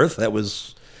on Earth. That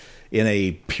was in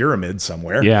a pyramid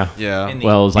somewhere. Yeah. Yeah. In the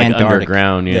Well, it was like Antarctic.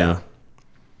 underground. Yeah. Yeah.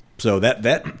 So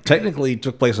that technically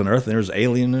took place on Earth, and there's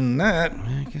Alien in that.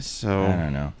 I guess so. I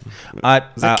don't know.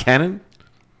 Is that canon?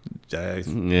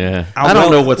 Yeah. I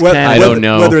don't know what's Well, canon. I don't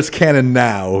know. Whether it's canon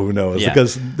now, who knows? Yeah.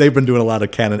 Because they've been doing a lot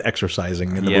of canon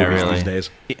exercising in the movies these days.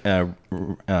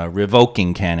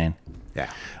 Revoking canon.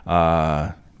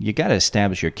 Yeah. You got to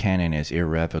establish your canon as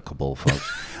irrevocable,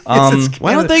 folks.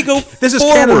 Why don't they go This is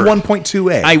forward? canon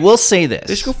 1.2a. I will say this.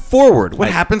 They should go forward. What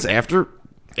happens after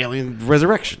Alien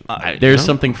Resurrection? There's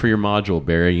something for your module,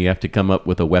 Barry. You have to come up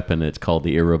with a weapon. It's called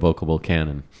the irrevocable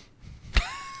cannon.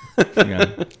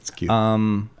 It's cute.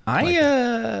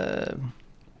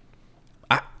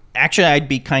 Actually, I'd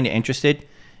be kind of interested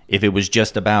if it was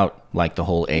just about like the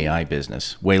whole AI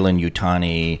business, Wayland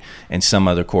Yutani and some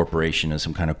other corporation and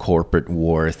some kind of corporate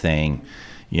war thing,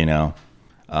 you know.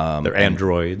 They're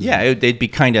androids. Yeah, they'd be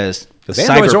kind of. Because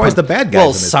androids are always the bad guys. Well,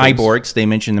 in these cyborgs. things. They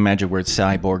mentioned the magic word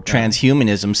cyborg.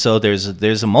 Transhumanism. So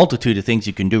there's a multitude of things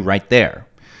you can do right there.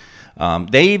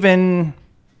 They even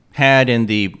had in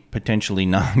the potentially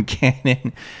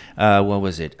non-canon, what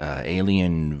was it?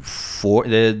 Alien 4.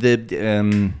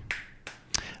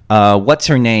 What's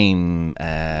her name?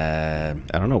 I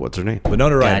don't know what's her name.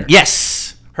 Winona Ryder.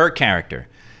 Yes, her character.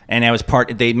 And that was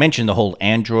part. They mentioned the whole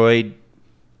android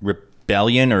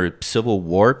rebellion or civil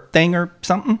war thing or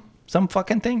something. Some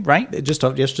fucking thing, right? Just.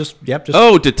 Oh,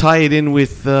 to tie it in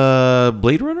with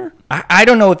Blade Runner? I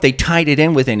don't know if they tied it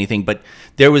in with anything, but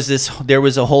there was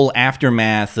a whole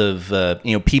aftermath of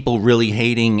people really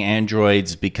hating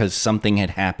androids because something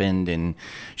had happened and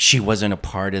she wasn't a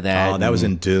part of that. Oh, that was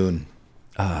in Dune.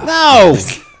 No.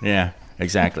 Yeah,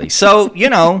 exactly. So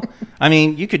I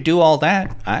mean, you could do all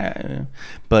that.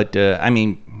 But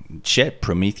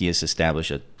Prometheus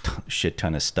established a shit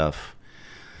ton of stuff.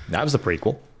 That was the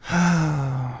prequel.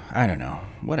 I don't know.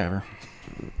 Whatever.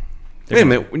 Wait a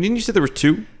minute. Didn't you say there was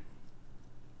 2?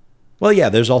 Well, yeah,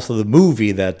 there's also the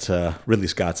movie that Ridley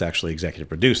Scott's actually executive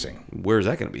producing. Where's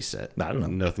that going to be set? I don't know.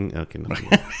 Nothing. Okay, nothing.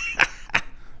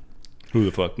 Who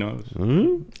the fuck knows?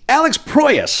 Alex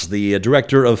Proyas, the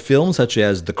director of films such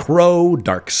as The Crow,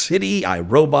 Dark City, I,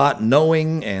 Robot,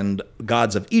 Knowing, and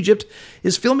Gods of Egypt,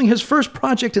 is filming his first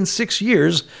project in 6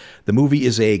 years. The movie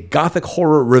is a gothic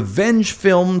horror revenge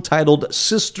film titled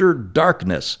Sister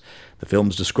Darkness. The film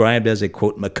is described as a,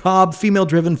 quote, macabre,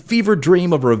 female-driven fever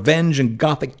dream of revenge and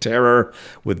gothic terror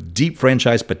with deep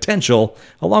franchise potential,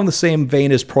 along the same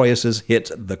vein as Proyas' hit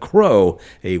The Crow.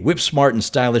 A whip-smart and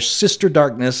stylish Sister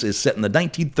Darkness is set in the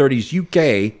 1930s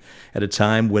UK at a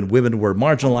time when women were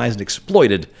marginalized and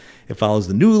exploited. It follows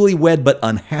the newlywed but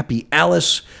unhappy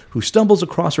Alice, who stumbles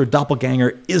across her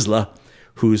doppelganger Isla,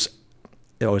 whose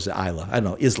is it Isla? I don't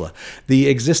know, Isla. The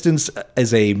existence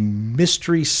is a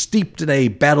mystery steeped in a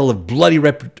battle of bloody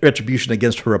retribution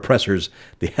against her oppressors,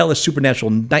 the hellish supernatural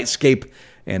nightscape,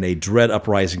 and a dread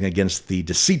uprising against the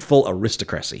deceitful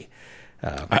aristocracy.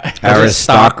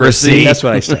 Aristocracy. That's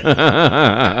what I said.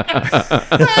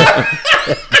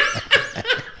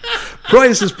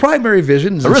 Proyas' primary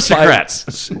vision is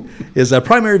Aristocrats.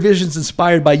 primary visions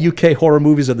inspired by UK horror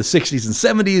movies of the 60s and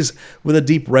 70s, with a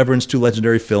deep reverence to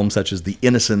legendary films such as The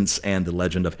Innocents and The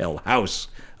Legend of Hell House,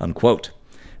 unquote.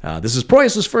 This is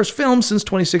Proyas' first film since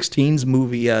 2016's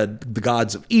movie The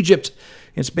Gods of Egypt.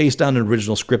 It's based on an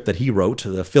original script that he wrote.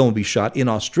 The film will be shot in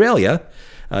Australia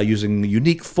using the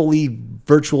unique, fully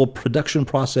virtual production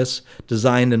process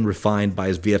designed and refined by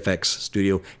his VFX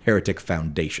studio, Heretic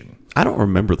Foundation. I don't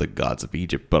remember The Gods of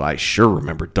Egypt, but I sure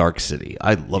remember Dark City.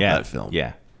 I love that film.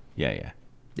 Yeah. Yeah,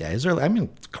 is there? I mean,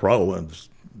 Crow.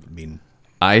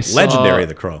 I saw legendary,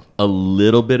 The Crow. A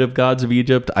little bit of Gods of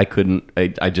Egypt. I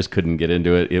just couldn't get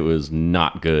into it. It was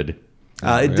not good.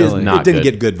 It Not didn't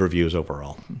good. get good reviews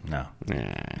overall. No.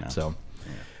 So,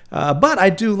 but I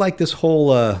do like this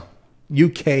whole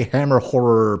UK hammer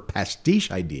horror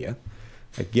pastiche idea.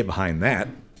 I can get behind that.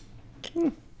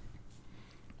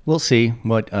 We'll see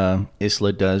what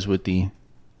Isla does with the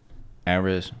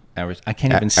Aris. I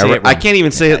can't even say it wrong. I can't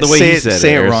even say it the way he said it.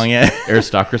 Say it wrong, yeah.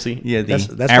 Aristocracy. Yeah, That's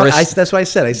what I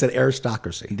said. I said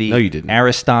aristocracy. the No, you didn't.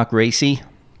 Aristocracy.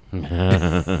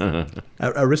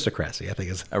 Aristocracy, I think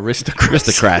is.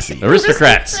 Aristocracy.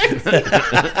 Aristocrats.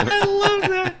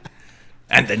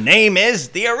 And the name is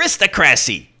the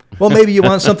Aristocracy. Well, maybe you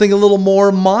want something a little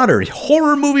more modern.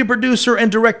 Horror movie producer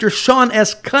and director Sean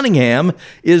S. Cunningham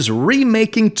is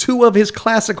remaking 2 of his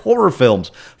classic horror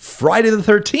films, Friday the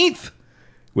 13th,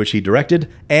 which he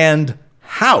directed, and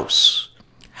House.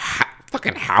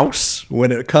 Fucking House.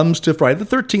 When it comes to Friday the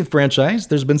 13th franchise,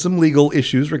 there's been some legal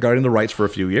issues regarding the rights for a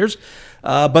few years.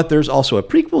 But there's also a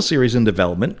prequel series in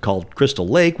development called Crystal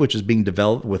Lake, which is being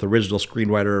developed with original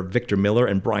screenwriter Victor Miller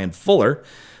and Brian Fuller.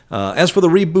 As for the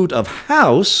reboot of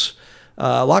House,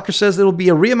 Locker says it'll be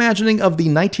a reimagining of the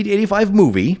 1985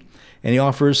 movie, and he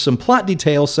offers some plot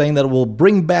details saying that it will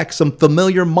bring back some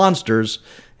familiar monsters,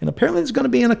 and apparently there's going to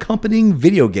be an accompanying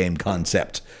video game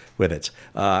concept with it.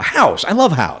 House. I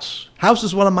love House. House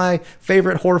is one of my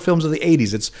favorite horror films of the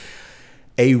 80s. It's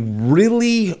a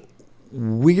really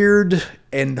weird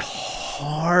and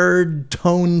hard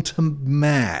tone to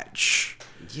match.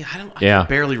 Yeah, I Yeah. can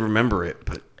barely remember it,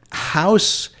 but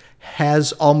House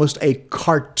has almost a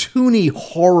cartoony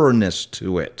horrorness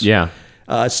to it. Yeah.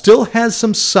 Still has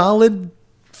some solid,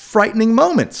 frightening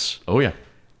moments. Oh yeah.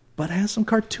 but it has some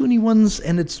cartoony ones,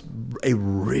 and it's a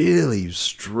really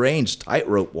strange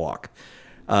tightrope walk.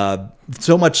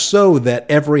 So much so that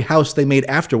every house they made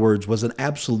afterwards was an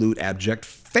absolute abject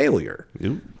failure.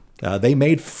 They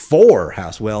made 4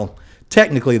 houses. Well,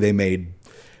 technically they made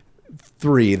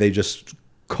 3. They just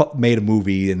made a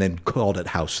movie and then called it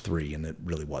House 3, and it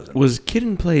really wasn't. Was Kid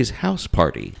and Play's House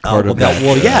Party Oh, part well, of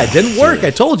that? yeah, it didn't work. I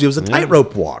told you it was a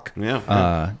tightrope walk.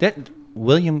 Yeah. That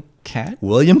William Catt?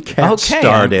 William Catt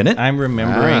starred in it. I'm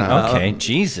remembering. Okay,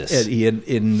 Jesus. And he had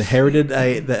inherited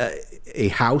a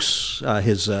house.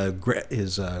 His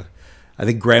I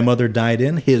think grandmother died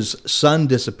in. His son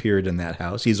disappeared in that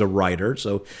house. He's a writer,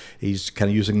 so he's kind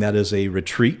of using that as a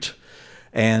retreat.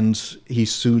 And he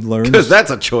soon learns Because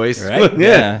that's a choice. Right?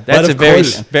 Yeah, But that's of a very,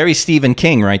 course- very Stephen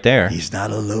King right there. he's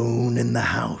not alone in the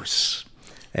house.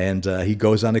 And he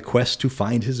goes on a quest to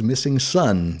find his missing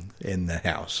son in the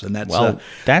house. And that's Well,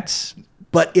 that's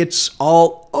but it's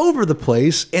all over the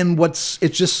place, and it's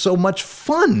just so much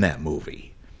fun, that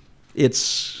movie.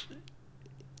 It's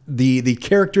the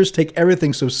characters take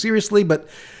everything so seriously, but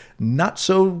not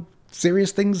so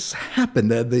serious things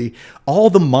happen. All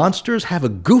the monsters have a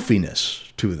goofiness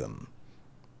to them,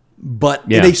 but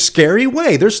in Yeah. a scary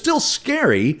way. They're still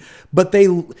scary, but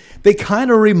they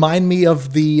kind of remind me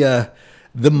of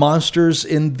the monsters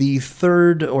in the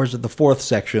 3rd, or is it the 4th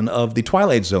section of the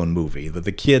Twilight Zone movie?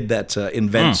 The kid that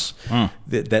invents,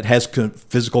 that has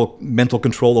physical, mental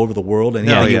control over the world, and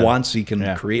Oh, he yeah. wants, he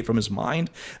can create from his mind.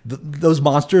 Those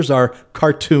monsters are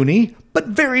cartoony, but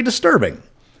very disturbing.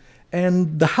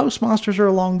 And the house monsters are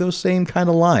along those same kind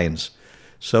of lines.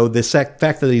 So the fact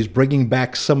that he's bringing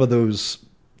back some of those,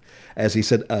 as he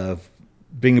said,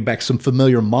 bringing back some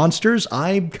familiar monsters,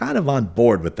 I'm kind of on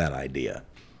board with that idea.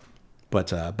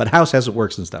 But House hasn't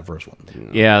worked since that first one.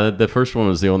 Yeah, the first one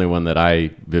was the only one that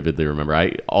I vividly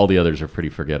remember. All the others are pretty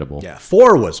forgettable. Yeah,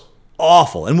 4 was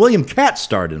awful, and William Catt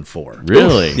starred in 4.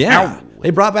 Really? Yeah, they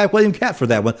brought back William Catt for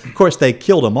that one. Of course, they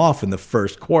killed him off in the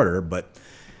first quarter, but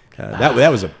that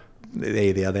was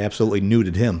they absolutely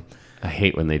nuded him. I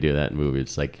hate when they do that in movies.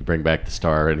 It's like you bring back the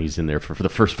star and he's in there for the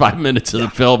first 5 minutes of the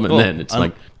film, and then it's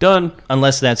like done.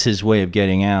 unless that's his way of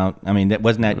getting out. I mean, that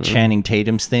wasn't that Channing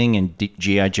Tatum's thing in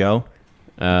G.I. Joe.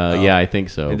 Yeah, I think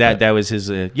so. That was his.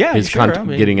 Yeah, his sure, I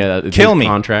mean, getting kill his me.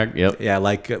 contract. Yep. Yeah,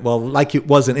 like it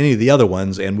wasn't any of the other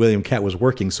ones, and William Catt was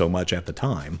working so much at the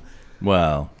time.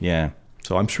 Well, yeah.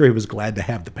 So I'm sure he was glad to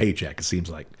have the paycheck, it seems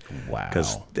like. Wow.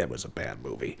 Because that was a bad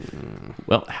movie.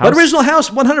 Well, But original House,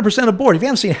 100% aboard. If you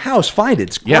haven't seen House, find it.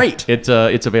 It's great. It's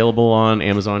available on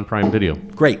Amazon Prime Video.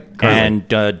 Great. And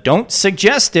don't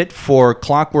suggest it for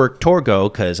Clockwork Torgo,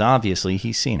 because obviously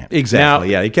he's seen it. Exactly.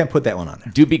 Now- Yeah, you can't put that one on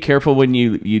there. Do be careful when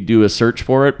you do a search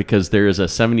for it, because there is a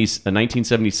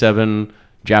 1977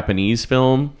 Japanese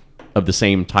film of the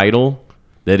same title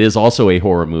that is also a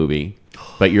horror movie,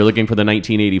 but you're looking for the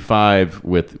 1985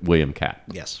 with William Catt.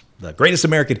 Yes. The greatest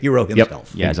American hero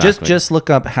himself. Yeah, Exactly. just look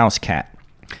up House Cat.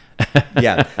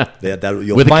 Yeah.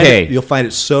 You'll With a find K. it. You'll find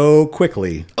it so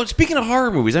quickly. Oh, speaking of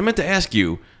horror movies, I meant to ask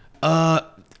you, have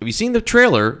you seen the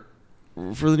trailer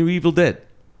for the new Evil Dead?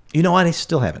 You know what? I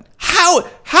still haven't. How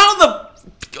the...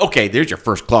 Okay, there's your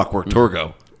first Clockwork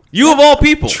Torgo. You of all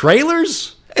people.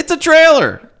 Trailers? It's a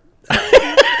trailer.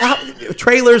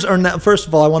 Trailers are not. First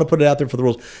of all, I want to put it out there for the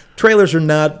rules. Trailers are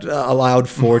not allowed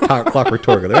for Clockwork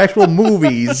Torgo. They're actual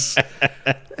movies.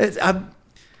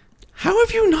 How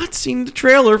have you not seen the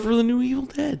trailer for the new Evil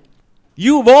Dead?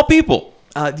 You of all people.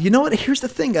 You know what? Here's the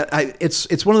thing.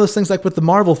 It's one of those things like with the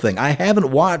Marvel thing. I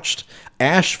haven't watched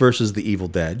Ash versus the Evil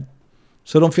Dead,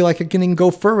 so I don't feel like I can even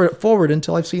go forward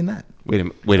until I've seen that. Wait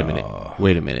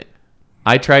a minute.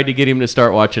 I tried to get him to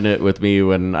start watching it with me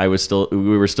when we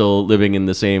were still living in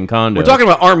the same condo. We're talking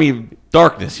about Army of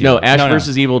Darkness here. No, Ash No.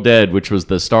 versus Evil Dead, which was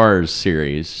the Stars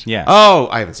series. Yeah. Oh,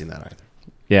 I haven't seen that either.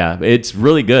 Yeah, it's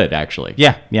really good actually.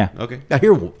 Yeah, yeah. Okay. I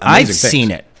hear amazing I've things.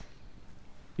 seen it.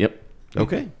 Yep.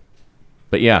 Okay.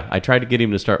 But yeah, I tried to get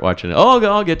him to start watching it. Oh,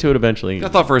 I'll get to it eventually. I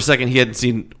thought for a second he hadn't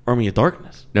seen Army of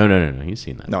Darkness. No, he's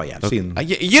seen that. No, yeah, I've seen. You I've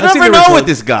seen never the know original- with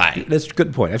this guy. That's a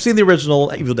good point. I've seen the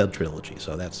original Evil Dead trilogy,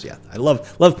 so that's I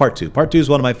love Part 2. Part 2 is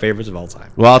one of my favorites of all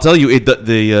time. Well, I'll tell you,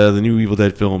 the new Evil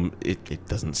Dead film, it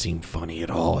doesn't seem funny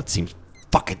at all. It seems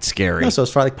fucking scary. No, so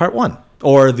it's probably like Part 1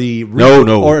 or the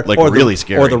really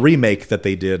scary. or the remake that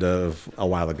they did of a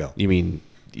while ago. You mean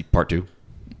Part 2?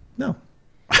 No.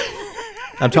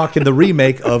 I'm talking the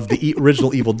remake of the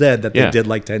original Evil Dead that they Yeah. did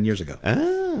like 10 years ago.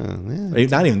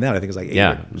 Not even that. I think it's like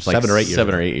Yeah, it was like 7 or 8 years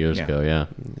seven ago. or 8 years Yeah. ago. Yeah.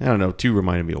 I don't know. 2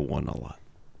 reminded me of 1 a lot.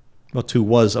 Well, 2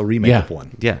 was a remake Yeah. of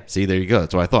 1. Yeah. See, there you go.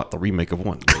 That's what I thought. The remake of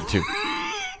 1. 2.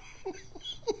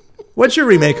 What's your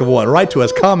remake of one? Write to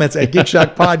us, comments at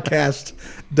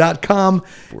geekshockpodcast.com.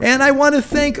 And I want to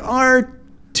thank our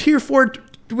Tier 4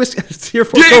 Tier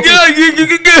 4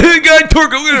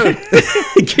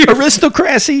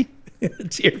 Aristocracy.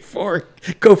 Tier 4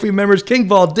 Kofi members King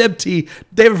Vol, Deb T,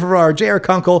 David Farrar, J.R.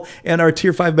 Kunkel, and our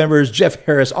Tier 5 members Jeff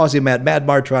Harris, Aussie Matt, Mad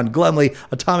Martron, Glumley,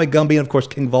 Atomic Gumby, and of course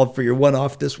King Vol for your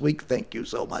one-off this week. Thank you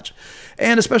so much.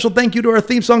 And a special thank you to our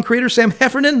theme song creator Sam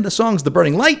Heffernan. The song's The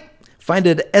Burning Light. Find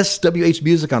it at SWH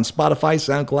Music on Spotify,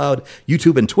 SoundCloud,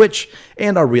 YouTube, and Twitch.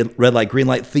 And our Red Light, Green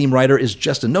Light theme writer is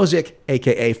Justin Nozick,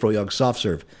 a.k.a. Froyog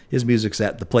SoftServe. His music's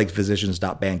at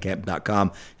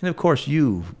theplaguephysicians.bandcamp.com. And, of course,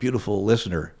 you, beautiful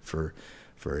listener, for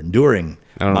enduring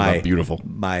I don't know about beautiful.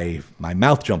 my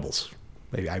mouth jumbles.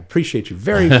 I appreciate you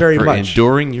very, very For much.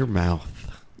 enduring your mouth.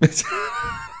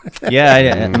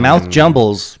 Mouth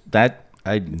jumbles. That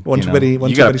One too many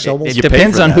syllables? It You pay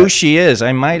depends for on that. who she is.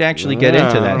 I might actually get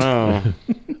into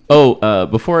that.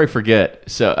 Before I forget,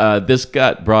 so this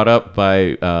got brought up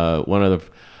by one of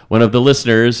the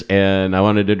listeners, and I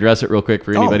wanted to address it real quick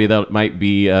for anybody that might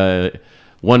be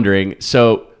wondering.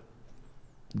 So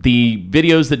the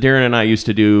videos that Darren and I used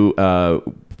to do,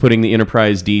 putting the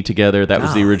Enterprise D together, that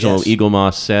was the original yes. Eagle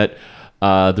Moss set.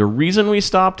 The reason we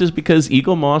stopped is because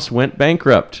Eagle Moss went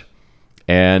bankrupt,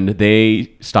 and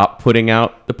they stopped putting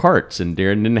out the parts, and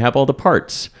Darren didn't have all the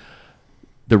parts.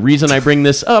 The reason I bring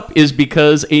this up is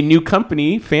because a new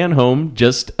company, FanHome,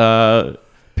 just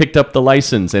picked up the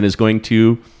license and is going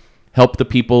to help the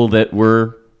people that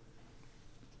were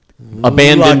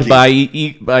abandoned by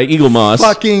Eagle Moss.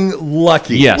 Fucking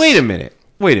lucky. Yes. Wait a minute.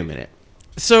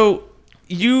 So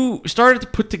you started to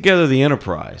put together the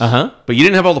Enterprise, but you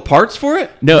didn't have all the parts for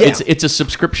it? No, Yeah. it's a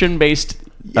subscription-based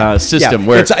system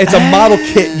where it's a model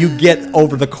kit you get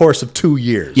over the course of 2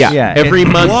 years. Yeah, every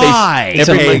month Why?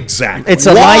 every month, Exactly. It's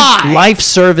a Why? life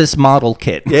service model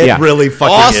kit. It Yeah. really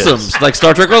fucking Awesome. is. Like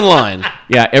Star Trek Online.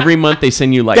 every month they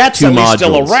send you like That's 2 at least modules.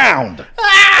 still around.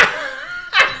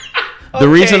 The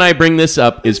reason I bring this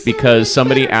up is because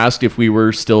somebody asked if we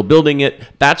were still building it.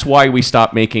 That's why we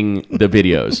stopped making the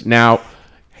videos. Now,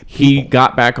 he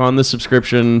got back on the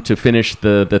subscription to finish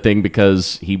the thing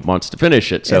because he wants to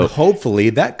finish it. So And hopefully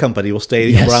that company will stay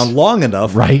Yes. around long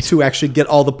enough Right. to actually get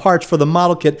all the parts for the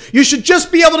model kit. You should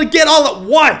just be able to get all at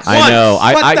once. I know.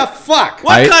 What the fuck?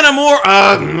 What I- kind of more?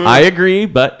 I agree,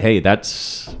 but hey,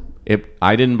 that's it.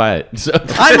 I didn't buy it. So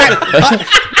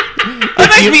That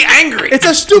makes me angry. It's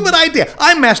a stupid idea.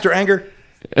 I'm Master Anger.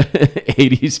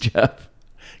 80s Jeff.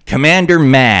 Commander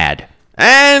Mad.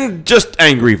 And just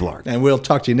angry Vlarg. And we'll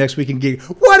talk to you next week in Geek.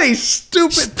 What a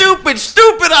stupid...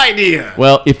 Stupid idea.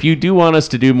 Well, if you do want us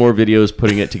to do more videos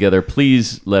putting it together,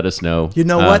 please let us know. You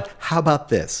know what? How about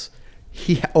this?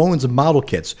 He owns model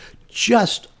kits.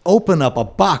 Just open up a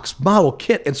box model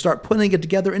kit and start putting it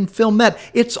together and film that.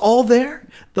 It's all there.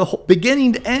 The whole,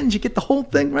 beginning to end, you get the whole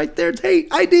thing right there. Hey,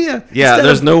 idea. Yeah, Instead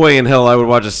there's of- no way in hell I would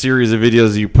watch a series of videos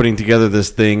of you putting together this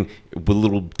thing with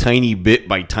little tiny bit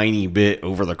by tiny bit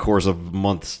over the course of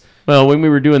months. Well, when we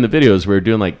were doing the videos, we were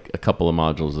doing like a couple of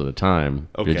modules at a time.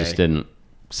 We Okay. just didn't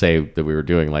say that we were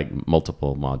doing like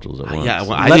multiple modules at once. Yeah,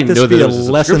 well, I Let didn't this know be there a was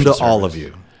a lesson to subscription all service. of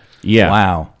you. Yeah.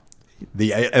 Wow.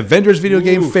 The Avengers video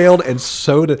game failed, and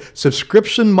so did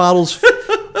subscription models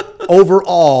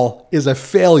overall is a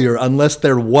failure unless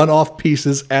they're one-off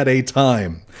pieces at a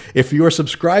time. If you are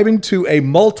subscribing to a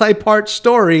multi-part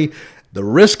story, the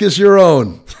risk is your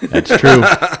own. That's true.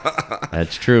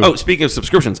 That's true. Oh, speaking of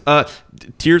subscriptions,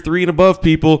 tier 3 and above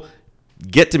people,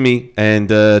 get to me and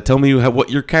tell me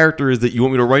what your character is that you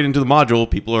want me to write into the module.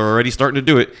 People are already starting to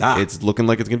do it. It's looking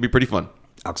like it's going to be pretty fun.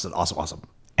 Awesome.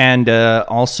 And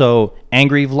also,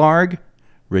 Angry Vlarg,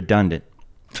 redundant.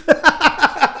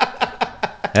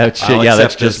 That's I'll that's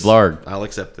accept just this. Vlarg. I'll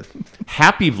accept it.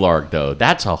 Happy Vlarg, though,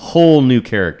 that's a whole new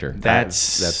character. That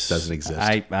doesn't exist.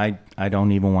 I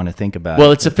don't even want to think about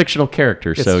Well, it. it's a fictional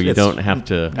character, so you it's- don't have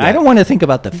to. I don't want to think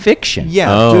about the fiction.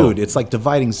 Yeah, Oh. dude, it's like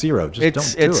dividing zero.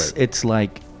 Just don't do it. It's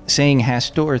like saying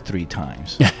Hastor 3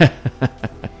 times.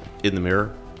 In the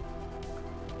mirror.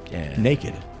 Yeah.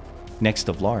 Naked. Next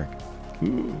to Vlarg.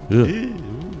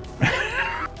 Ugh.